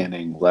just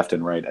panning left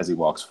and right as he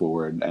walks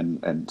forward,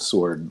 and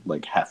sword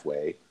like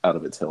halfway out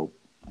of its hilt.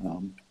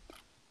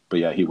 But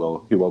yeah, he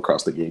will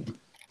cross the gate.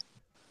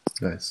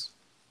 Nice.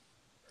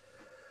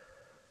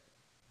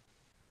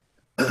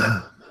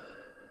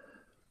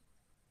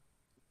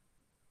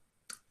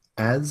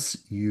 As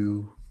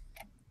you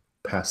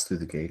pass through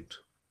the gate,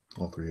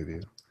 all three of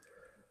you,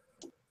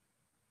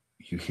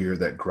 you hear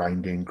that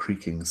grinding,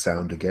 creaking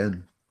sound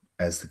again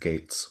as the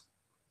gates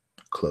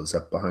close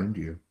up behind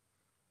you.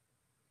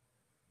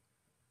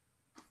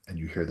 And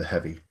you hear the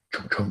heavy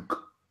chunk chunk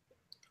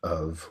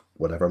of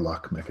whatever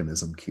lock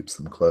mechanism keeps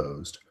them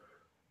closed,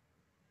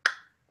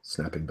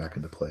 snapping back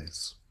into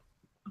place.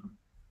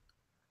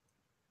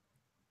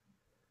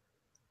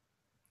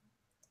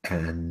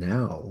 And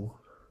now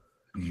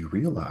you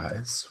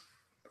realize,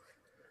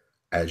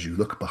 as you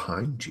look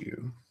behind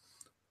you,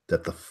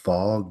 that the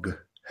fog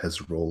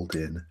has rolled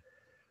in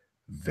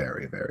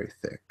very, very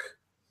thick.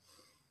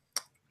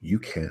 You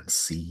can't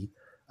see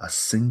a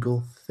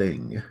single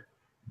thing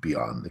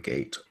beyond the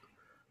gate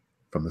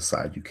from the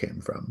side you came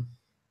from.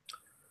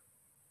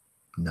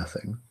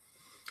 Nothing.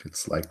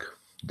 It's like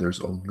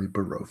there's only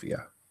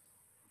Barovia.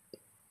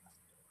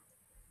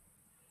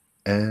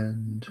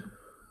 And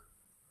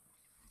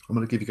I'm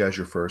going to give you guys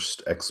your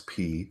first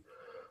XP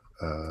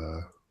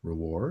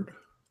reward.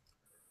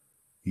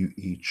 You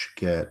each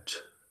get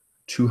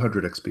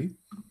 200 XP.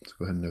 So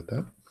go ahead and note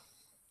that.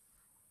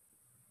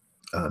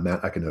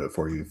 Matt, I can note it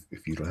for you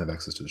if you don't have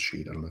access to the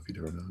sheet. I don't know if you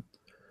do or not.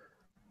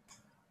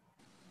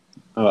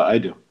 I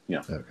do,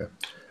 yeah. Okay.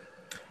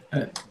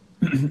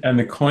 And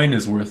the coin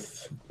is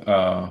worth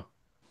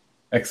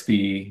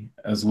XP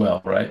as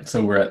well, right?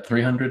 So we're at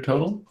 300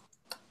 total?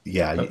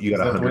 Yeah, you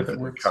got Is that the way 100 that for the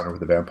works? encounter with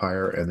the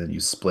vampire, and then you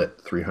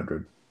split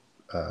 300.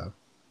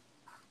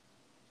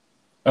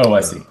 Oh,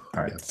 I see.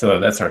 All right. Yeah. So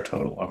that's our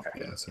total. Okay.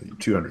 Yeah, so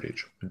 200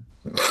 each.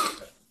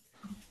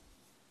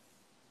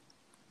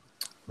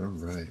 All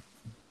right.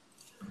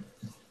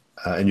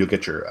 And you'll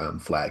get your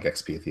flag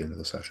XP at the end of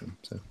the session.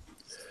 So,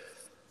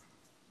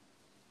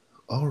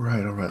 all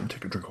right. Let me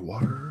take a drink of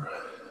water.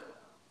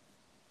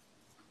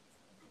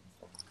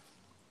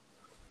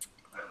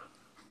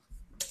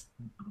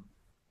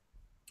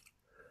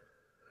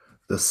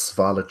 The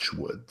Svalich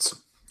Woods.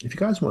 If you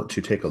guys want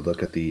to take a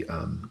look at the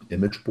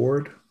image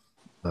board,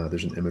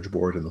 there's an image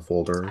board in the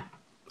folder.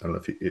 I don't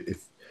know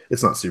if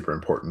it's not super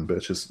important, but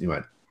it's just, you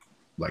might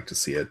like to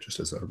see it just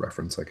as a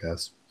reference, I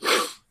guess.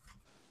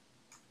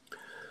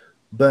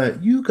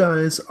 But you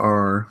guys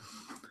are,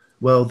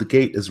 well, the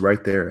gate is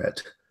right there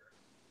at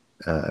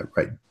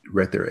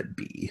right there at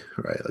B,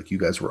 right? Like you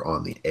guys were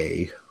on the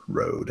A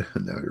road,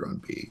 and now you're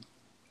on B.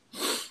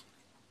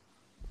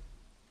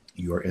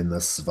 You are in the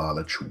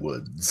Svalich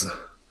Woods,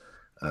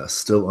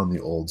 still on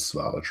the old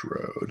Svalich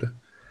Road.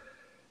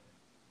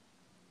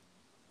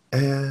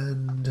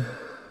 And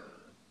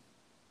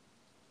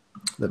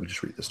let me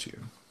just read this to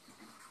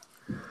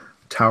you.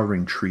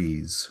 Towering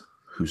trees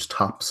whose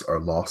tops are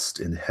lost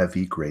in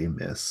heavy gray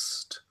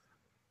mist,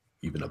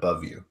 even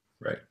above you,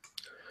 right?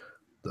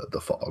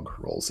 The fog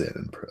rolls in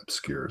and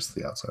obscures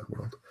the outside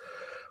world.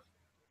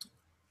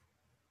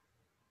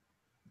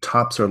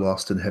 Tops are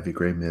lost in heavy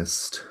gray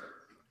mist.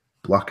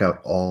 block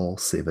out all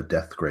save a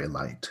death gray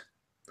light.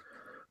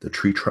 The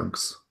tree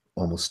trunks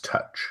almost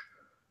touch.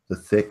 The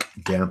thick,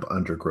 damp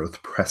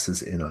undergrowth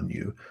presses in on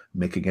you,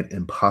 making it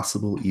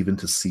impossible even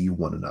to see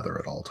one another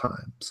at all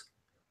times.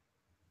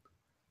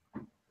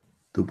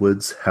 The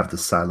woods have the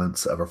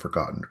silence of a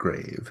forgotten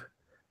grave,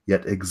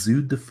 yet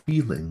exude the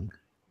feeling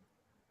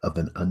of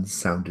an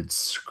unsounded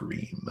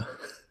scream.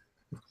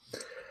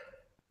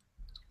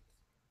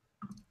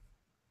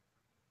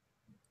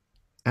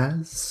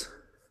 As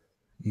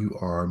you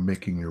are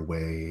making your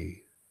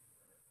way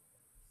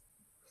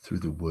through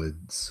the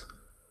woods,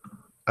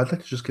 I'd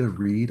like to just get a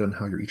read on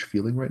how you're each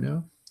feeling right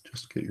now.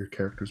 Just get your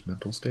character's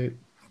mental state.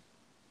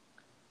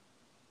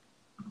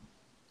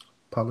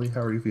 Polly,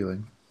 how are you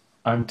feeling?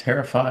 I'm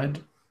terrified,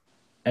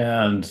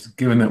 and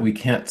given that we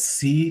can't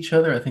see each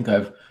other, I think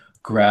I've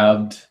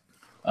grabbed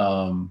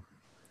Goro.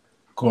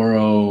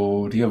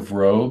 Do you have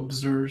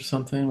robes or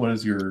something? What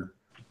is your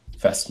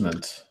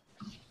vestment?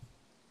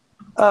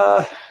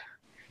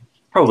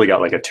 Probably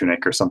got like a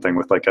tunic or something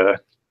with like a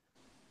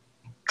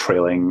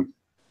trailing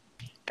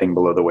thing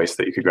below the waist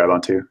that you could grab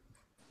onto.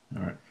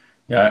 All right.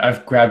 Yeah,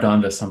 I've grabbed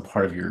onto some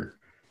part of your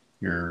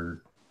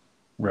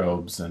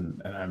robes,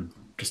 and I'm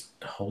just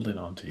holding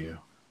on to you.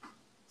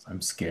 I'm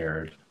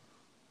scared.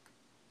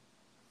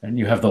 And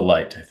you have the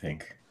light, I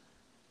think.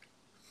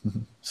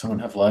 Someone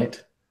have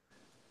light?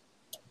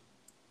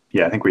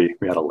 Yeah, I think we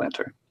had a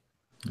lantern.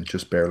 It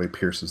just barely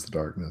pierces the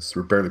darkness,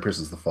 or barely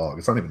pierces the fog.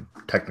 It's not even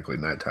technically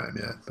nighttime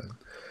yet. But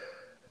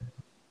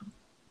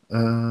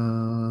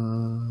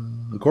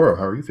Goro,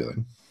 how are you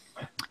feeling?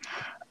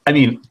 I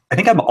mean, I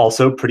think I'm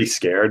also pretty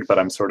scared, but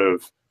I'm sort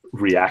of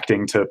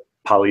reacting to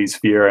Polly's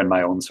fear and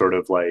my own sort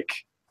of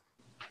like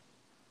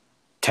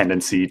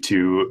tendency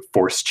to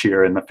force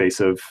cheer in the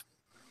face of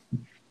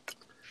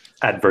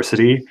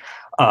adversity.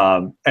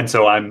 And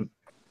so I'm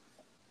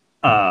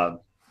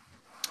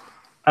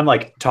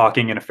like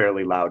talking in a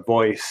fairly loud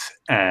voice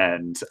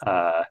and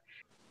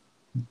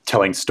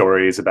telling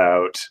stories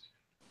about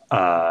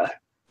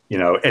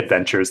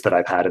adventures that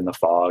I've had in the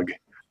fog.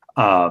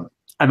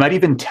 I might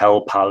even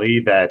tell Polly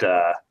that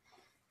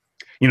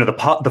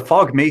the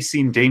fog may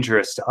seem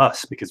dangerous to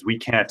us because we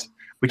can't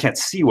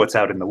see what's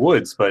out in the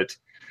woods, but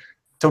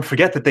don't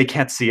forget that they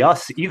can't see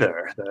us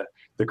either.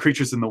 The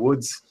creatures in the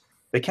woods,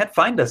 they can't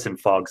find us in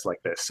fogs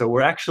like this. So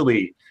we're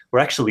actually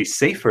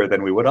safer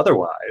than we would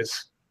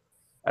otherwise.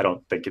 I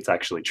don't think it's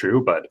actually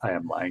true, but I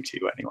am lying to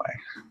you anyway.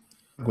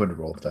 I'm going to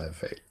roll the die of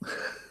fate.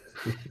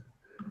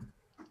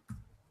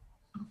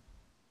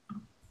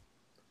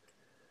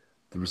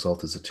 The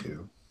result is a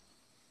 2.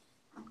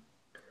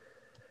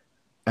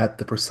 At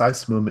the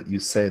precise moment you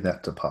say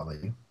that to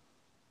Polly,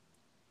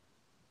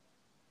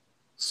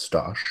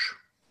 Stosh,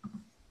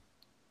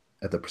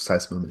 at the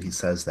precise moment he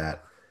says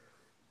that,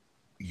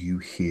 you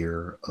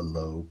hear a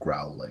low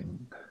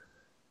growling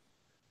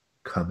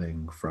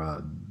coming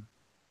from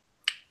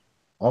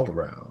all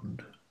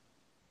around,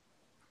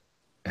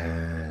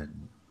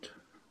 and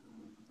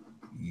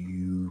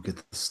you get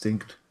the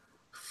distinct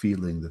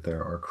feeling that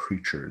there are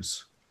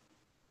creatures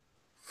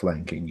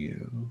flanking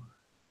you,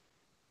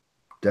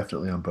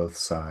 definitely on both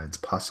sides,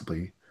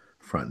 possibly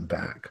front and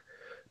back,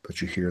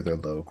 but you hear their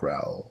low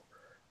growl,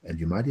 and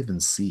you might even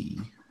see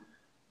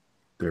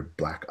their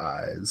black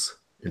eyes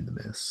in the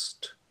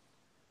mist.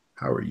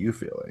 How are you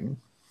feeling?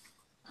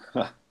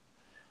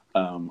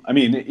 I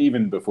mean,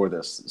 even before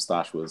this,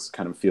 Stash was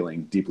kind of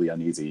feeling deeply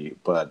uneasy,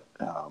 but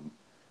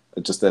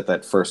just at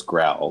that first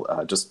growl,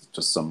 just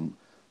some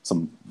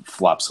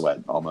flop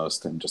sweat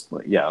almost, and just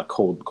like, yeah,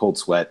 cold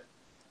sweat,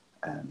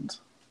 and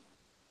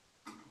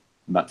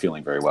not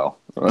feeling very well,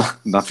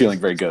 not feeling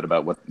very good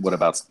about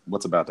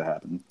what's about to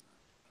happen.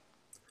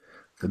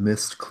 The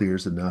mist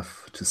clears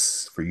enough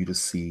for you to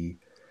see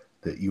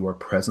that you are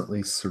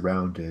presently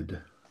surrounded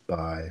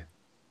by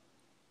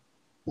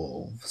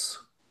wolves.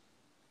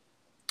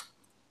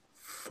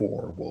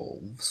 4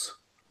 wolves.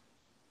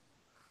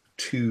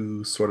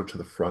 2 sort of to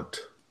the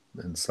front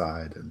and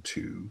side, and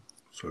 2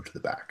 sort of to the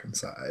back and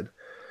side.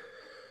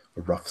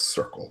 A rough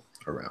circle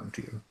around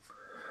you.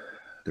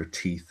 Their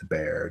teeth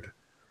bared.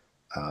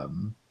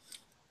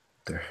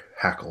 Their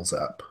hackles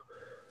up.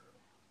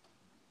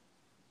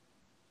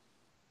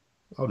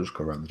 I'll just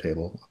go around the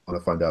table. I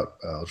want to find out.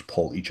 I'll just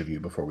poll each of you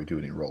before we do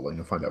any rolling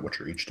and find out what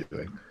you're each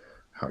doing.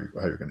 How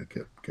you're going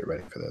to get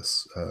ready for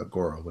this.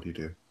 Goro, what do you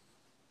do?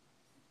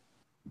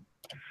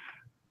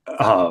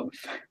 I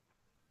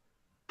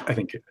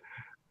think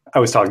I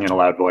was talking in a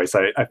loud voice.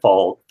 I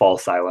fall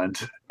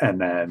silent and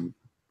then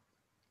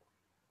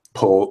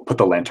put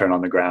the lantern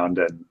on the ground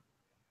and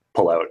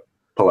pull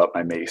out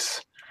my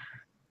mace.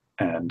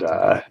 And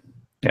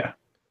yeah.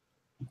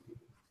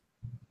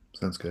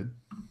 Sounds good.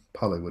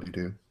 Polly, what do you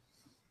do?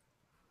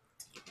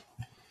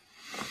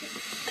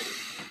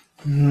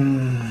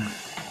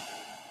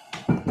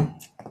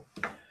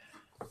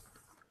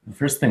 The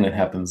first thing that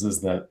happens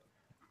is that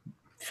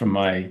from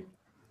my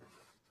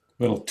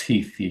little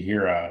teeth, you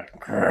hear a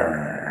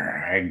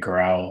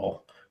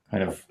growl,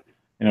 kind of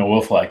in a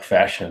wolf-like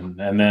fashion,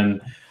 and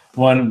then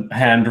one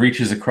hand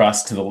reaches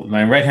across to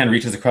my right hand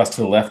reaches across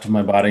to the left of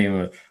my body, and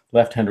the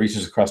left hand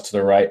reaches across to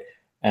the right,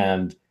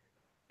 and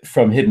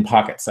from hidden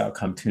pockets out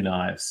come two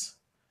knives.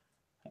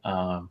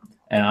 And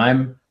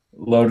I'm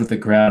low to the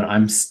ground.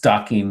 I'm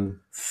stalking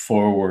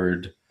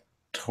forward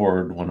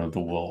toward one of the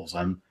wolves.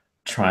 I'm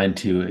trying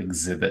to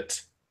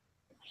exhibit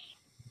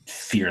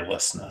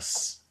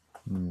fearlessness.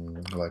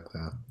 I like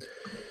that.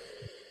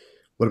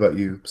 What about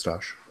you,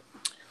 Stash?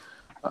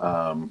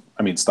 I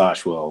mean,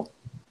 Stash will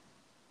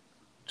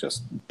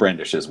just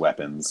brandish his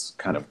weapons,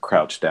 kind of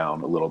crouch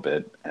down a little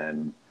bit,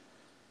 and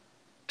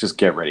just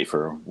get ready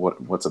for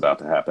what's about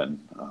to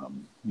happen.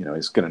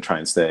 He's going to try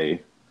and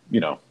stay,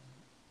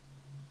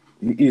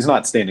 he's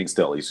not standing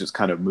still. He's just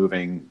kind of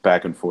moving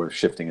back and forth,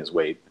 shifting his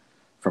weight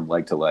from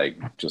leg to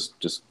leg,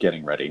 just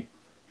getting ready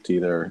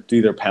to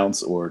either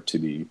pounce or to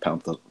be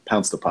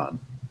pounced upon.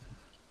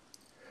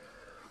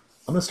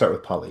 I'm going to start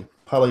with Polly.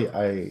 Polly,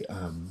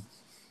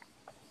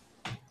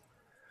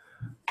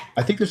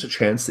 I think there's a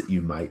chance that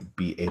you might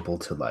be able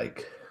to,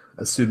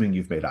 assuming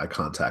you've made eye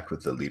contact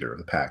with the leader of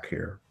the pack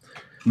here,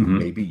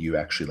 maybe you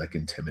actually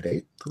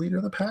intimidate the leader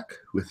of the pack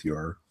with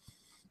your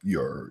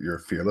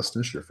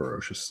fearlessness, your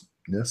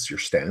ferociousness, your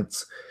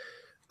stance.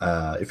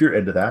 If you're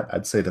into that,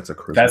 I'd say that's a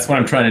charisma. That's what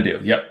I'm trying to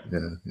do. Yep.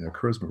 Yeah,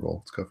 charisma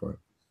roll. Let's go for it.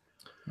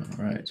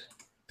 All right.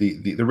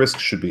 The risk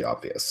should be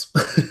obvious.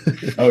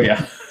 Oh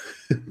yeah.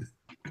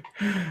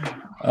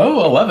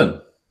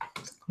 11.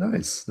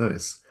 Nice.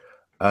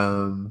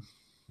 I'm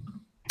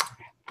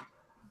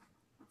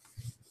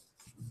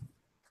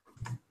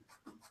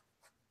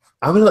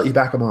going to let you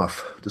back him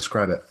off.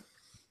 Describe it.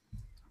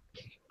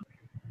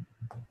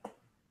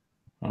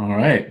 All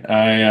right.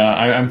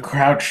 I'm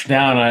crouched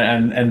down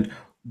and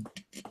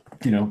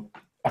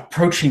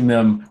approaching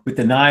them with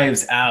the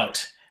knives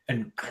out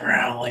and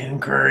growling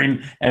and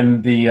purring.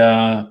 And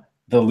the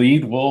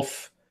lead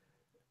wolf,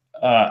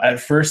 at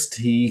first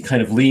he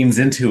kind of leans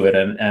into it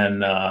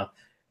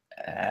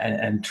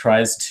and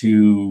tries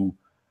to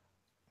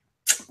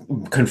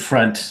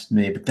confront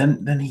me, but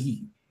then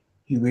he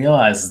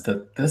realizes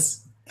that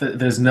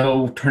there's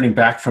no turning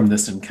back from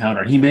this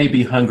encounter. He may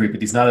be hungry,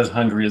 but he's not as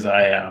hungry as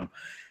I am.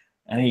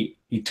 And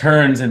he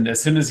turns, and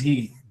as soon as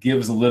he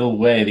gives a little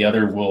way, the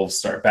other wolves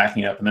start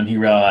backing up, and then he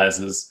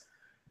realizes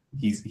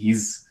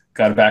he's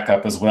got to back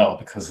up as well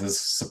because his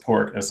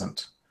support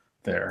isn't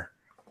there.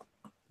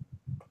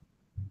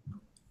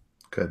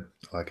 Good.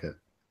 I like it.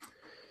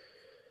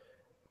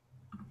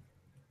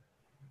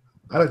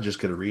 I'd like to just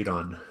get a read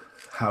on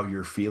how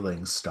you're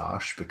feeling,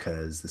 Stosh,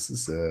 because this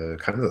is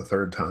kind of the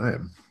third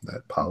time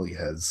that Polly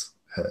has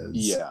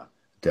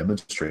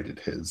demonstrated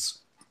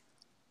his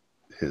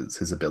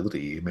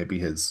ability, maybe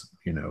his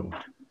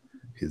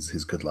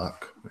good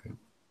luck. Right?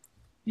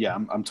 Yeah,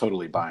 I'm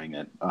totally buying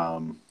it.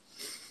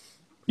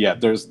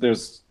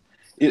 There's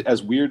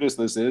as weird as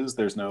this is,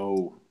 there's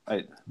no.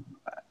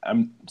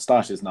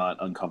 Stosh is not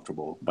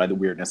uncomfortable by the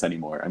weirdness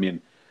anymore. I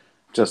mean,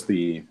 just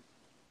the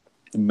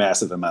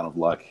massive amount of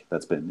luck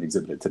that's been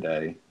exhibited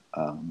today.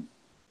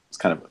 It's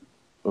kind of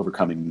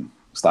overcoming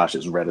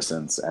Stosh's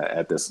reticence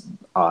at this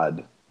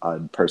odd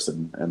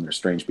person and their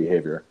strange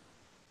behavior.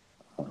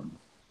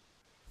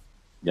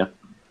 Yeah,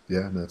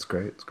 no, that's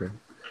great. It's great.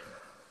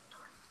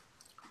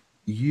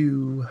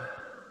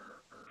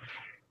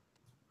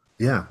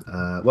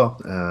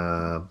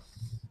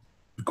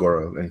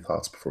 Goro, any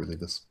thoughts before we leave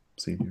this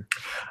scene here?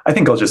 I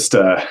think I'll just,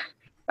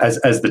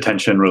 as the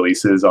tension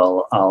releases,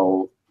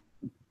 I'll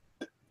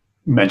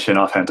mention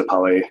offhand to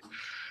Polly,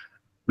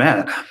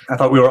 man, I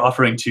thought we were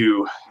offering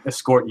to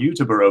escort you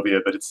to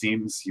Barovia, but it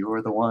seems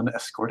you're the one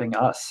escorting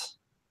us.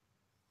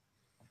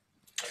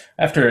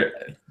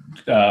 After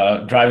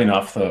driving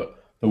off the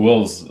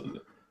wolves,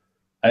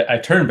 I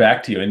turn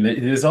back to you, and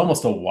there's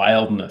almost a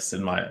wildness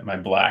in my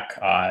black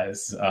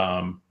eyes.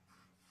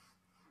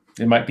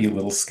 It might be a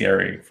little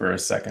scary for a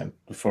second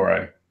before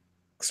I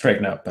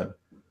straighten up and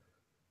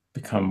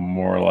become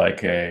more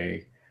like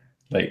a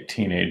late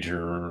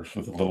teenager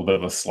with a little bit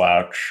of a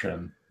slouch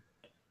and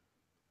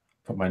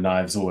put my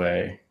knives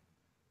away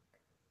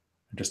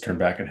and just turn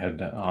back and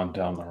head on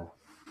down the road.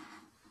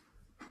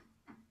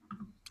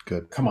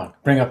 Good. Come on,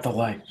 bring up the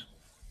light.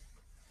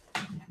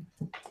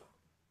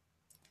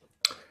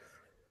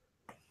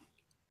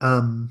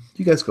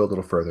 You guys go a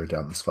little further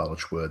down the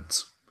Svalich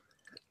Woods,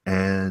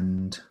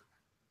 and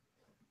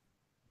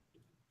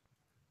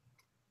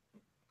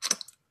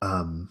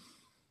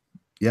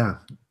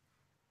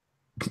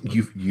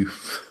you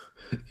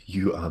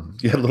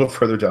get a little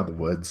further down the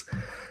woods,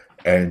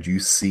 and you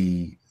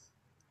see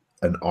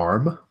an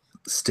arm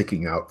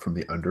sticking out from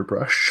the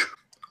underbrush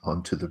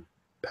onto the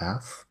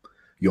path.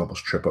 You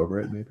almost trip over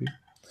it, maybe.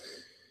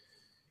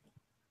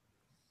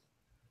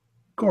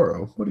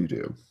 Goro, what do you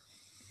do?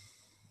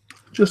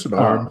 Just an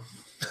arm.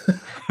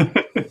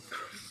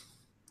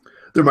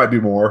 There might be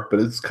more, but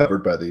it's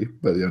covered by the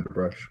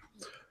underbrush.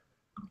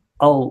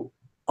 I'll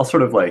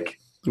sort of like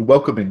It's a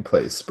welcoming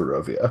place,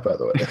 Barovia, by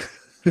the way.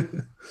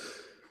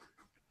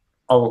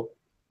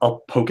 I'll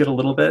poke it a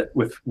little bit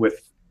with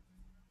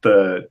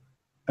the.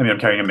 I mean, I'm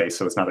carrying a mace,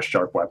 so it's not a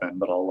sharp weapon,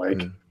 but I'll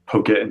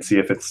poke it and see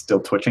if it's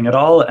still twitching at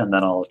all, and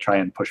then I'll try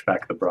and push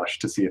back the brush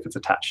to see if it's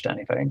attached to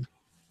anything.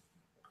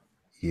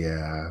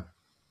 Yeah.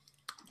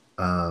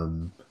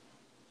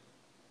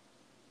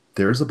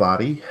 There's a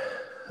body.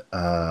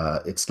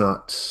 It's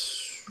not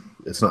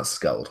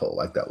skeletal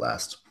like that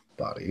last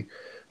body.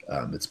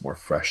 It's more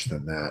fresh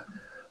than that.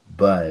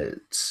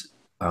 But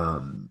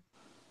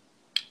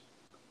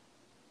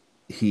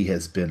he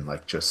has been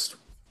like just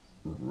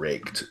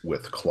raked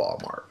with claw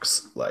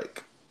marks.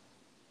 Like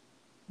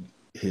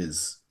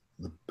it's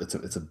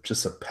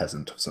just a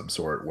peasant of some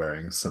sort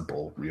wearing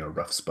simple,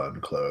 rough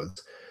spun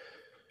clothes.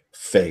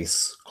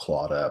 Face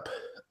clawed up,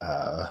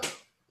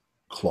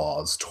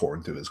 claws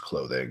torn through his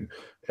clothing,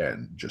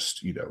 and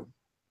just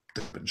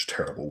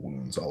terrible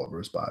wounds all over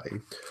his body.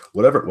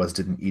 Whatever it was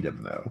didn't eat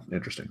him though,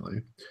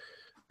 interestingly,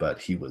 but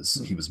he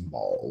was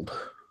mauled,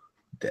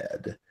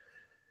 dead.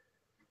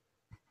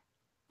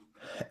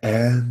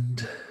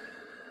 And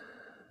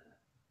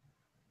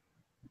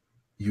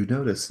you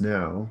notice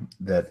now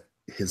that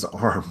his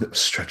arm that was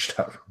stretched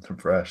out from the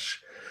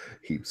brush,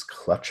 he's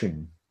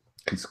clutching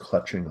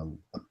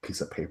a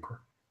piece of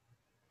paper.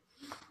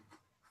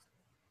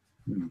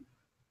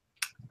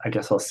 I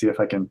guess I'll see if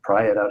I can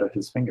pry it out of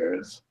his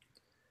fingers.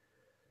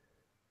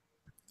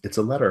 It's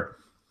a letter.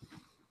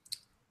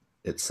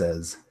 It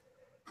says,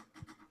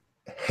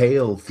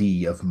 "Hail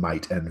thee of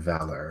might and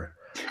valor.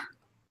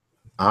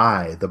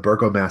 I, the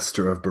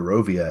burgomaster of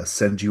Barovia,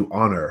 send you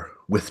honor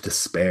with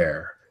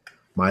despair.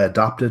 My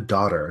adopted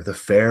daughter, the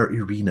fair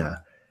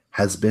Irina,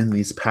 has been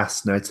these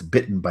past nights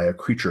bitten by a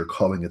creature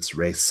calling its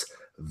race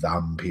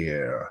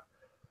vampire.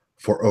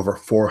 For over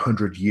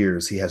 400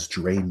 years he has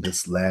drained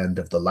this land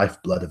of the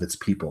lifeblood of its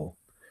people.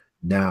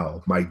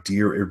 Now my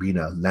dear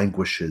Irina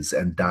languishes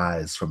and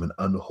dies from an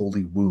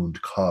unholy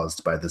wound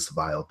caused by this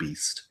vile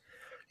beast.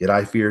 Yet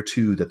I fear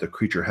too that the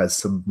creature has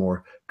some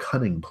more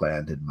cunning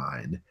plan in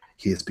mind.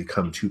 He has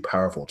become too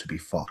powerful to be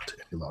fought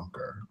any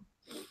longer."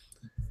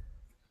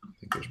 I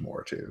think there's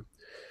more too.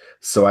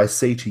 "So I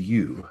say to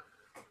you,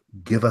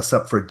 give us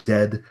up for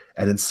dead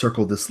and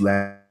encircle this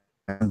land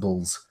with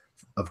symbols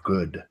of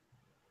good.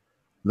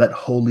 Let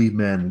holy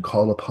men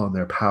call upon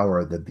their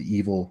power that the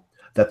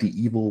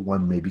evil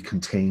one may be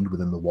contained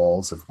within the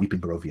walls of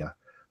weeping Barovia.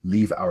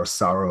 Leave our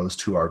sorrows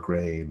to our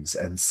graves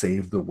and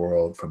save the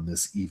world from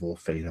this evil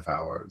fate of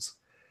ours.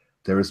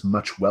 There is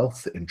much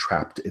wealth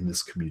entrapped in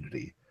this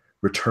community.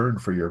 Return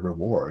for your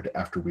reward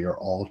after we are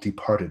all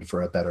departed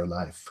for a better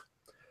life.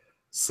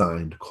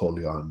 Signed,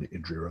 Kolyan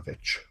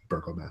Indrirovich,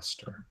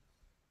 Burgomaster."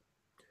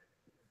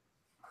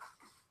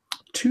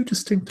 Two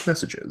distinct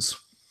messages.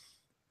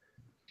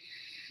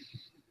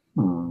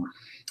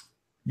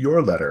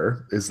 Your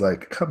letter is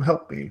like, "Come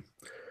help me."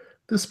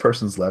 This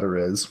person's letter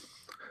is,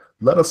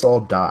 "Let us all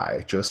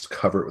die, just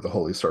cover it with a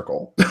holy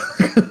circle."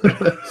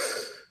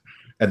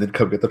 And then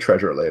come get the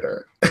treasure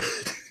later.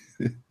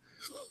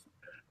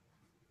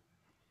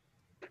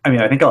 I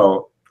mean, I think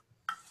I'll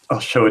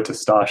show it to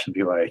Stosh and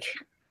be like,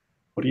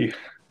 what do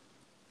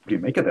you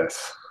make of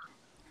this?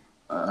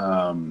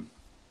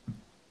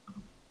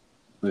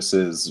 This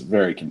is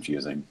very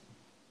confusing,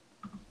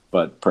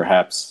 but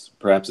perhaps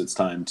it's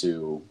time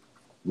to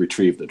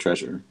retrieve the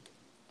treasure.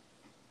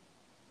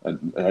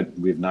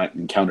 We've not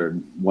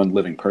encountered one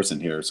living person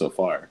here so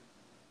far.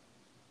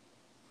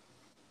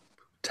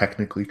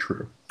 Technically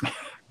true.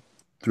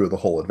 Through the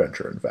whole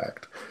adventure, in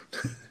fact.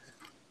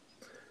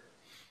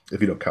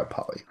 If you don't count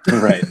Polly.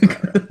 Right.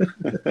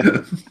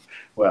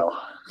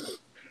 Well,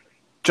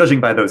 judging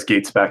by those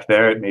gates back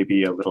there, it may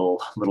be a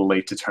little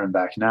late to turn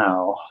back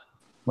now.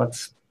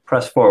 Let's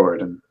press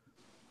forward and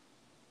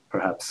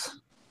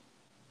perhaps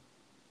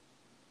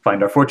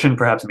find our fortune,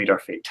 perhaps meet our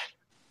fate.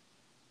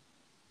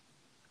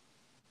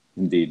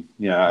 Indeed.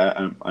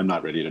 Yeah, I'm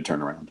not ready to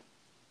turn around.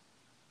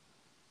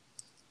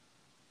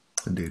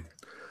 Indeed.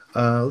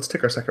 Let's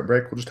take our second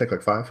break. We'll just take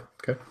like 5.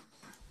 Okay.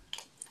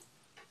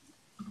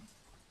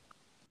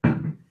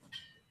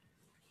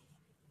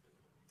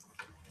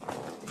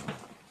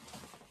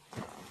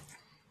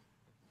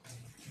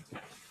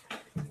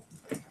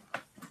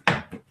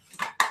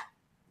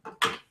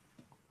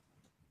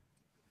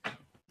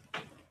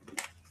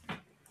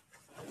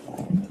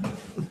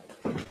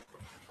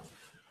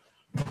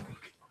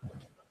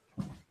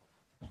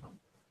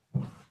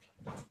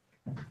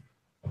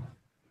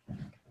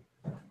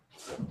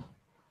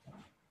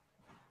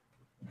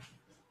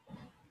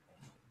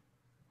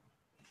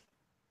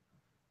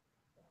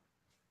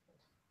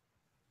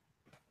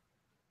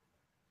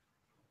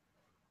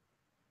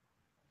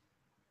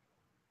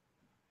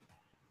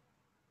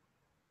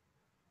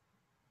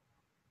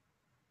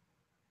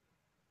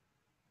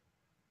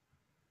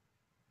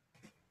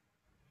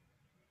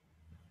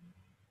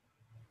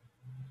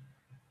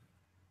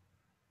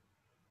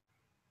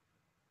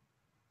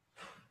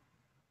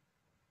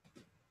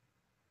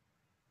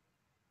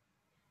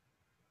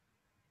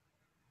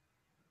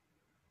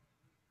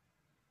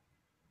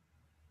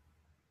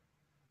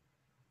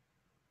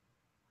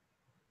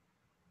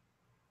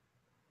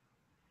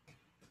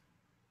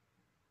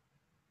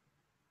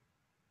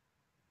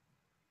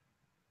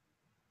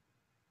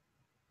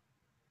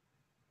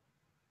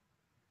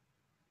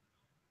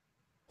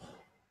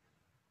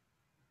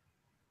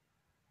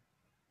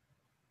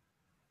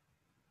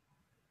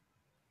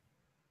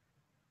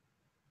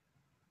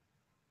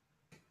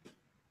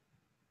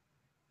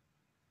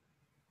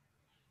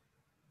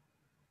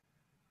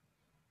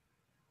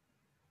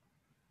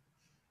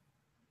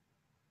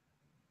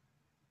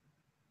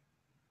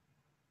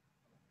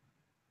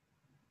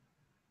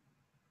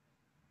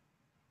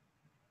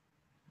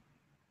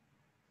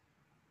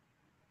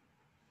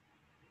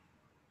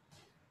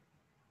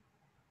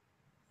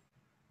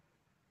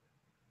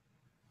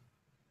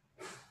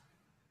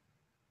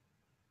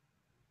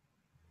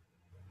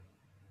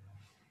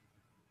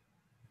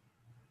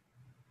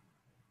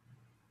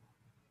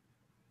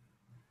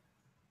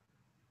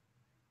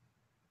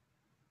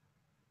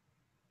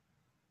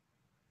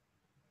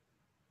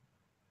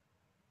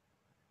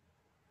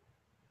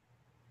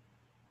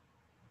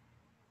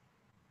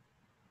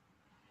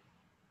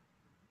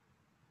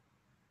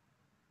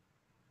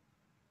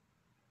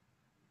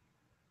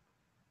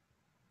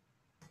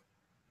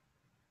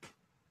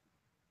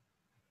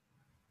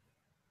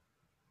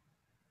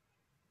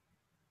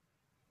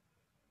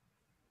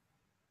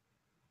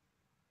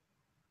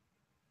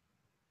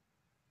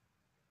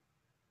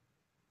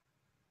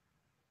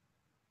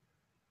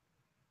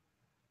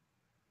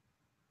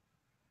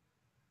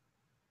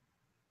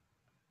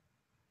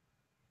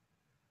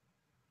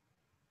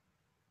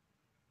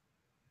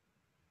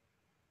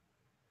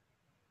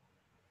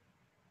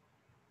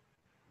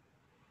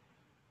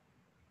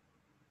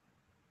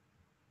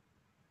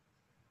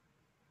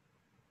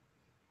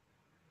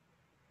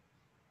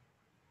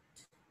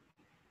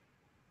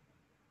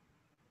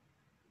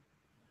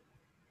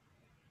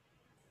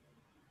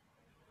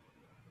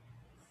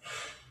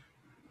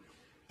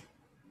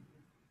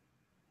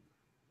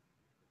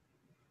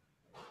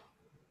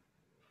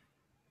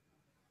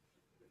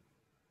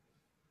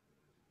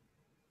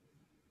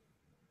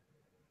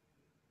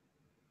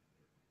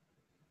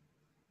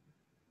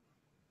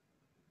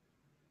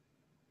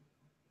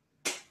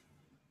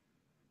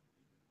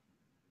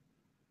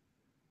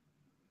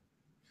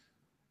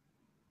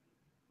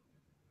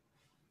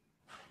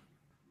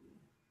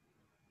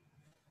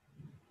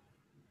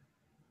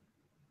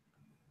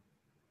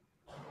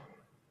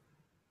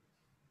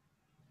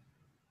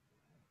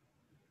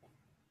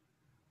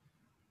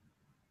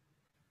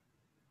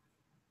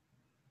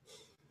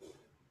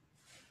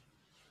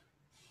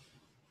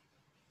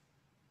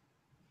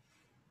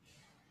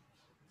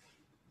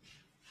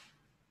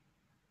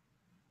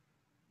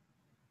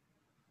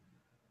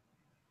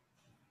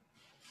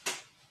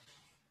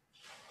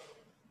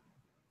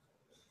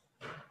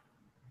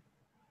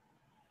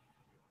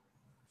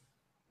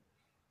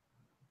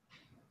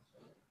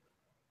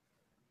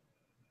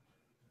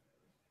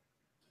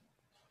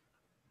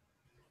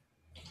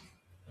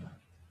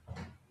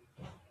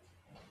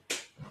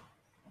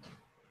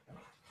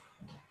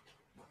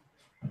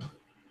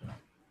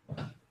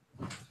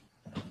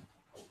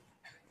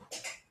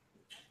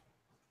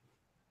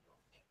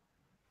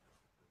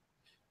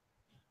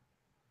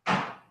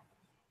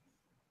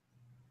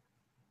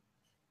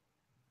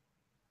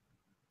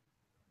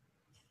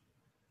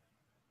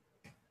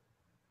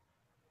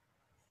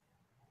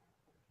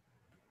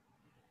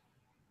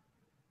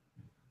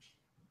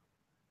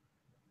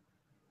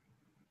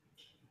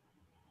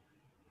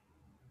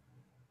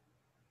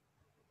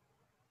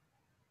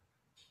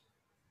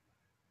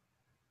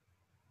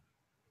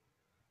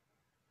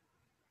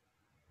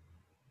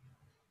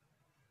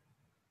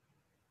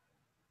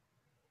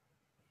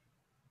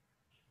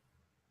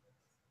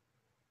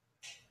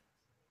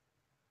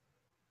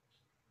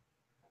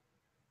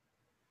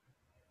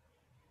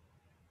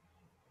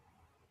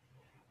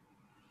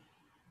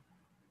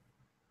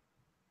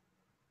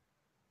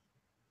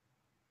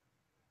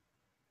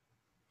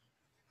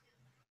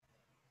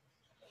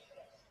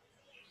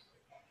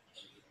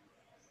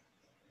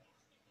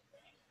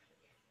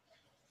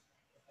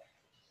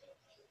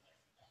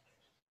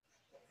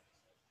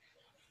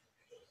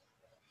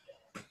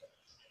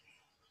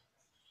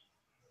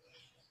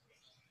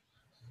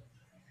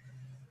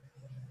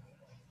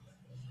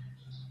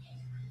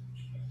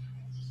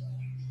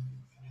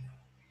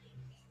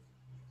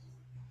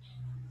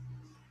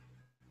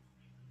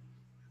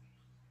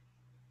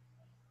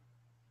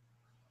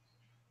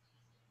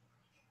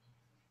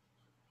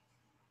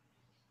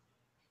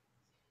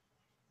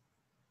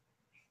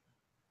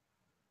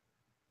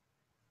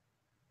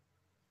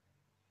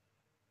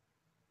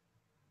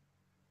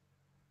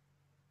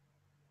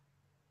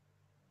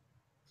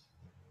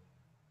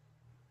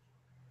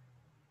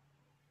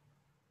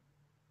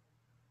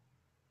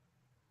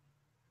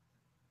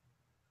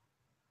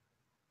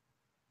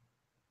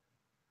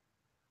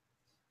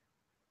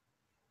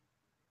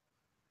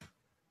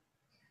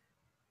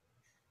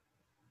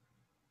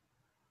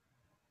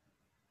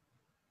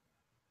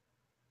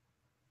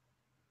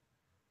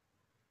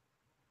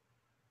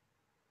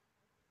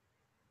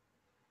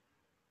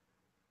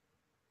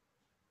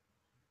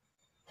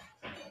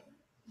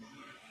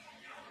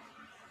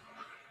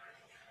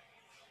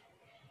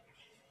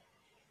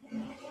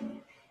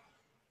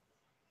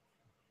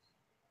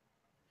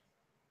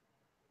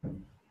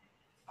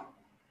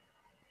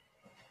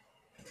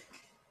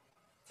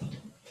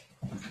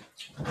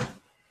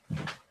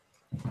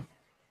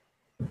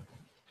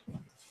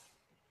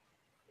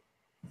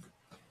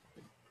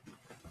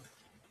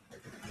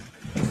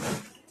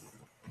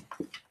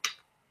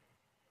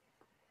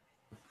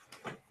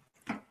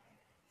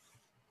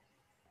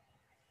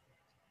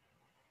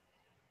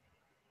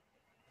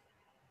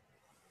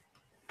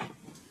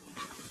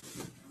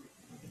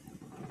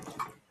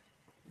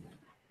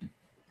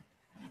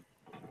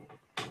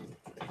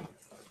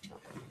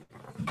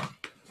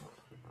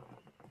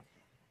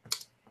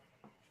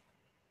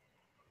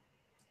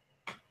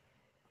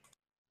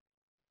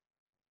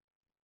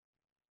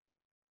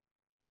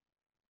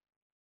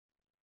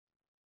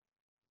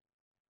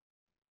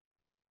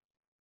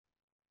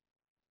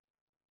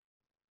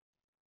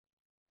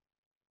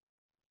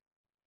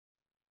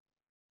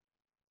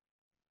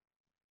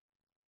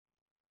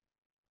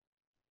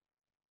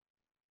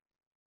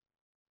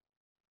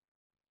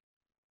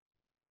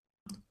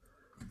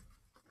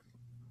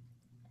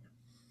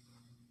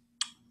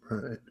 All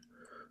right.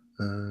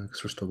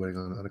 Because we're still waiting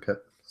on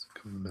etiquette. Let's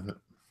give him a minute.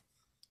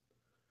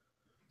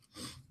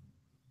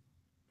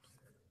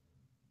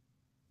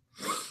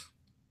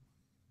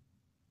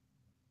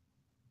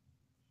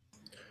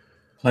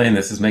 Playing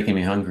this is making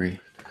me hungry.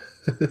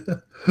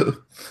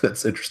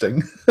 That's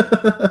interesting.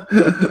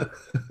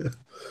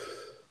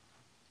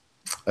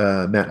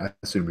 Matt, I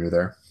assume you're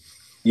there.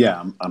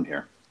 Yeah, I'm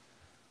here.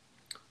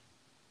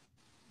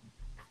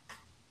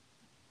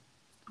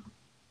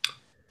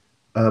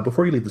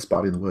 Before you leave this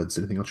body in the woods,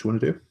 anything else you want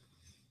to do?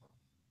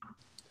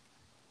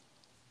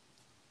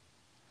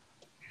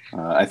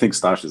 I think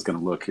Stash is going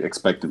to look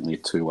expectantly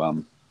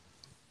to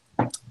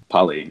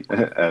Polly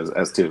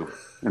as to,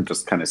 and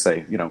just kind of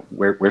say,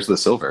 where's the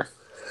silver?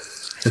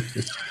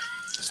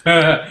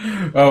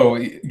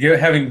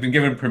 Having been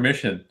given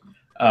permission,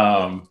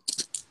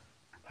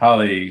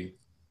 Holly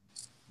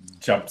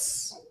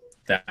jumps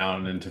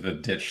down into the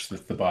ditch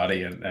with the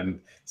body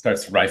and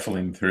starts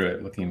rifling through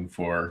it, looking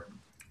for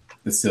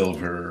the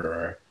silver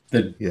or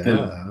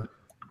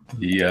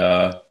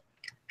the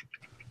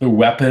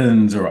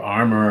weapons or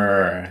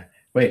armor.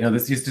 Wait, no, you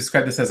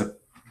described this as a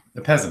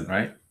peasant,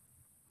 right?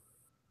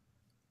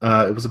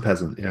 It was a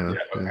peasant. Yeah.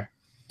 Okay.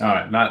 All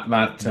right. Not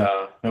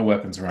no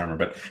weapons or armor,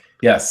 but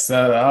yes,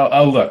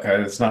 I'll look.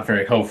 It's not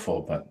very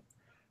hopeful, but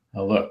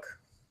I'll look.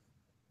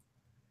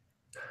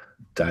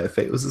 Die of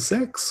fate was a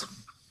 6.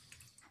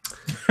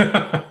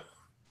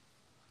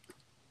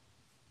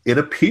 It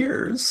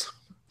appears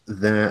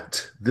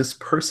that this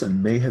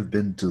person may have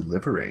been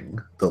delivering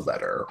the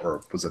letter,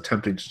 or was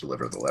attempting to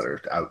deliver the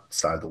letter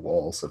outside the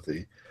walls of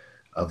the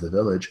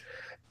village,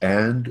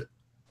 and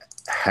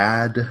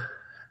had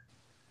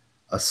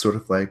a sort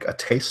of like a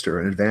taster,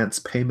 an advance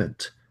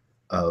payment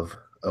of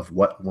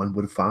what one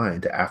would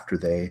find after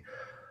they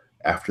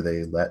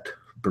let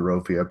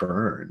Barovia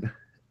burn.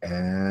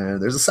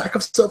 And there's a sack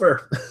of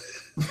silver.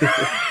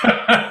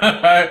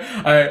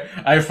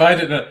 I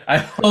find it. I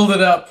hold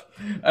it up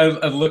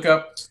and look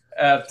up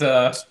at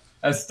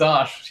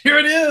Stosh. Here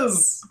it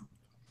is.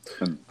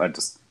 And I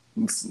just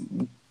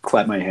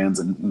clap my hands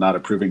and nod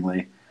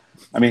approvingly.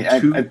 I mean,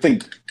 I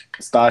think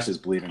Stosh is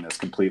believing this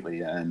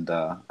completely, and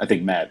I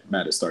think Matt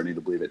is starting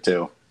to believe it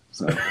too.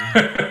 So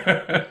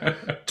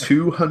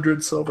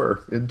 200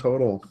 silver in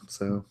total.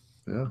 So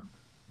yeah.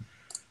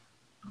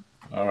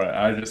 All right,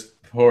 I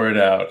just pour it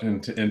out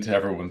into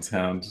everyone's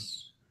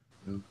hands.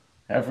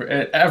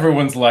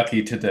 Everyone's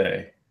lucky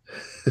today.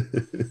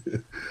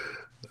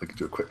 I can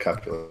do a quick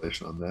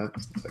calculation on that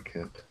since I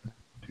can't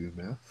do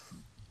math.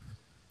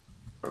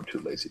 Or I'm too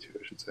lazy to,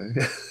 I should say.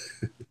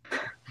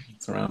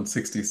 It's around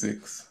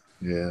 66.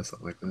 Yeah,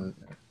 something like that.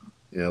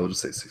 Yeah, we'll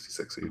just say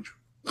 66 each.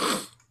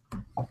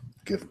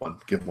 Give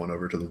one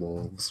over to the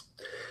wolves.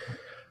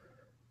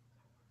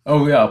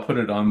 Oh yeah, I'll put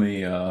it on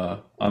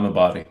the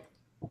body.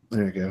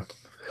 There you go.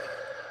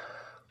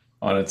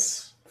 On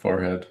its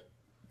forehead.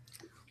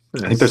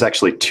 I think there's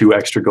actually 2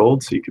 extra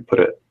gold, so you could put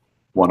it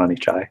 1 on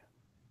each eye.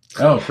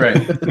 Oh, great.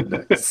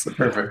 Nice.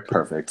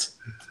 Perfect.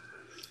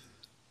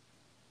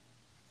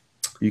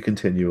 You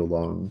continue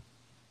along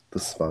the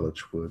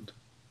Svalage Wood.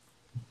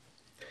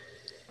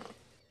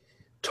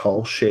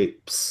 Tall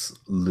shapes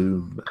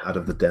loom out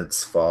of the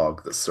dense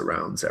fog that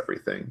surrounds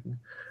everything.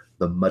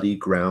 The muddy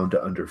ground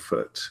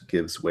underfoot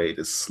gives way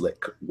to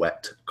slick,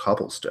 wet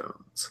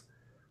cobblestones.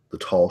 The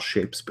tall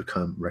shapes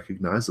become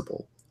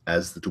recognizable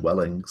as the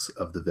dwellings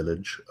of the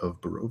village of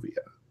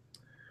Barovia.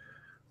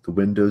 The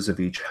windows of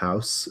each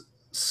house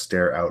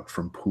stare out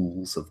from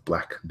pools of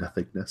black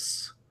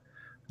nothingness.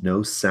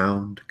 No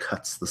sound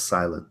cuts the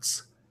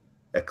silence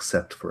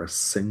except for a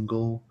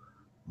single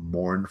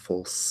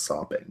mournful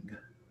sobbing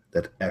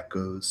that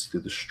echoes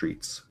through the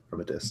streets from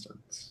a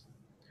distance.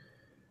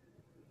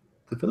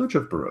 The village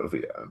of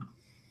Barovia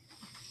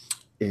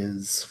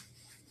is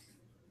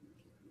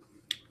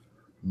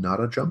not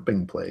a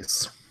jumping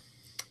place.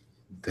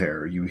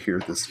 There you hear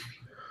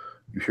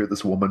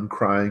this woman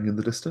crying in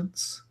the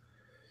distance.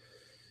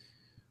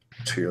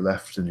 To your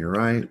left and your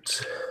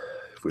right,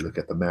 if we look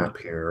at the map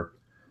here,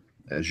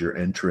 as you're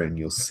entering,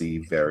 you'll see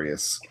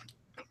various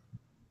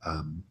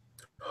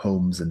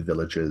homes and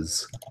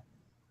villages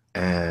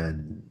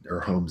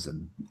or homes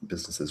and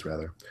businesses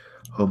rather.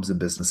 Homes and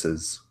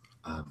businesses.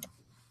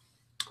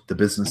 The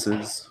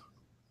businesses,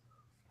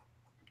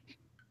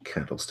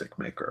 candlestick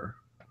maker,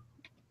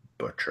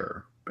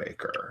 butcher,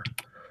 baker,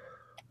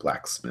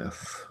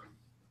 blacksmith,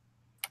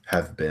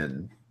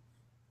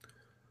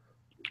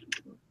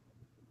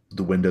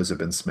 the windows have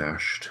been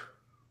smashed,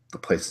 the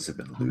places have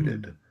been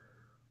looted.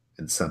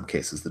 In some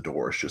cases, the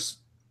doors just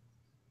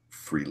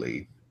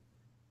freely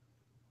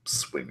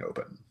swing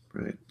open,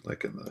 right?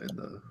 Like in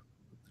the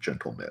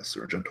gentle mist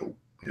or gentle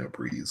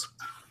breeze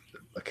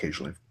that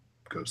occasionally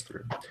goes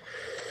through.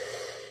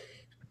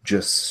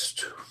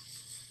 Just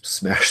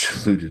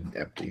smashed, looted, and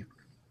empty.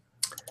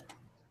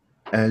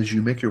 As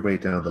you make your way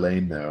down the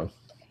lane now,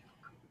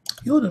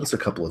 you'll notice a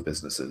couple of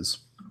businesses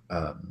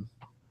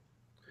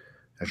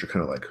as you're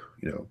kind of like,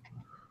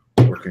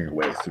 working your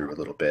way through a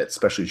little bit,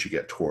 especially as you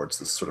get towards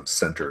this sort of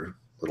center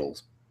little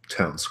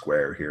town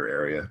square here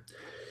area.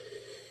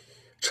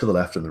 To the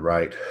left and the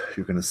right,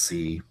 you're going to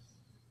see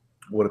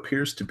what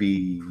appears to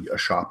be a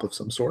shop of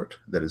some sort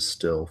that is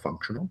still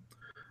functional.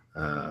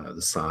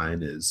 The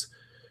sign is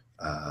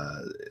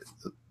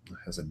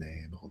has a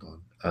name.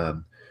 Hold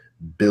on.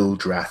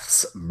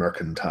 Bildrath's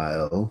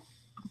Mercantile.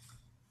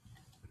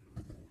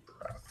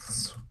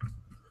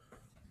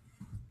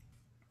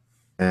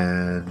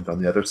 And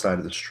on the other side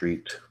of the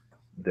street,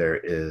 there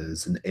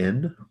is an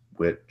inn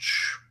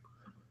which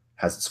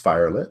has its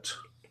fire lit,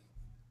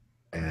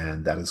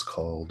 and that is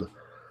called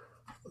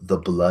the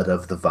Blood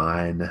of the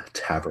Vine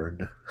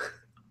Tavern.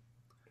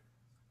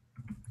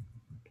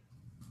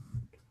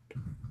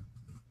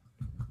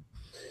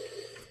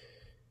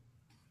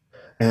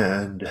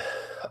 And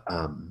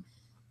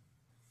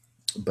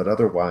but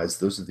otherwise,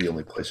 those are the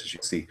only places you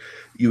see.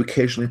 You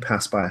occasionally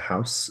pass by a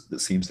house that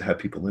seems to have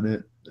people in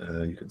it.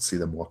 You can see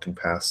them walking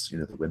past,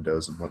 the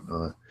windows and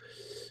whatnot.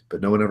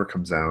 But no one ever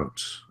comes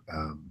out.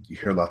 You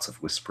hear lots of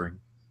whispering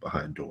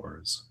behind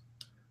doors.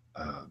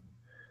 A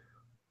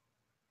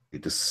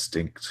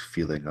distinct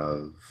feeling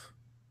of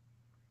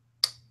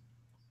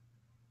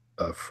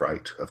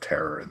fright, of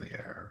terror in the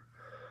air.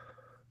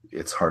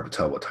 It's hard to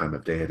tell what time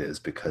of day it is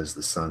because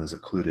the sun is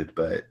occluded,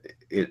 but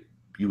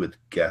you would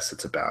guess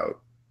it's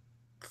about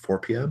 4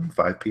 p.m.,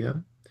 5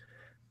 p.m.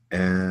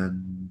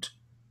 And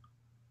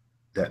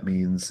that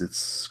means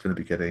it's going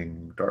to be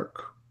getting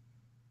dark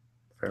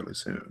fairly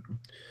soon.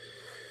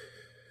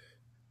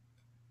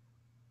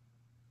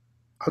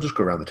 I'll just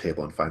go around the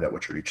table and find out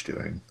what you're each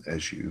doing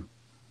as you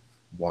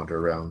wander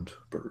around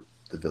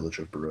the village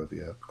of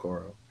Barovia,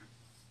 Goro.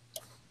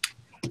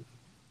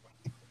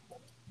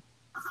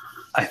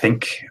 I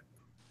think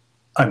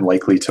I'm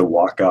likely to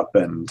walk up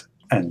and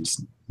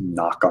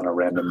knock on a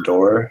random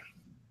door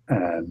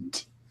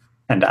and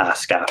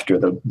ask after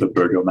the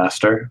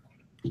burgomaster.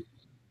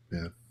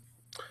 Yeah.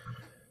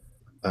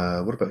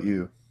 What about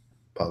you,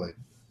 Polly?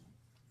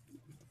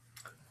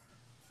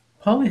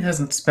 Polly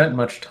hasn't spent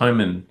much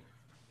time in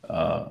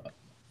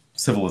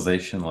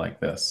civilization like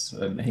this,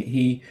 and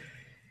he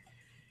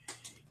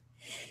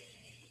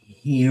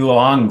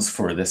longs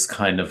for this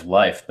kind of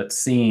life, but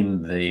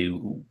seeing the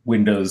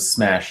windows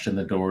smashed and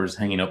the doors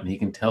hanging open, he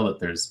can tell that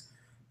there's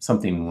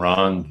something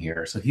wrong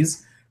here. So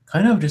he's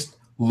kind of just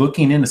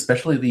looking in,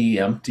 especially the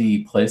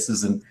empty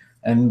places,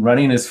 and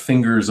running his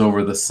fingers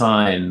over the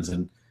signs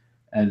and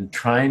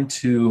trying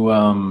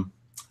to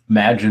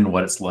imagine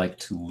what it's like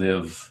to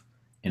live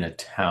in a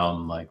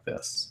town like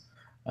this.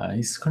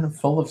 He's kind of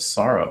full of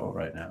sorrow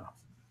right now.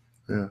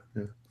 Yeah.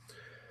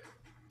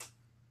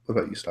 What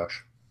about you,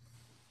 Stash?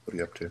 What are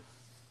you up to?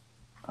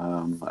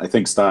 I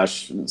think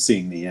Stash,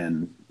 seeing the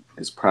inn,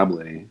 is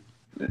probably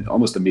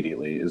almost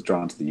immediately is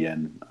drawn to the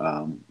inn.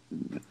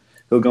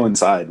 He'll go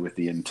inside with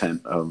the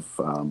intent of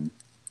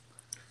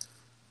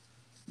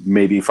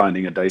maybe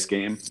finding a dice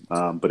game,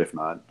 but if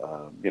not,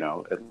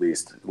 at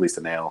least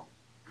a nail,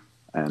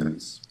 and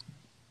Nice.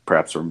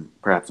 perhaps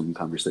some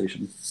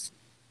conversation.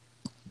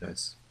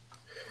 Nice.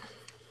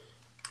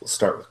 We'll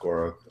start with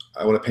Goro.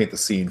 I want to paint the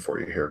scene for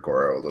you here,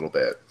 Goro, a little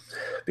bit,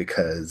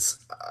 because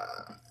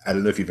I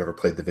don't know if you've ever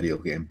played the video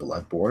game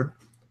Bloodborne,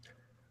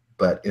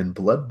 but in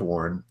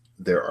Bloodborne,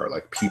 there are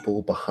like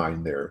people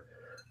behind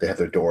they have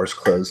their doors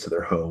closed to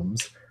their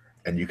homes,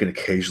 and you can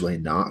occasionally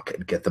knock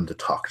and get them to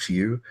talk to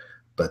you,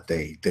 but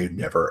they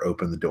never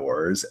open the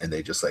doors, and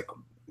they just like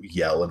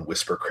yell and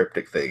whisper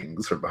cryptic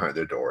things from behind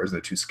their doors, and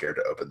they're too scared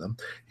to open them.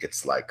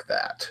 It's like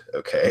that,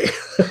 okay?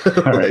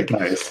 All right,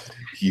 nice.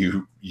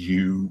 You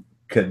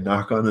can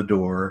knock on the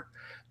door,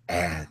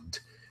 and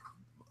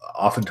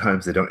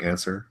oftentimes they don't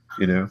answer.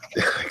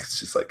 It's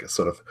just like a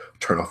sort of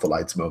turn off the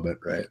lights moment,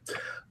 right?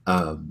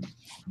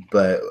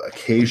 But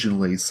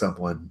occasionally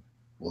someone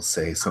will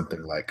say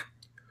something like,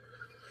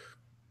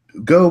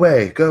 go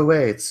away,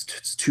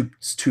 it's too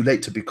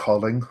late to be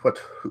calling.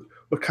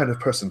 What kind of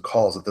person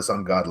calls at this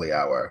ungodly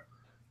hour?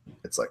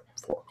 It's like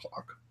 4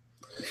 o'clock.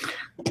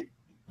 Do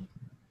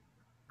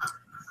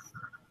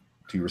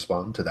you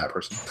respond to that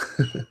person?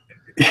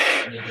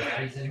 Any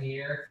daddies in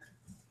here?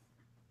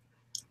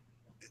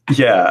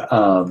 Yeah.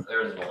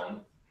 There's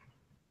one.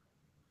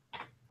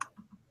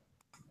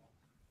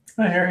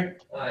 Hi, Harry.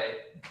 Hi.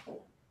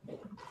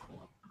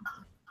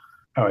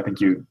 Oh, I think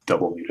you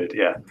double muted.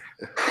 Yeah.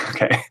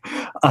 Okay.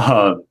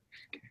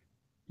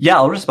 Yeah,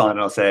 I'll respond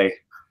and I'll say,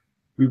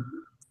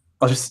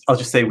 I'll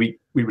just say we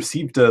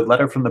received a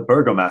letter from the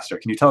burgomaster.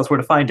 Can you tell us where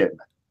to find him?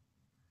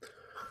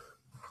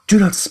 Do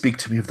not speak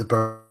to me of the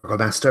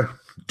burgomaster.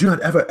 Do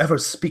not ever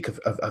speak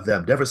of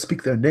them. Never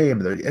speak their name,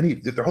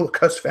 their whole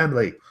cursed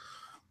family.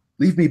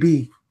 Leave me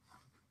be.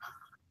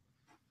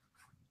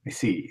 I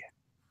see.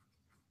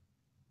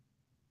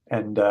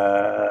 And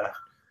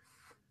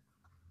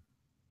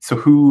so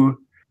who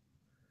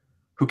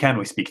can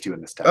we speak to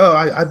in this town? Oh,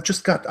 I've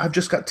just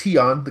got tea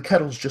on. The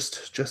kettle's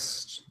just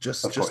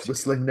course.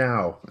 whistling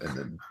now, and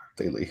then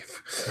they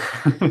leave.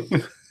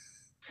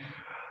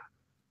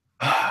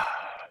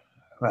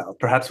 Well,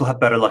 perhaps we'll have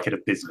better luck at a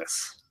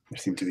business. There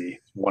seem to be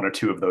 1 or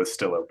 2 of those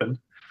still open.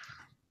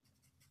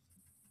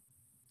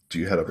 Do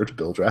you head over to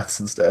Bildrath's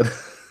instead?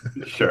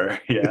 Sure,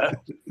 yeah.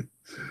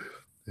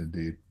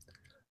 Indeed.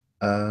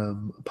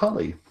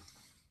 Polly,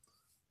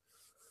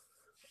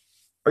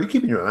 are you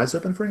keeping your eyes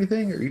open for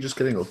anything, or are you just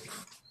getting a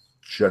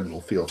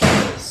general feel for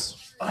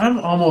this? I'm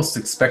almost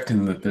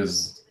expecting that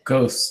there's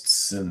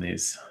ghosts in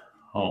these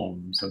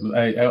homes.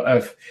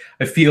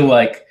 I feel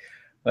like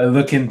I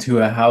look into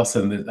a house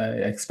and I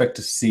expect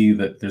to see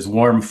that there's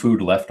warm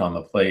food left on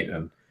the plate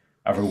and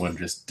everyone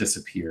just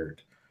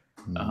disappeared.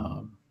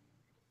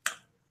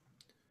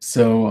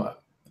 So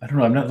I don't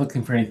know. I'm not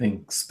looking for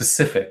anything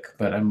specific,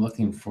 but I'm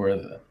looking for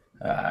the.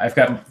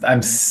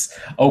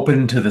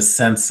 Open to the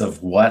sense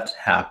of what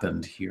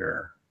happened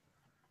here.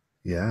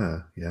 Yeah.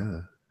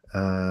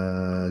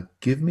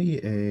 Give me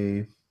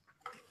a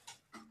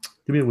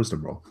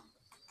wisdom roll.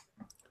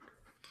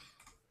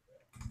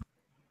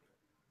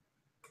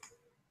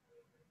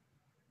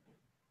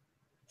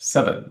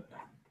 Seven.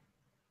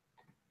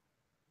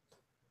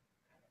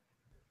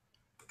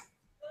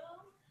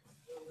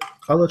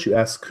 I'll let you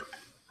ask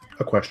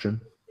a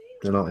question,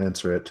 then I'll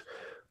answer it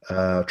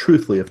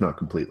truthfully, if not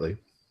completely.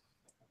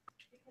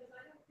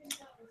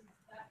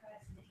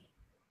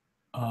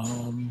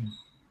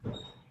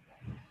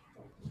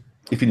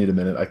 If you need a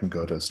minute, I can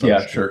go to Stosh.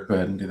 Yeah, sure. Go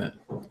ahead and do that.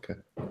 Okay.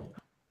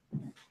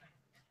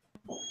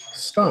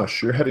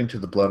 Stosh, you're heading to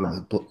the blood of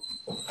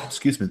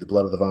the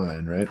blood of the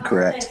vine, right?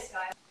 Correct.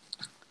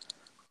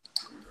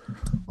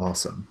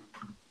 Awesome.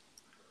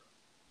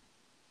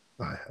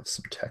 I have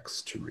some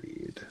text to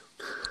read.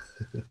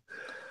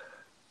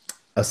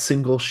 A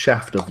single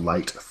shaft of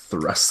light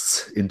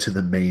thrusts into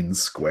the main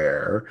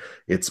square,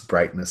 its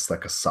brightness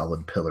like a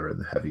solid pillar in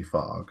the heavy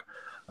fog.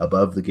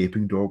 Above the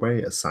gaping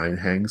doorway, a sign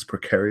hangs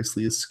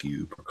precariously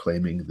askew,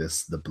 proclaiming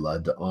this the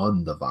Blood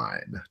on the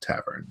Vine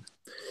Tavern.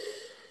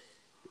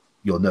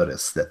 You'll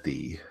notice that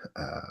the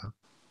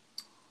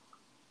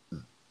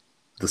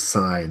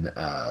sign,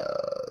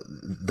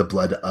 the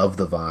blood of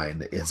the vine,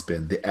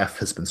 the F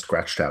has been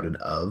scratched out in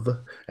of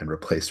and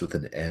replaced with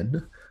an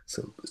N.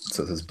 So it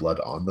says blood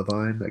on the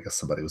vine. I guess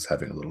somebody was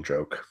having a little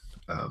joke.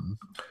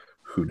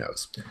 Who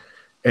knows?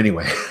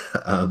 Anyway,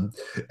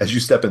 as you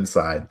step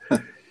inside,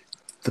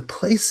 the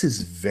place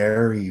is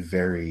very,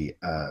 very,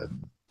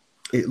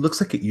 it looks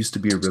like it used to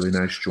be a really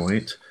nice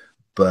joint,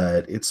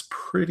 but it's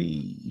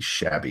pretty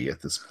shabby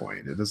at this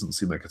point. It doesn't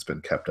seem like it's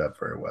been kept up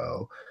very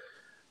well.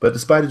 But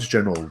despite its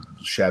general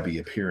shabby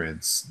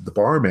appearance, the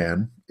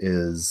barman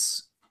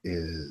is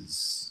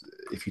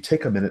if you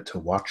take a minute to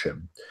watch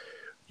him,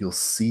 you'll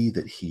see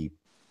that he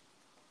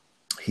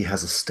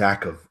has a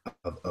stack of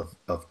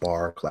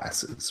bar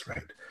glasses,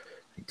 right?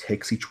 He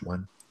takes each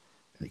one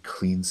and he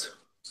cleans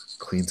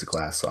a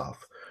glass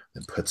off,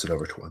 then puts it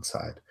over to one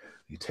side.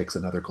 He takes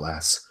another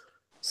glass,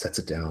 sets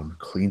it down,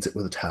 cleans it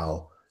with a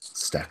towel,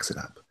 stacks it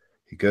up.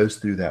 He goes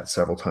through that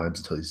several times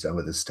until he's done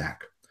with his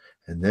stack.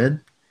 And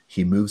then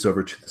he moves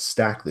over to the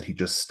stack that he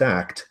just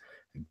stacked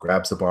and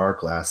grabs the bar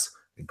glass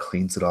and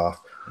cleans it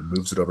off and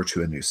moves it over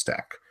to a new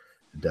stack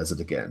and does it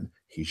again.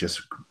 He's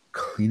just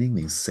cleaning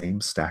these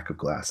same stack of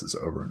glasses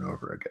over and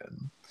over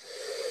again.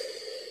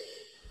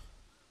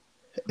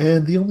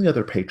 And the only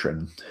other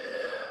patron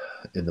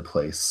in the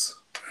place,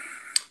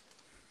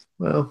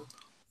 well,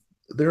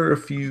 there are a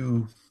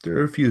few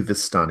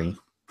Vistani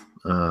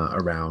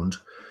around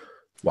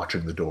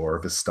watching the door.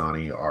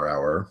 Vistani are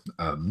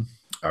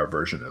our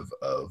version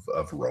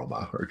of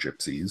Roma or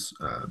gypsies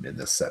in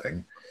this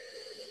setting.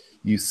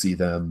 You see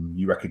them,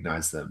 you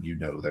recognize them, you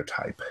know their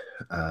type,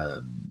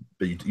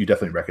 but you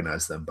definitely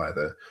recognize them by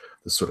the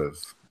sort of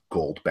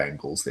gold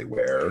bangles they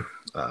wear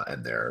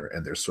and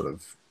their sort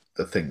of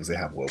the things they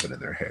have woven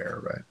in their hair,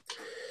 right?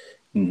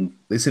 Mm-hmm.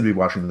 They seem to be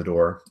watching the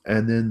door,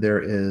 and then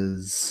there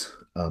is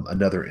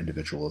another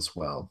individual as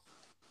well,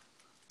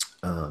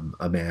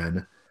 a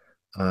man.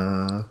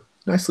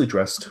 Nicely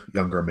dressed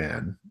younger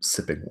man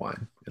sipping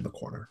wine in the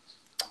corner.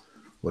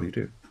 What do you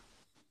do?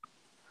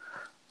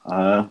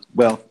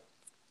 Well,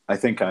 I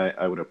think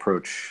I would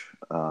approach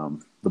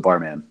the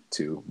barman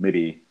to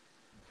maybe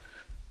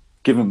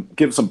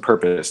give some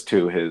purpose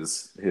to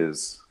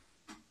his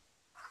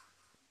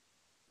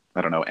I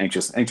don't know,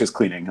 anxious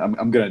cleaning.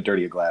 I'm going to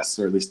dirty a glass,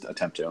 or at least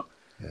attempt to.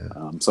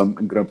 Yeah. So I'm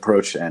going to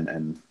approach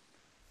and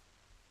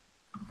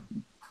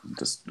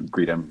just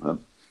greet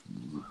him.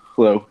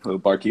 Hello,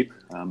 barkeep.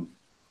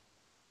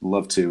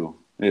 Love to,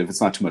 if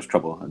it's not too much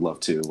trouble, I'd love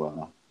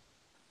to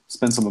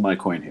spend some of my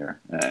coin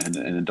here and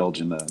indulge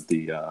in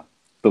the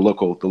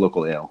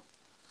local ale.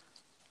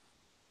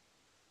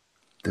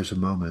 There's a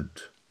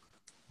moment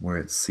where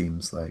it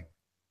seems like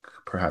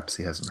perhaps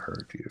he hasn't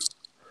heard you.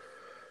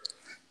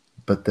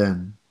 But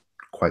then,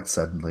 quite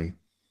suddenly,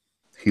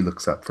 he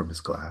looks up from his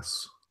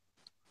glass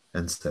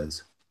and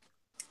says,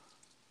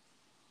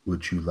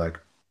 "Would you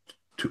like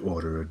to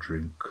order a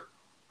drink?"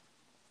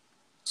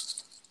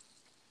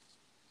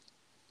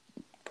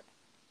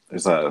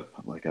 There's a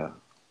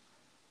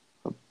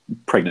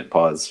pregnant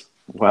pause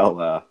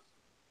while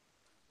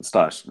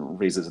Stosh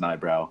raises an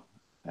eyebrow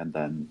and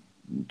then,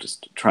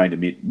 just trying to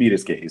meet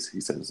his gaze, he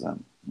says,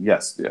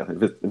 "Yes, yeah,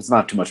 if it's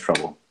not too much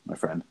trouble, my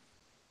friend."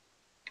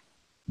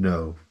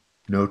 No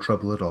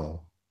trouble at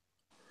all.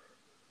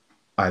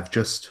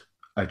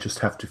 I just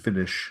have to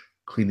finish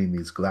cleaning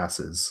these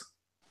glasses.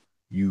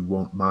 You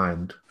won't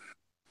mind.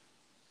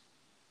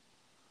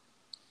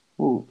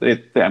 Well,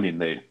 I mean,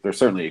 they're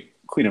certainly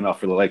clean enough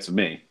for the likes of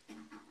me.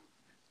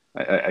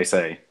 I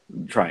say,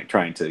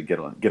 trying to get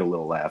a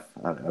little laugh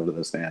out of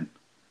this man.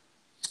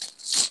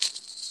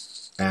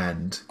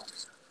 And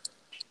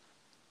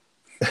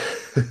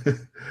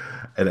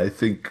and I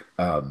think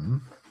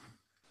the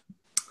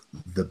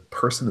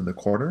person in the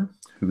corner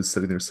who was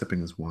sitting there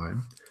sipping his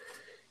wine,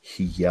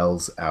 he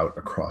yells out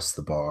across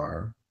the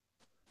bar.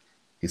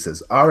 He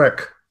says,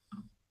 Arik,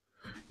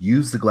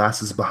 use the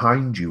glasses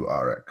behind you,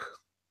 Arik.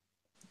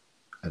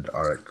 And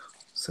Arik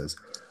says,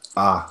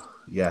 ah,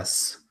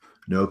 yes,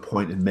 no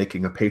point in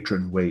making a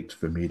patron wait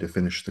for me to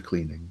finish the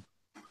cleaning.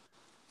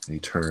 And he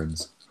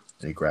turns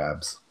and he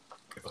grabs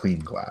a clean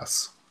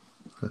glass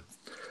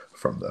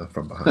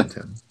from behind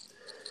him,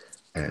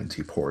 and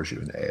he pours you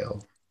an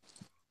ale.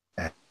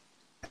 And,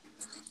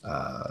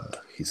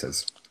 he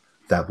says,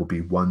 that will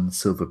be 1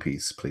 silver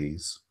piece,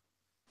 please.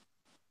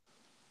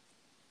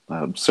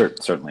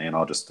 Certainly, and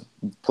I'll just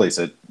place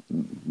it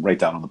right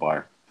down on the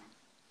bar.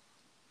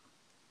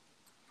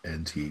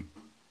 And he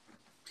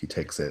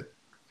takes it,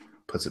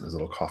 puts it in his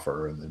little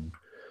coffer, and then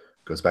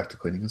goes back to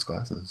cleaning his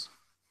glasses.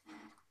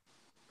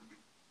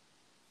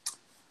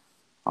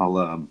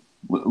 I'll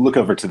look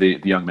over to the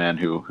young man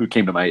who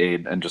came to my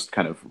aid and just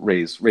kind of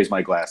raise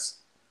my glass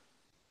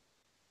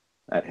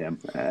at him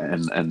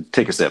and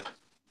take a sip.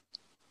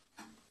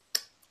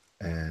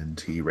 And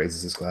he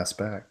raises his glass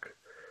back.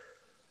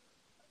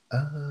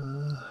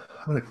 I'm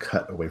going to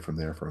cut away from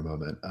there for a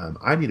moment.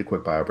 I need a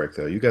quick bio break,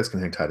 though. You guys can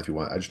hang tight if you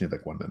want. I just need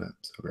like 1 minute,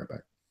 so I'll be right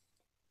back.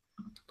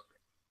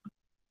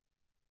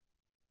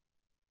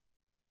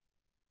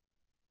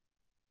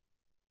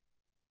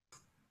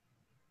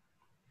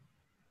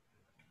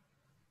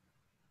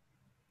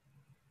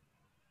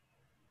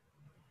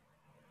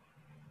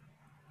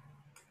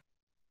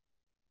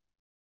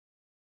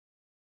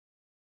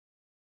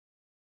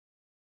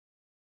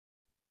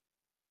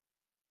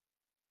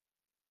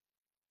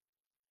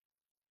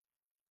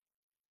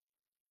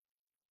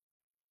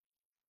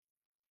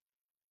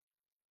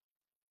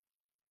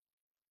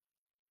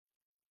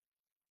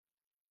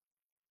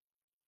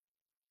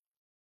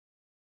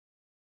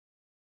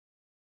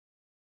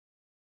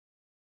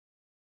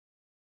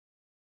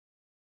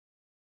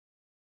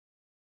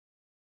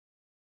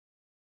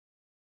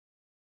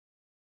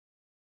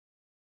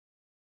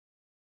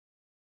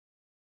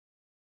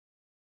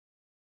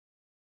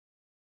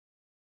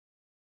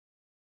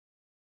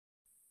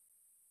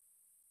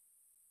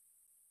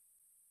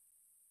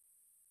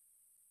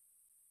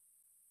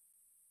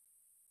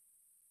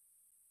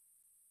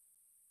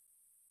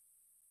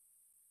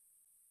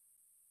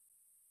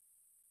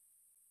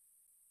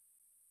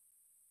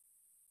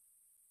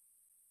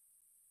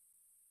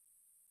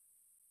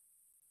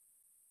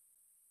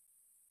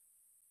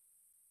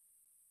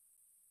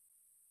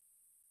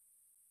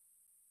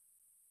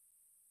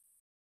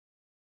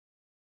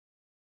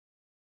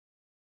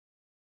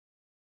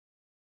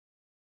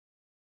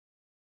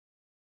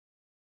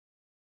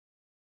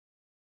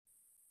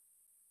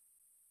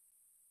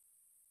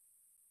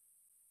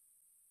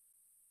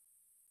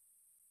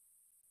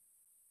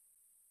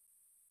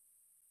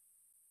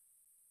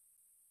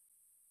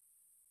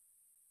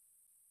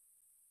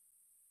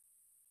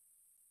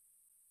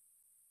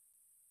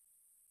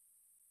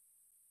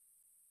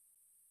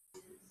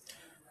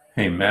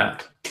 Hey,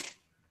 Matt.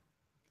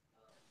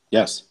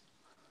 Yes.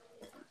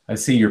 I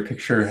see your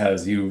picture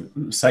has you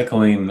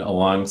cycling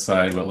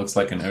alongside what looks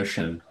like an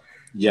ocean.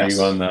 Yes. Are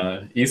you on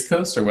the East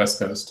Coast or West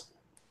Coast?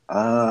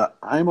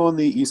 I'm on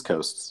the East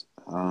Coast,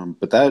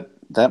 but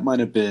that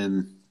might have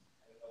been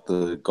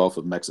the Gulf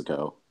of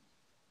Mexico.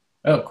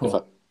 Oh,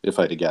 cool. If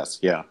I had to guess,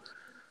 yeah.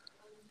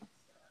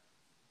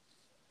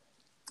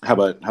 How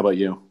about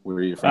you? Where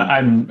are you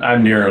from?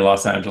 I'm near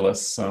Los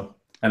Angeles, so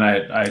and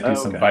I do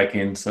some Okay.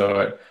 biking,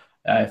 so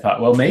I thought,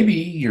 well, maybe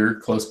you're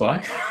close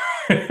by.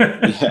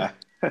 Yeah.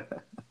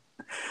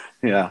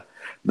 Yeah.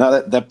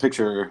 No, that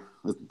picture,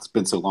 it's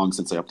been so long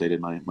since I updated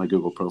my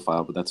Google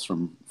profile, but that's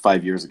from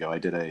 5 years ago. I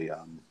did a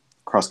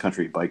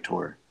cross-country bike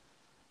tour.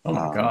 Oh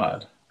my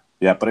God.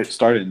 Yeah, but I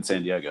started in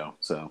San Diego,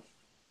 so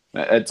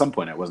at some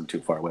point I wasn't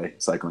too far away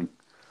cycling.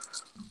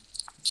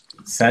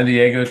 San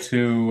Diego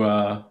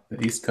to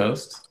the East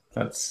Coast.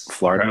 That's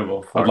Florida.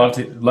 incredible.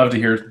 Florida. I'd love to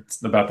hear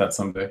about that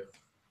someday.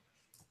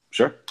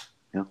 Sure.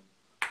 Yeah.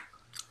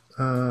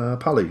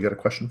 Polly, you got a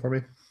question for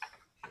me?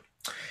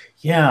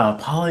 Yeah,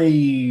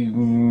 Polly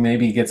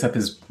maybe gets up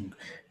his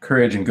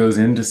courage and goes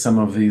into some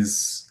of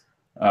these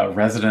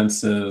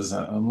residences,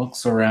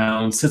 looks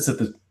around, sits at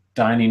the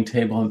dining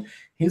table, and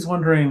he's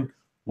wondering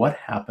what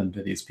happened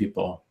to these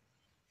people.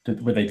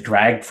 Were they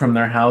dragged from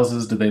their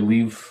houses? Did they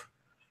leave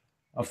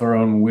of their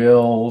own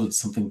will? Did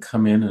something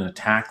come in and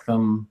attack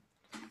them?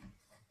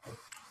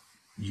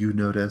 You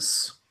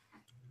notice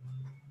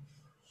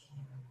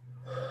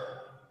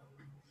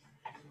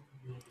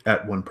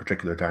at one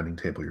particular dining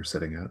table you're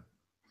sitting at,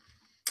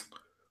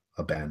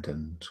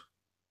 abandoned,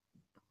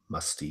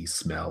 musty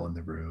smell in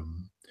the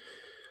room.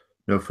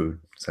 No food,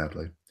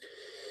 sadly.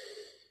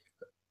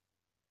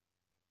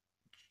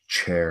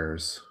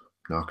 Chairs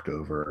knocked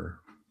over,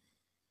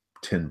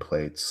 tin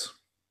plates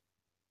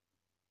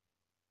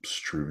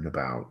strewn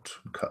about,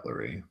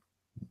 cutlery,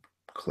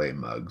 clay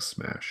mugs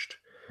smashed.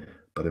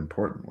 But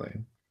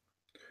importantly,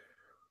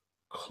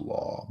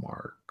 claw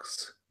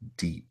marks,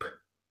 deep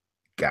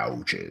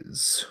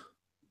gouges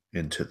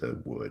into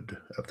the wood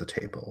of the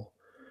table.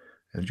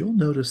 And you'll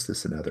notice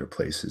this in other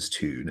places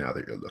too now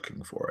that you're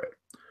looking for it.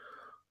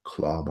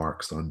 Claw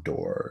marks on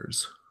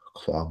doors,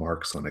 claw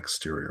marks on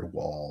exterior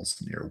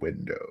walls near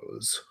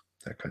windows,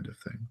 that kind of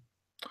thing.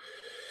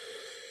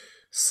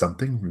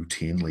 Something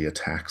routinely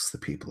attacks the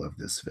people of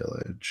this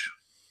village,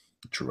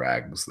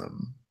 drags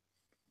them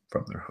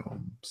from their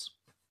homes.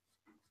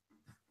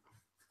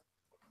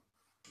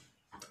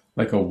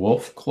 Like a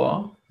wolf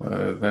claw,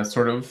 that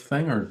sort of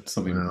thing, or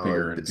something Well,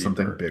 bigger and it's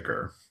something deeper?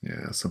 bigger.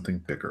 Yeah, something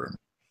bigger,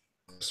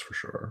 that's for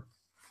sure.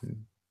 Yeah.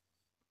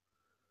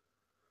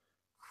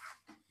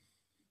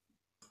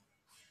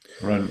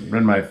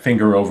 Run my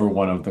finger over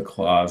one of the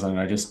claws, and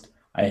I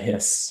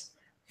hiss.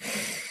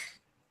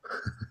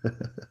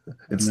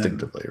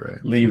 Instinctively,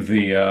 right? Leave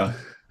the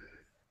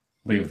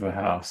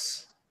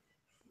house.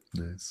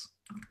 Nice.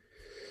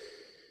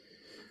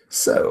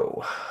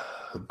 So,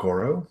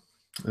 Goro,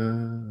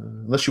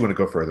 unless you want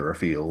to go further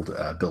afield,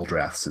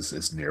 Bildrath's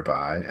is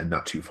nearby and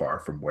not too far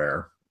from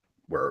where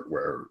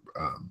your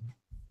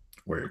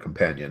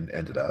companion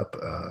ended up,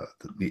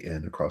 the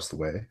inn across the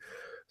way.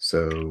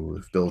 So,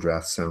 if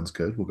Bildrath sounds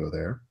good, we'll go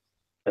there.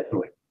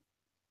 Definitely.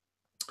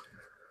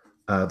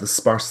 The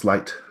sparse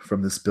light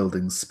from this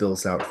building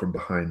spills out from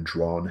behind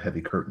drawn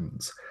heavy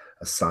curtains.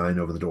 A sign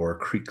over the door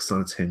creaks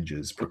on its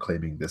hinges,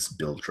 proclaiming this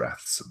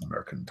Bildrath's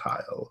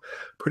Mercantile.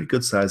 Pretty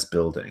good-sized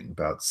building,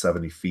 about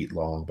 70 feet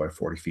long by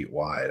 40 feet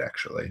wide,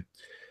 actually.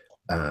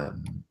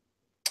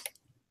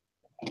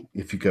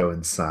 If you go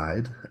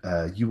inside,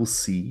 you will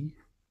see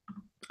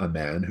a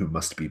man who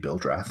must be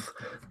Bildrath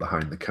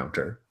behind the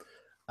counter.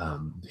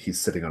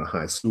 He's sitting on a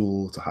high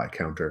stool. It's a high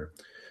counter.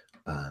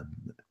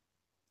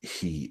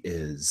 He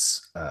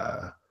is...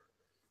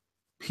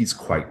 he's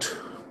quite,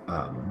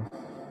 I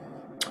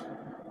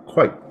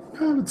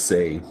would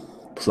say,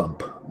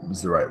 plump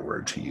is the right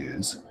word to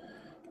use.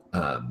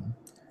 On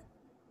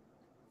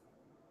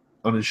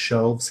his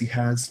shelves, he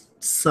has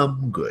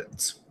some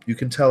goods. You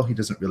can tell he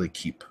doesn't really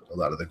keep a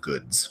lot of the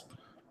goods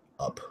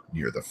up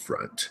near the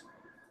front.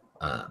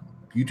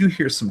 You do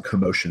hear some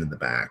commotion in the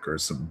back or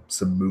some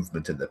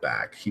movement in the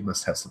back. He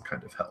must have some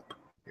kind of help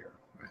here.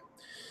 Right?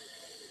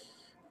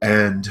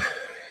 And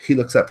he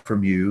looks up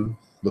from you,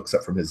 looks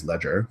up from his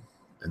ledger,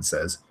 and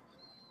says,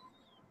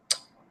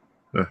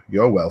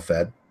 "You're well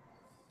fed."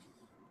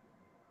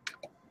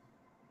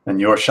 And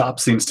your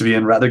shop seems to be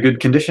in rather good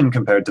condition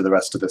compared to the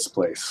rest of this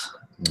place.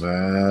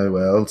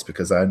 Well, it's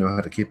because I know how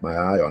to keep my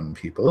eye on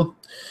people.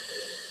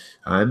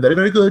 I'm very,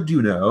 very good,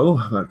 you know,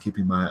 about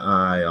keeping my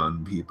eye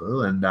on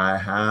people, and I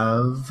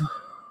have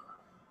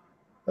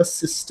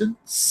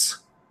assistants.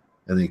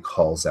 And he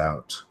calls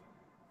out,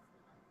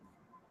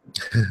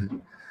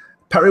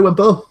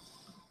 Periwimple!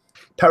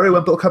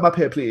 Periwimple, come up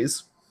here,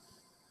 please.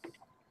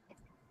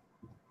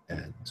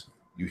 And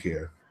you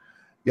hear,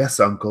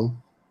 "Yes,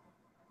 uncle."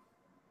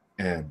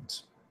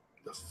 And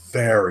a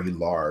very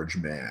large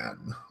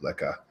man,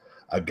 like a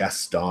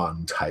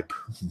Gaston type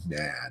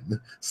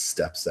man,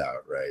 steps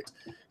out, right?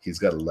 He's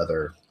got a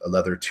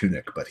leather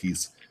tunic, but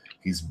he's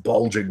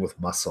bulging with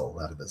muscle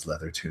out of his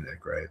leather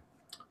tunic, right?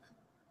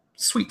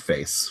 Sweet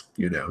face,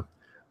 you know,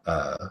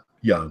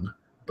 young,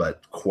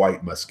 but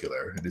quite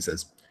muscular. And he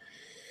says,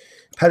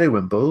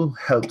 "Periwimple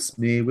helps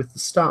me with the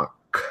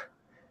stock.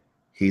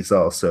 He's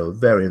also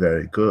very,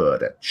 very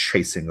good at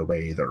chasing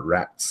away the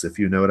rats, if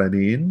you know what I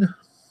mean.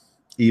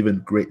 Even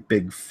great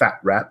big fat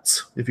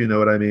rats, if you know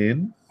what I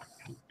mean."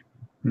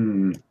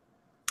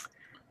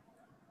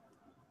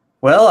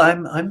 Well,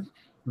 I'm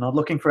not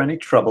looking for any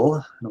trouble.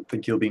 I don't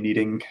think you'll be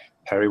needing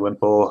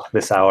Periwimple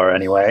this hour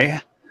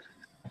anyway.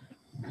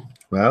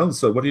 Well,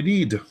 so what do you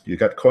need? You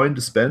got coin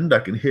to spend? I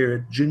can hear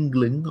it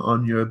jingling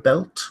on your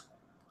belt.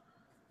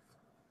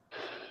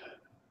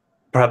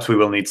 Perhaps we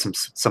will need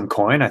some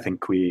coin. I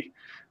think we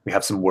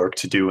have some work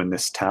to do in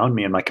this town,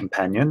 me and my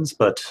companions.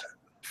 But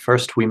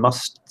first, we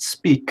must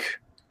speak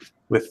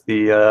with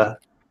the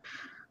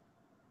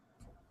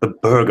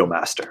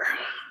burgomaster.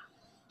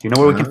 Do you know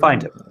where we can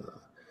find him?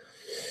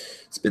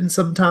 It's been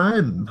some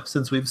time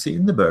since we've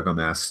seen the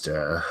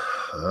burgomaster.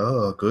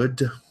 Oh,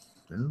 good.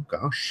 Oh,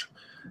 gosh.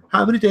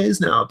 How many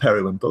days now,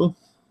 Periwimple?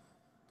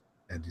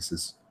 And he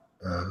says,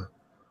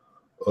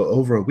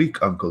 over a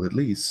week, uncle, at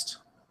least.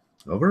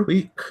 Over a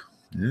week.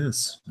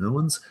 Yes, no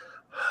one's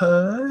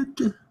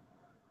heard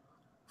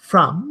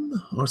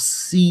from or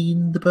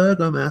seen the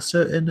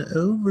burgomaster in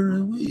over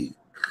a week.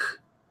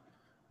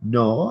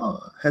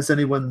 Nor has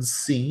anyone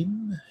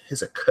seen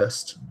his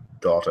accursed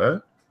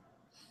daughter.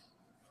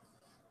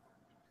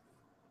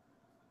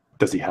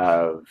 Does he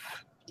have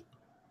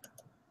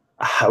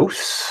a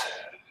house?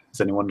 Has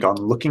anyone gone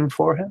looking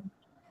for him?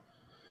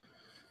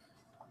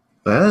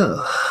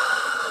 Well,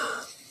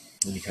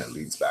 And he kind of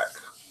leans back.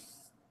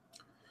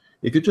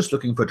 If you're just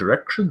looking for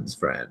directions,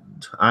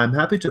 friend, I'm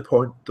happy to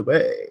point the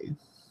way.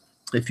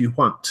 If you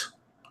want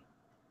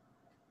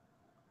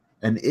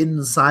an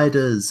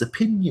insider's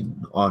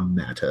opinion on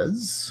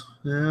matters,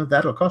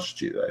 that'll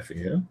cost you, I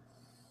fear.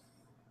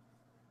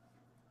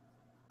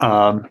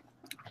 I'll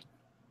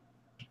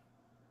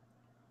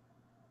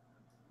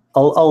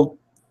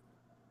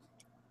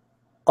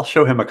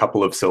show him a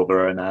couple of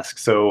silver and ask,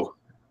 so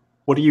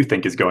what do you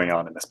think is going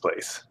on in this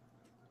place?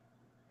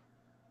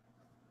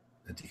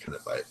 And he kind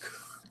of like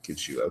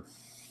gives you a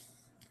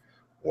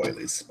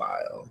oily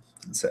smile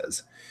and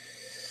says,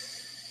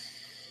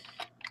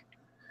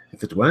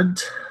 if it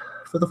weren't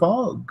for the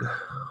fog,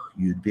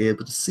 you'd be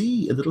able to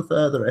see a little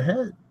further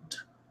ahead.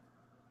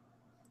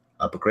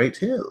 Up a great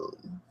hill,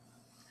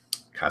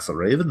 Castle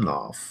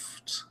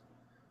Ravenloft,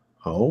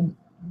 home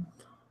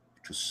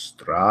to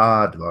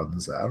Strad von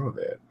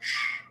Zarovich.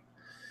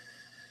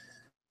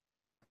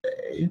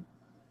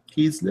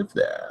 He's lived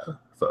there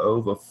for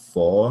over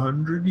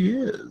 400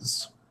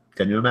 years.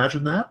 Can you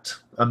imagine that?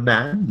 A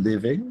man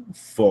living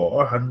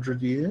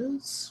 400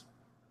 years?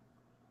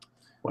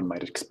 One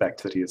might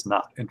expect that he is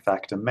not, in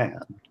fact, a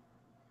man.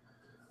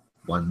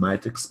 One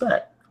might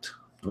expect,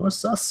 or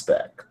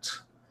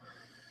suspect.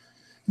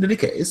 In any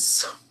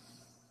case,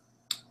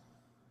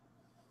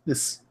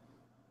 this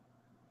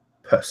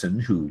person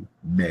who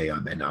may or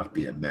may not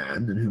be a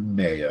man and who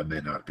may or may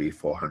not be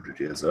 400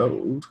 years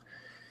old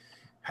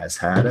has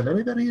had a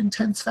very, very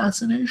intense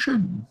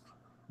fascination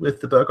with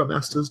the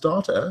burgomaster's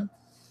daughter,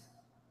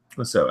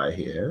 or so I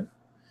hear.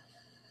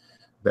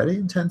 Very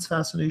intense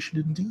fascination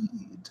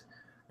indeed.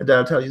 And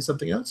I'll tell you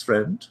something else,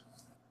 friend.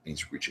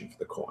 He's reaching for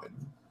the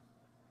coin.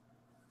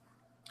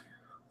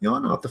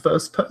 You're not the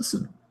first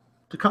person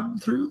to come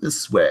through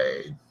this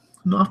way,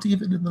 not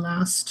even in the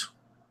last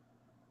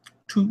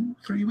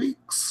 2-3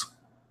 weeks.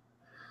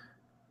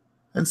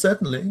 And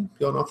certainly,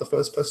 you're not the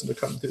first person to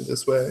come through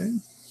this way.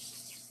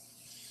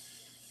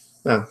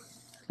 Well,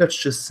 let's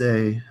just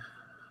say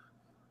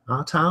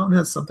our town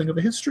has something of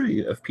a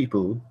history of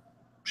people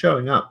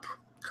showing up,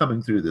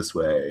 coming through this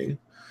way,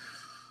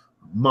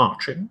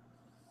 marching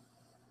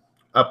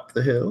up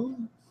the hill,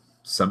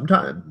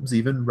 sometimes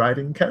even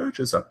riding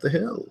carriages up the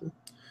hill,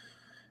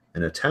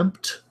 an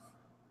attempt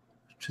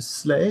to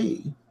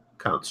slay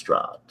Count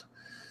Strahd.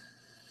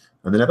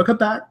 And they never come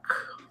back.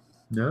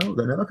 No,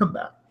 they never come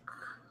back.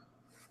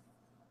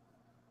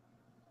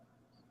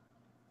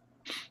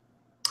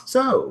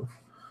 So,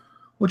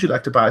 would you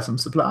like to buy some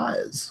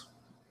supplies?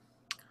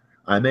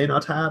 I may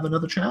not have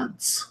another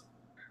chance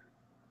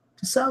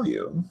to sell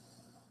you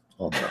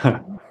on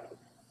them.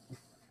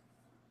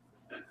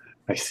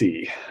 I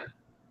see.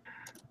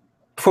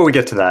 Before we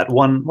get to that,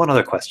 one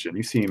other question.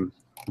 You seem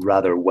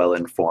rather well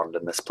informed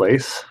in this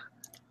place.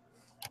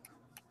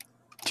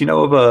 Do you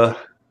know of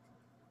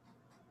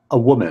a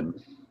woman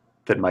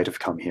that might have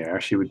come here?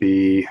 She would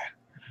be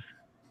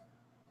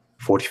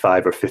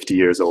 45 or 50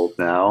 years old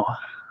now.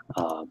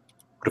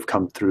 Would have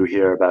come through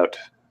here about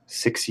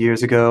 6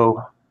 years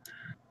ago.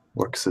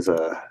 Works as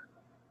a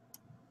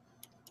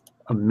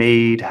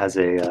maid. Has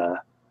a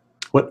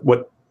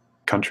what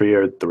country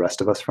are the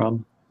rest of us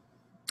from?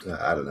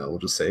 I don't know. We'll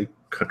just say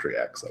country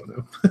X. I don't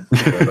know.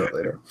 We'll worry about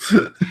it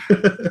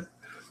later.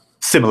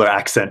 Similar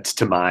accent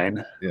to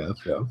mine. Yeah,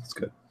 that's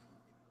good.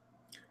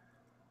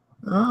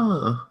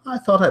 Ah, I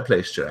thought I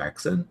placed your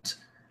accent.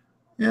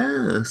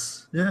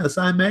 Yes,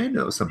 I may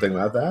know something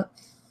about that.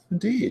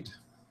 Indeed.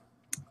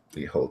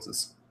 He holds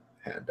his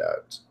hand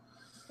out.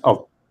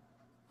 I'll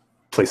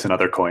place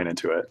another coin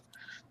into it.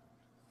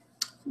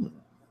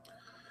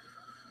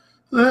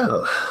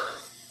 Well,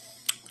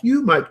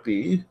 you might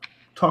be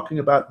talking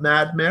about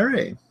Mad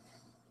Mary.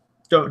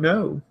 Don't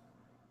know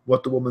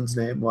what the woman's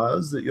name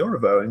was that you're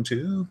referring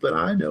to, but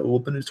I know a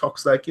woman who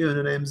talks like you, and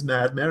her name's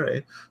Mad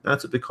Mary.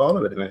 That's what we call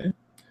her anyway.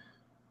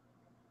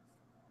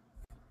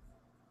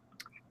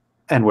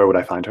 And where would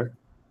I find her?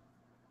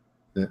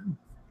 Yeah.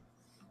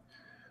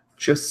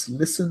 Just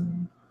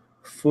listen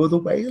for the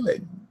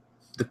wailing,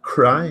 the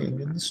crying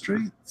in the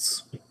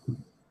streets.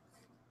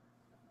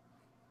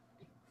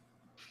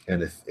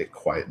 And if it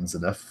quietens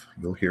enough,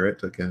 you'll hear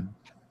it again.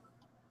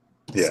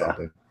 Yeah,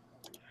 sobbing.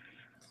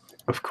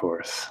 Of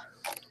course.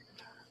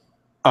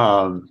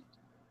 What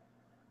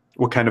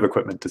kind of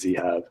equipment does he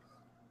have?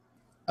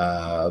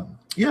 If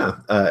you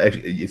want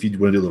to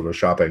do a little bit of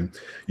shopping,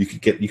 you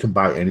can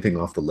buy anything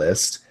off the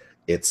list.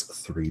 It's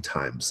 3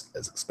 times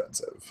as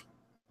expensive.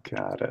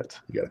 Got it.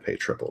 You got to pay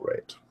triple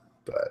rate,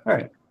 but all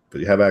right.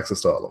 But you have access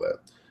to all of it.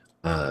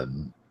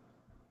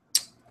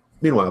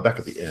 Meanwhile, back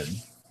at the inn.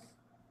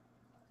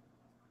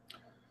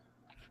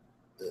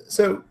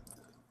 So,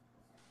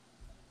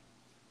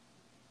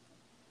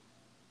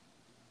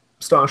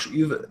 Stosh,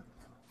 you've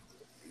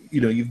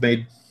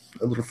made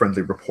a little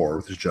friendly rapport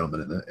with this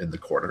gentleman in the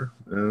corner.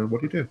 What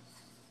do you do?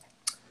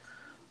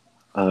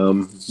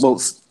 Well,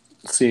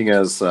 seeing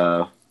as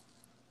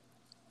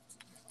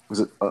was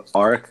it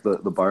Arik,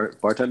 the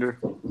bartender?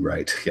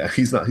 Right. Yeah,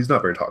 he's not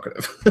very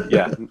talkative.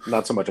 Yeah,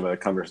 not so much of a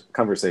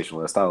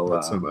conversationalist.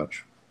 Not so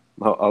much.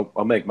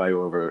 I'll make my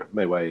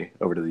way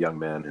over to the young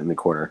man in the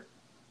corner.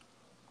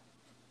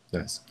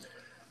 Nice.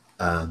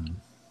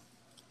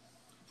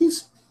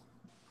 He's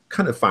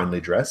kind of finely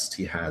dressed.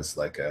 He has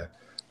like a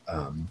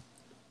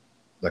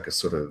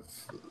sort of,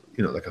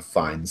 like a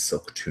fine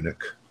silk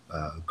tunic,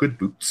 good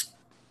boots.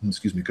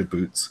 Excuse me, good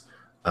boots.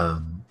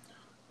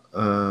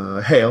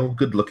 Hale,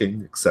 good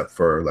looking, except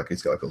for like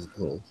he's got like a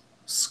little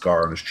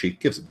scar on his cheek,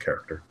 gives him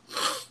character.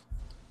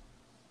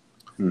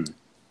 And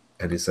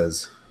he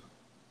says,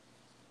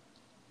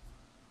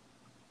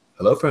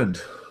 "Hello,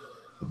 friend.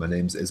 My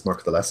name's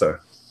Ismark the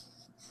Lesser."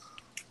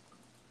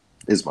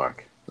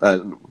 Ismark.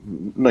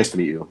 Nice to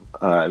meet you.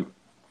 I'm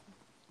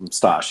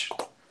Stash,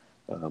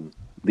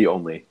 the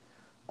only.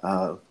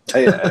 I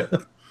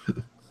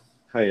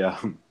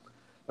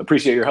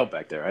appreciate your help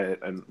back there.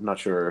 I'm not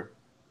sure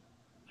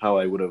how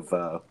I would have.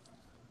 I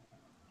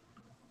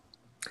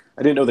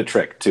didn't know the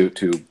trick to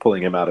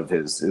pulling him out of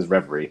his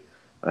reverie,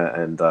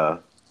 and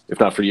if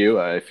not for you,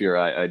 I fear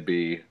I'd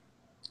be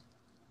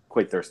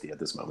quite thirsty at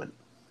this moment.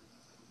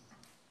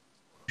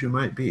 You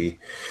might be.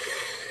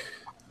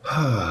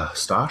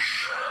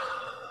 Stash,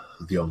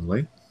 the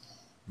only.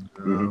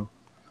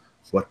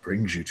 What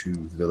brings you to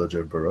the village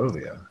of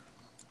Barovia?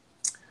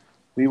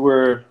 We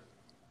were,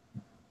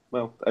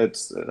 we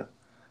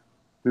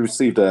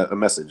received a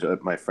message.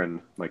 My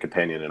friend, my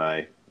companion, and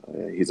I.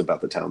 He's about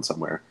the town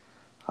somewhere.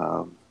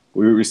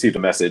 We received a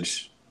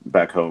message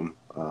back home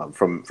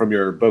from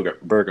your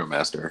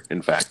burgomaster.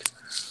 In fact,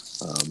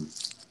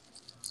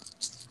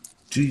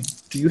 do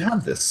you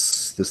have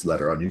this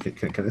letter on you?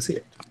 Can I see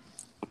it?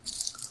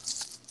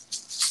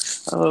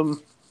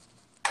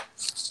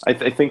 I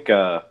think.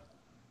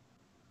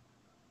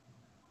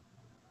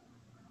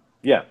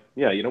 Yeah.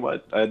 You know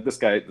what? This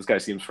guy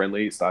seems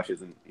friendly. Stash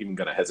isn't even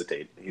gonna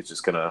hesitate. He's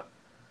just gonna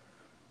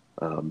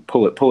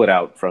pull it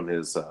out from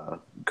his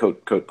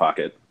coat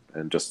pocket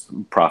and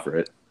just proffer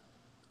it.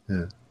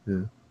 Yeah.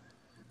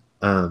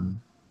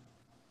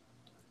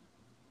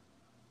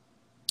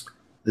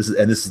 This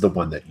is the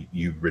one that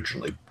you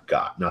originally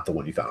got, not the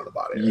one you found on the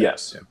body. Right?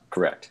 Yes. Yeah.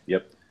 Correct.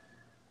 Yep.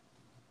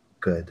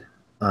 Good.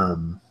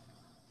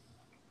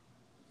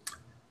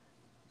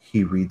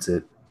 He reads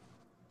it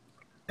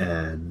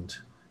and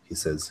he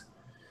says,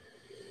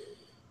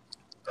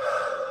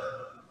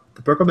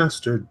 "The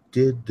burgomaster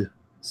did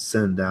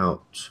send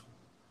out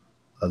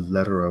a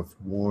letter of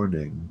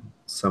warning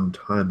some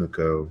time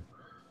ago.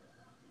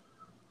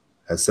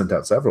 Has sent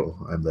out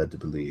several, I'm led to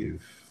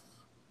believe.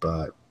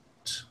 But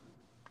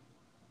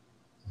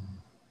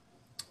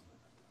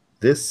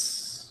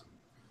this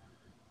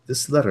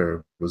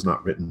letter was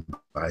not written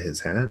by his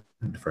hand,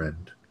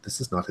 friend.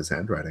 This is not his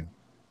handwriting."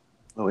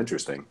 Oh,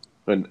 interesting.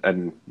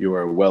 And you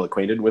are well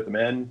acquainted with the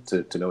man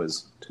to know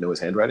his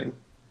handwriting?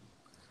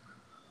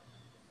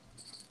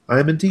 I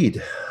am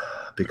indeed,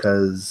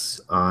 because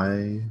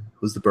I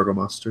was the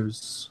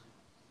burgomaster's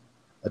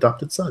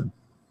adopted son.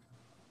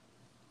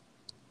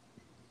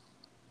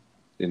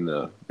 In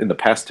the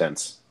past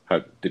tense,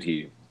 how did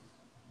he?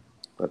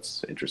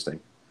 That's interesting.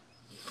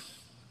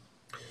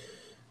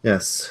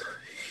 Yes,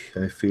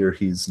 I fear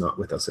he's not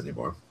with us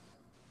anymore.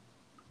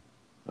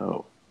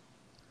 Oh.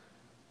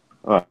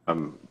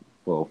 I'm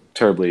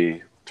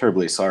terribly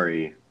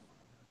sorry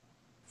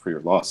for your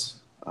loss.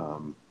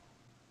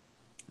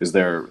 Is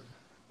there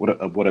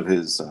what of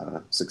his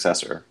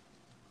successor?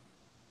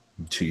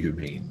 Do you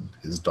mean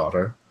his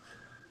daughter,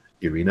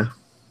 Irina?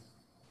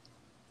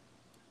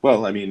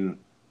 Well, I mean,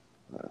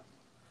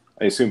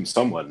 I assume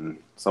someone.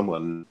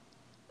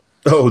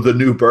 Oh, the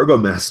new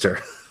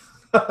burgomaster.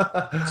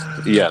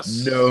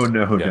 Yes. No.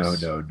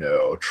 Yes.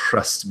 No.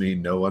 Trust me,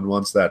 no one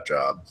wants that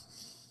job.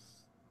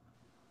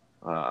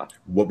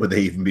 What would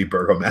they even be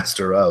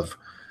burgomaster of?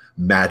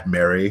 Mad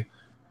Mary?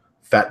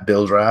 Fat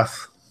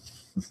Bildrath?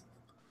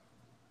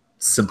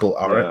 Simple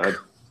Auric?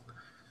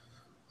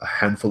 A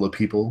handful of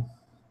people?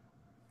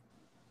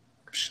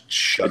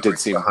 Shut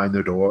behind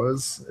their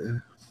doors?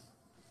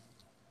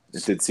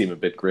 It did seem a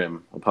bit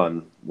grim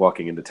upon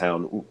walking into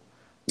town.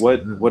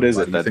 What is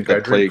it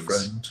that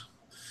plagues?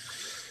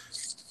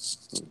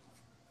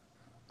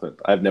 But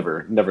I've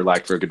never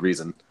lacked for a good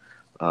reason.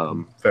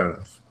 Fair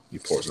enough. He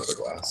pours another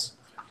glass.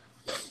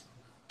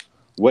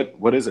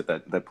 What is it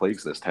that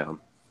plagues this town?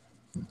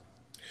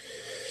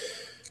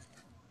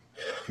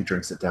 He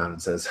drinks it down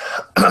and says,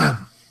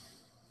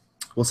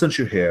 "Well, since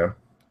you're here,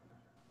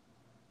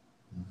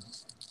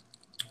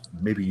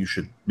 maybe you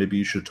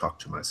should talk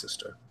to my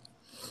sister."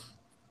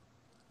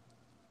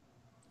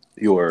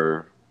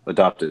 Your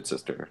adopted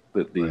sister,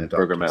 the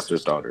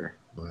burgomaster's daughter.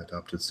 My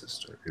adopted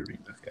sister,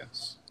 Irina.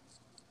 Yes,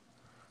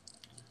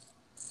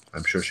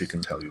 I'm sure she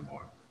can tell you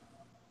more.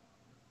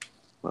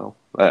 Well,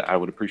 I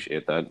would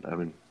appreciate that. I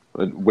mean,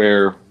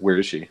 where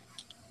is she?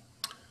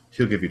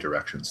 He'll give you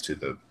directions to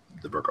the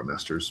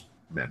burgomaster's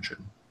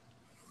mansion.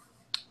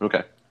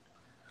 Okay.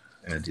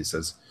 And he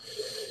says,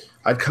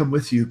 "I'd come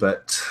with you,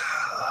 but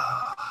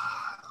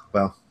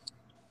well,"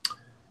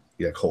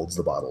 he holds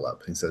the bottle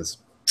up. He says,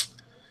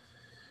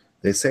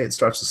 "They say it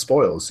starts to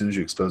spoil as soon as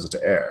you expose it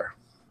to air."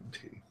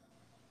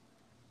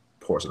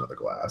 pours another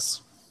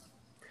glass.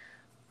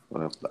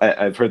 Well,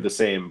 I've heard the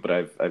same, but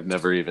I've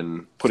never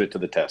even put it to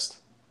the test.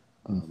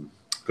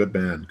 Good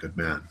man, good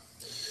man.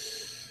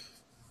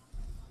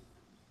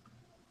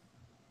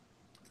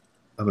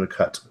 I'm going to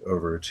cut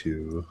over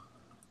to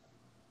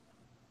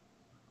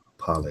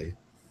Polly.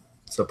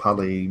 So,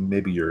 Polly,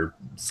 maybe you're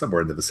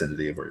somewhere in the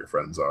vicinity of where your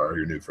friends are,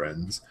 your new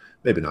friends.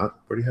 Maybe not.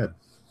 Where do you head?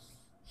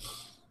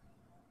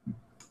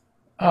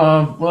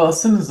 Well,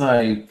 as soon as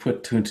I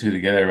put two and two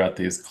together about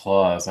these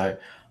claws, I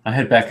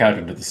head back out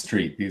into the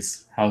street.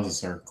 These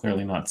houses are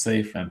clearly not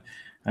safe, and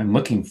I'm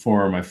looking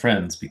for my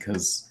friends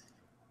because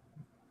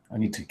I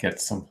need to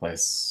get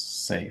someplace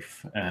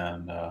safe,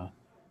 and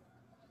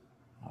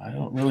I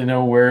don't really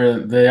know where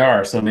they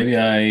are. So maybe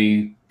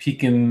I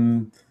peek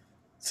in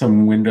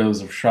some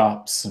windows of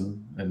shops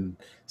and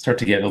start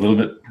to get a little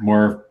bit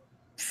more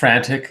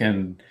frantic,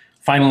 and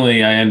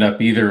finally I end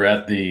up either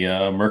at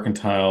the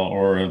mercantile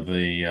or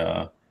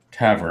the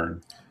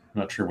tavern. I'm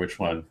not sure which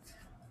one.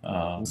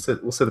 We'll say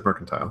the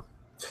mercantile.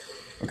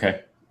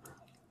 Okay.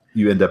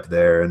 You end up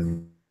there,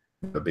 and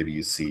maybe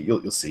you'll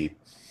see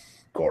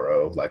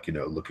Goro, like,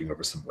 looking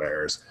over some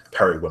wares.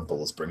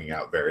 Periwinkle is bringing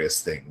out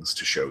various things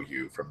to show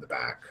you from the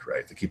back,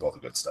 right? To keep all the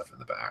good stuff in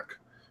the back,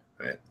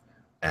 right?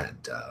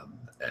 And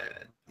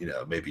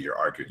maybe you're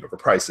arguing over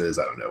prices.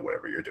 I don't know,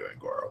 whatever you're doing,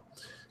 Goro.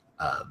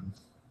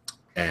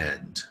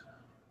 And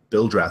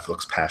Bildrath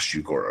looks past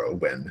you, Goro,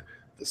 when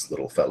this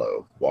little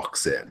fellow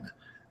walks in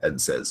and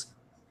says,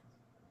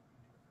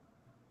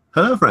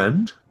 "Hello,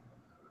 friend.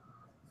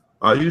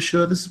 Are you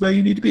sure this is where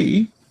you need to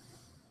be?"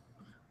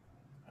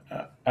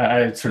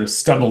 I sort of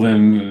stumble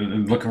in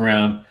and look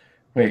around.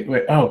 Wait,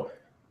 oh,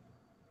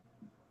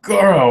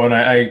 Goro! And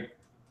I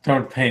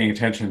don't pay any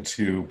attention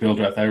to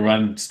Bildrath. I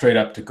run straight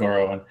up to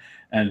Goro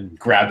and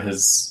grab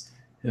his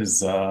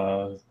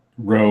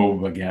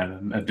robe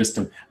again, and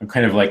I'm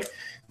kind of like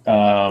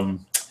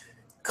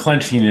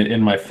clenching it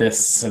in my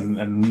fists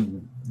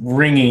and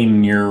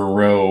wringing your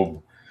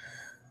robe.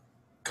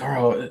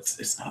 Goro,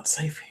 it's not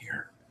safe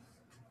here.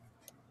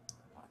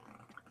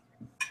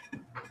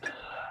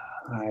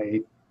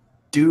 I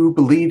do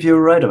believe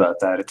you're right about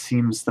that. It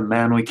seems the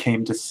man we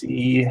came to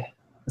see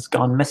has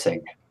gone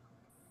missing.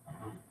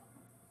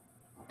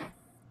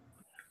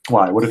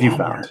 Why? What have you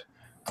found?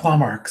 Claw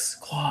marks.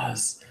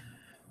 Claws.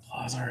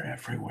 Claws are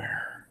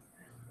everywhere.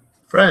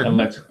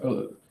 Friend,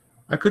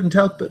 I couldn't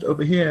help but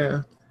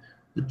overhear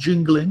the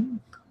jingling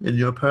in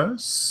your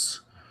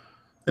purse.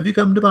 Have you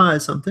come to buy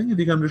something? Have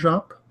you come to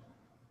shop?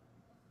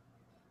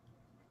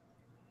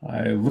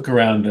 I look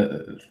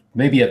around,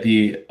 maybe at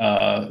the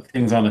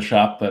things on the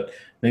shop, but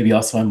maybe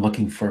also I'm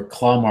looking for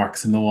claw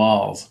marks in the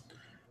walls.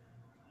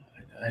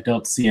 I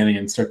don't see any,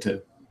 and start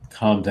to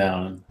calm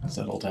down and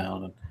settle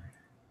down.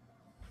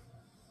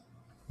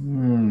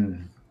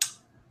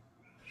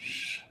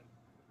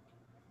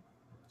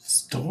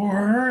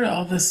 Store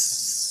all this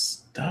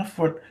stuff.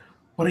 What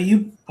are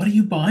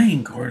you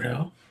buying,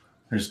 Gordo?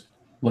 Just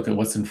look at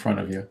what's in front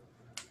of you.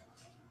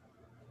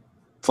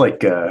 It's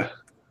like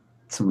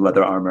some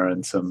leather armor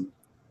and some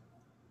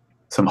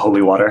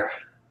holy water.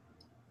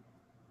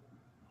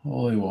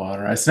 Holy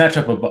water. I snatch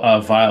up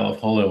a vial of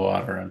holy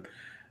water, and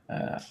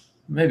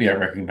maybe I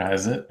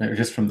recognize it, maybe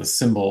just from the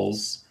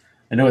symbols.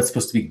 I know it's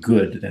supposed to be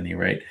good at any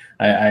rate.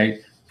 I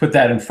put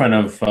that in front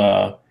of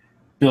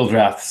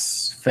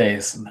Bildrath's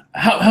face. And,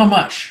 how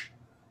much?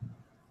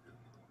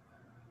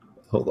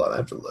 Hold on, I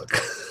have to look.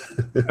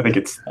 I think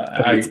it's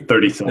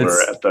 30 silver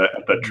at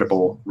the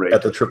triple rate.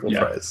 At the triple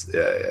price.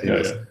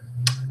 Yeah.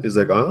 He's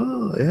like,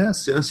 oh,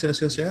 yes.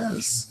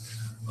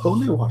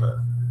 Holy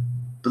water.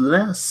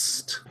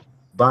 Blessed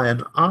by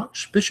an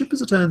archbishop,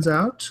 as it turns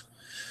out.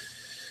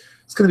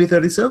 It's going to be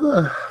 30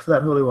 silver for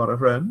that holy water,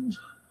 friend.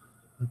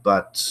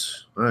 But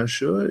I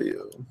assure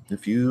you,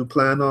 if you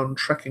plan on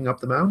trekking up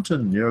the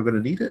mountain, you're going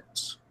to need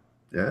it.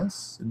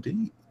 Yes,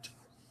 indeed.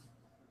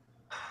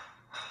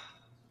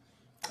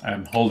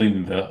 I'm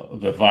holding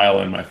the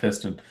vial in my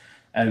fist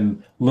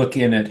and look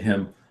in at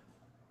him,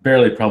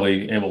 barely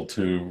probably able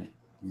to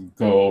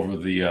go over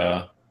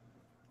the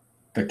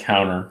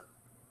counter.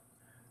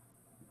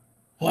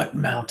 What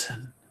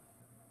mountain?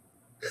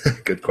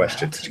 Good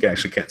question. You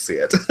actually can't see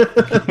it.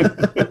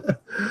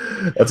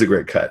 That's a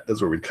great cut.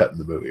 That's where we'd cut in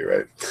the movie,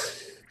 right?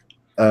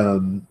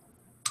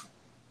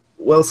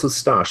 Well, so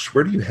Stash,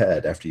 where do you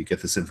head after you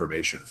get this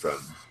information from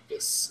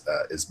this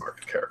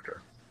Ismark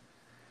character?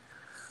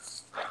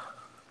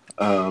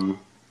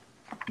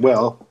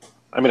 Well,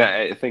 I mean,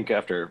 I think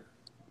after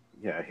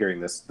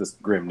hearing this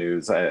grim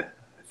news, I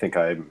think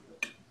I'm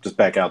just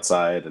back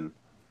outside and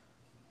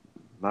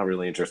not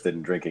really interested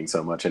in drinking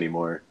so much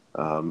anymore,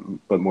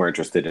 but more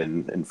interested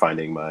in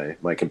finding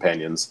my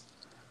companions.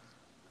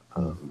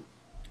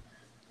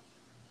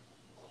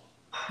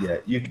 Yeah,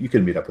 you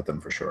can meet up with them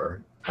for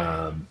sure.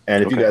 And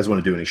if you guys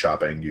want to do any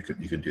shopping, you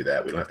can do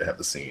that. We don't have to have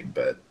the scene,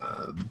 but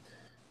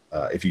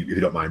if you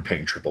don't mind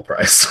paying triple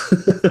price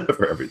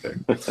for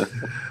everything.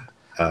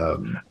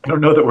 I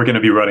don't know that we're going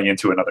to be running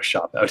into another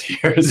shop out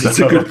here. That's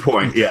so- a good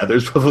point. Yeah,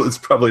 it's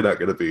probably not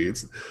going to be.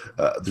 There's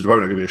probably not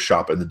going to be a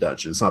shop in the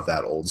dungeon. It's not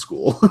that old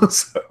school.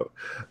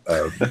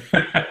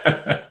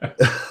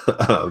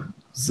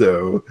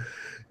 So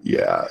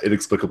yeah,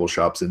 inexplicable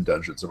shops in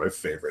dungeons are my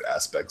favorite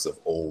aspects of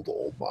old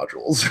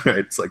modules. Right?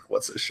 It's like,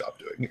 what's this shop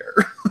doing here?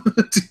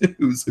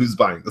 who's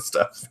buying the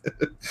stuff?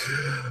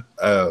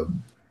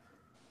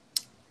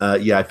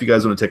 Yeah, if you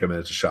guys want to take a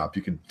minute to shop,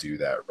 you can do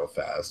that real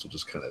fast. We'll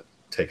just kind of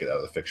take it out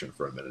of the fiction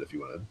for a minute if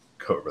you want to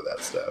go over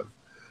that stuff.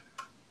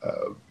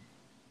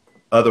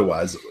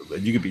 Otherwise,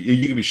 you could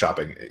be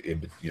shopping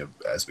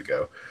as we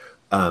go.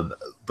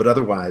 But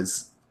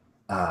otherwise,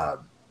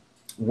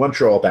 once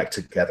you're all back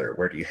together,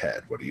 where do you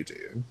head? What do you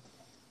do?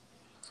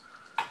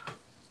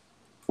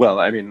 Well,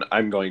 I mean,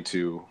 I'm going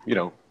to,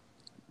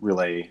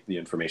 relay the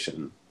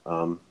information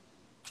that,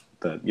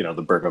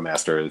 the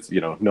burgomaster is,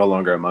 no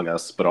longer among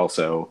us, but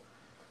also,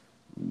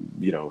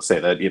 say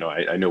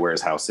that, I know where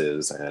his house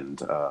is,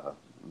 and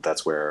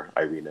that's where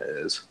Irina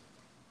is.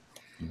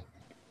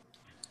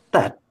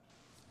 That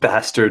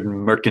bastard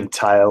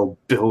mercantile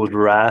Build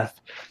Wrath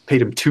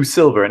paid him 2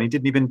 silver, and he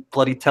didn't even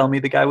bloody tell me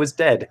the guy was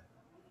dead.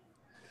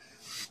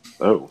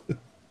 Oh,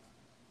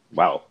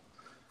 wow.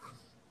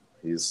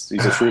 He's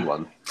a shrewd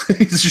one.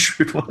 He's a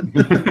shrewd one.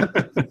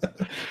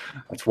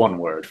 That's one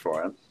word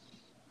for him.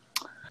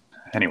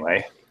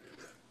 Anyway,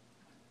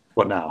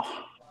 what now?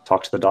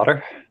 Talk to the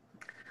daughter?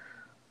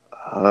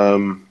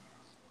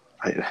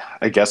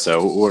 I guess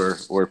so,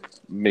 or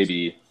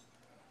maybe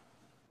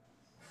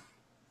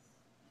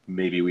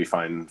we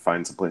find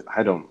some place.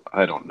 I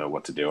don't know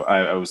what to do.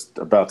 I was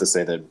about to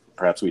say that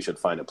perhaps we should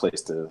find a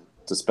place to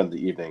spend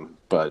the evening,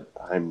 but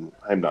I'm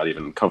not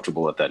even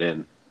comfortable at that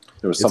inn.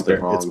 There was something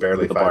wrong. It's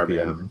barely with the 5 barman.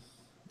 p.m.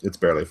 It's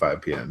barely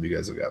 5 p.m. You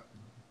guys have got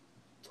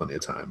plenty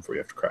of time before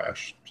you have to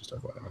crash. Just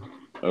FYI.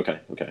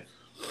 Okay.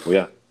 Well,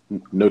 yeah,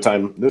 no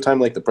time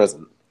like the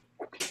present.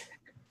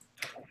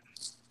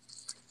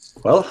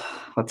 Well,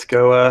 let's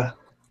go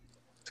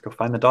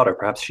find the daughter.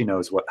 Perhaps she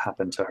knows what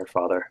happened to her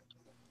father.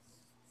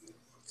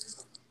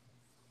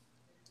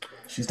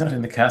 She's not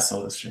in the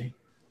castle, is she?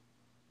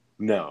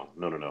 No.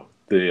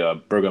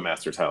 The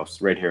burgomaster's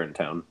house, right here in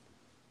town.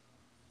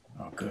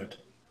 Oh, good.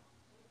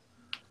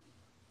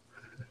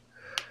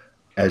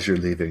 As you're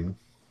leaving,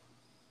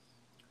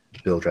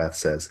 Bildrath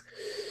says,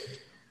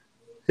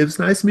 "It was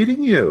nice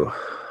meeting you.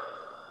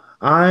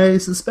 I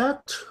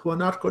suspect we're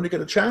not going to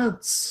get a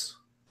chance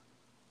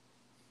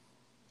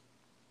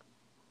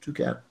to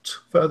get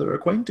further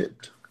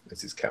acquainted,"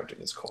 as he's counting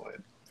his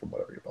coin from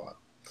whatever you bought.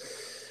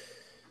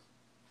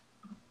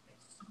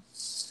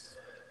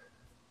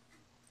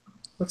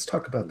 Let's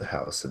talk about the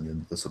house, and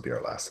then this will be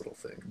our last little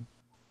thing.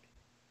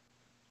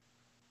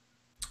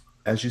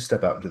 As you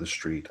step out into the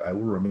street, I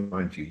will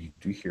remind you, you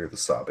do hear the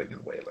sobbing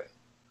and wailing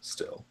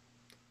still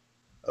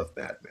of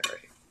Mad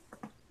Mary.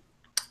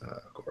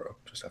 Goro,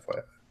 just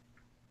FYI.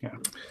 Yeah.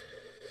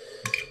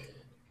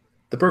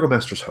 The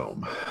burgomaster's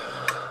home.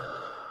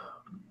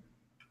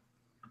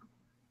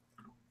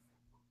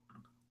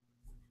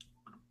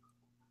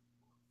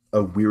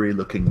 A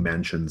weary-looking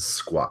mansion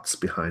squats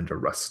behind a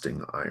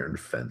rusting iron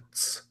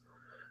fence.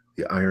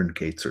 The iron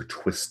gates are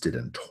twisted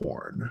and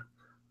torn.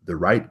 The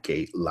right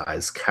gate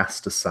lies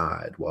cast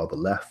aside, while the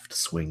left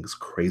swings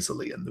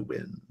crazily in the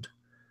wind.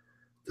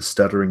 The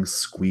stuttering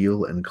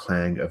squeal and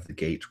clang of the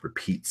gate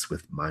repeats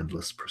with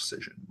mindless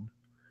precision.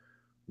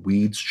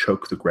 Weeds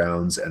choke the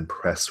grounds and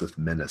press with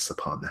menace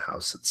upon the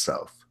house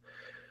itself.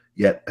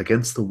 Yet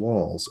against the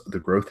walls, the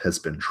growth has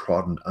been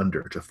trodden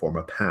under to form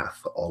a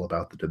path all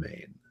about the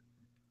domain.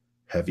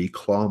 Heavy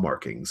claw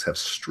markings have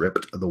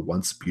stripped the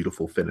once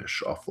beautiful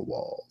finish off the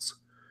walls.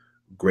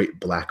 Great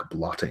black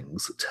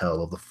blottings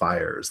tell of the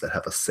fires that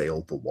have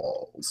assailed the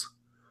walls.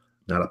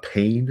 Not a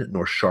pane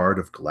nor shard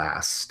of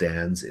glass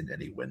stands in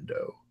any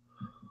window.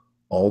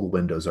 All the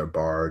windows are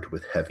barred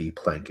with heavy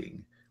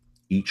planking,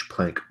 each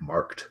plank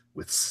marked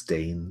with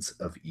stains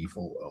of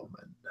evil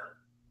omen.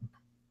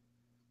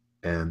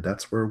 And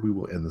that's where we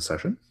will end the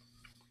session.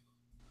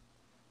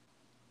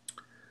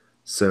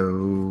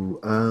 So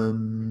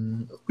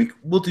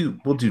we'll do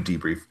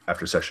debrief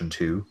after session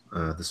 2.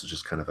 This is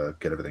just kind of a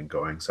get everything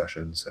going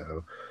session.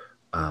 So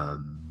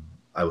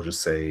I will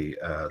just say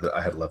that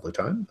I had a lovely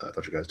time. I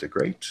thought you guys did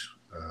great.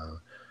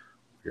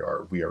 We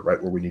are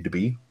right where we need to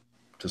be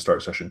to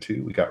start session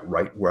 2. We got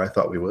right where I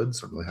thought we would,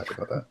 so I'm really happy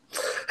about that.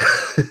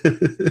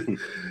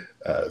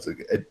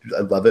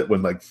 I love it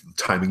when like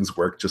timings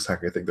work just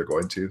like I think they're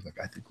going to. Like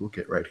I think we'll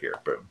get right here.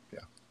 Boom. Yeah.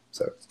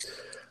 So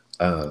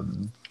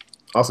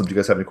awesome. Do you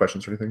guys have any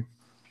questions or anything?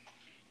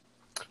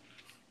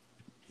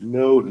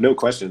 No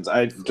questions.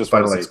 I just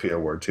final want to say, XP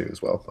award too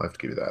as well. I have to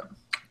give you that.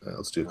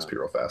 Let's do XP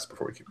real fast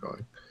before we keep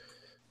going.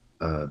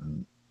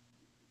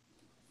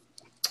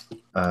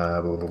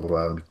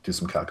 Let me do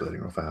some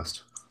calculating real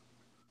fast.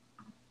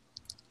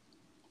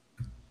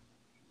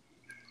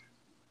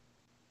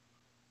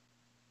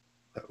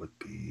 That would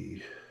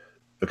be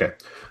okay.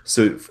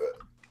 So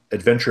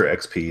adventure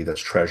XP,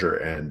 that's treasure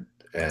and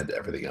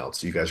everything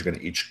else. You guys are going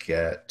to each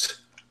get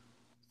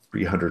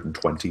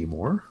 320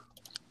 more.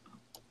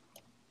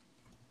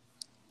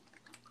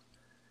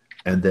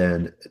 And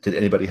then, did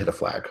anybody hit a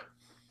flag?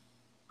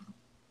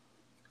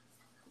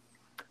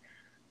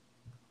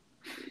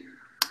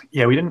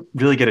 Yeah, we didn't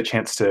really get a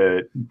chance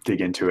to dig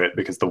into it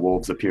because the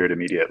wolves appeared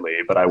immediately.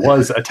 But I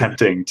was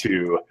attempting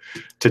to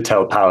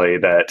tell Pally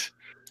that,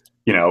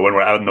 you know, when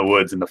we're out in the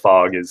woods and the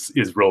fog is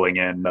rolling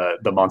in,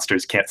 the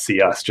monsters can't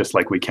see us, just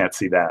like we can't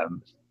see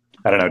them.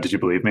 I don't know. Did you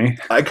believe me?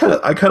 I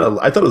thought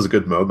it was a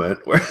good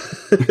moment where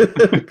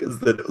because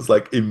then it was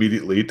like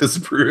immediately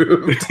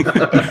disproved.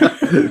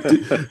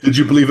 did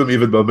you believe him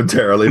even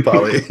momentarily,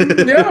 Polly?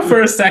 Yeah,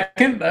 for a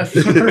second, that's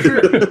for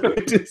sure.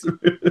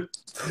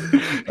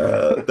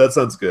 That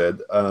sounds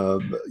good.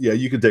 Yeah,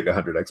 you can take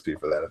 100 XP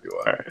for that if you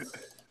want. All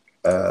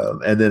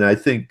right. And then I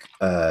think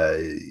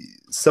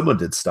someone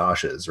did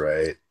Stosh's,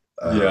 right?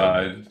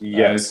 Yeah,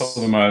 yes. I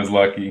told him I was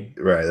lucky.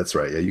 Right, that's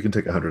right. Yeah, you can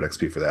take 100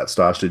 XP for that.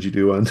 Stosh, did you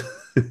do one?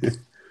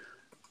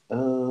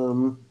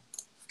 I'm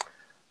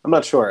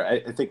not sure.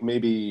 I think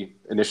maybe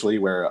initially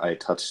where I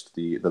touched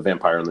the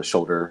vampire on the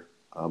shoulder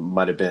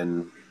might have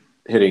been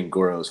hitting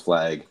Goro's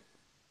flag.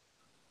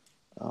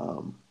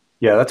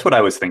 Yeah, that's what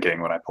I was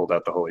thinking when I pulled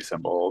out the holy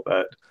symbol.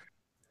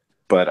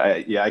 But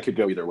I could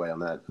go either way on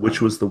that.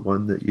 Which was the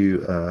one that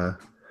you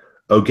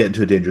get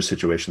into a dangerous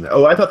situation.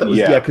 Oh, I thought that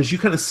was because you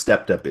kind of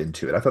stepped up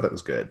into it. I thought that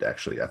was good,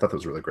 actually. I thought that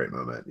was a really great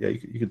moment. Yeah,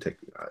 you can take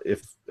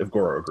if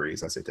Goro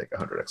agrees, I say take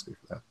 100 XP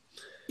for that.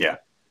 Yeah,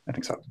 I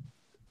think so.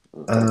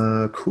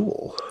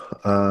 Cool.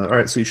 All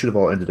right, so you should have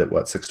all ended at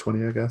what,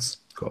 620, I guess.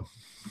 Cool.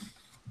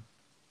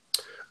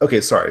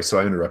 Okay, sorry. So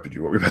I interrupted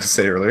you. What were you about to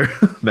say earlier,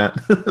 Matt?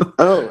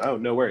 Oh,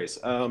 no worries.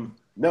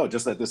 No,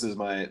 just that this has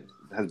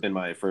been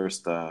my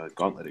first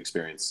gauntlet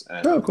experience.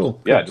 And oh,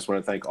 cool. Yeah, I just want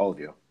to thank all of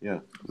you. Yeah,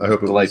 I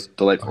hope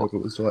delightful. I hope it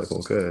was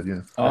delightful. Good.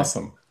 Yeah.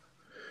 Awesome.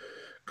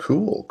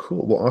 Cool.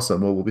 Well,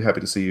 awesome. Well, we'll be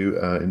happy to see you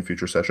in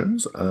future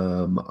sessions.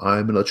 I'm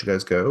gonna let you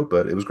guys go,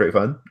 but it was great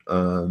fun.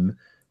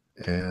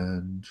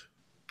 And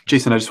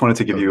Jason, I just wanted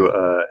to give you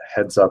a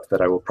heads up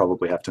that I will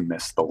probably have to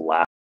miss the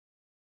last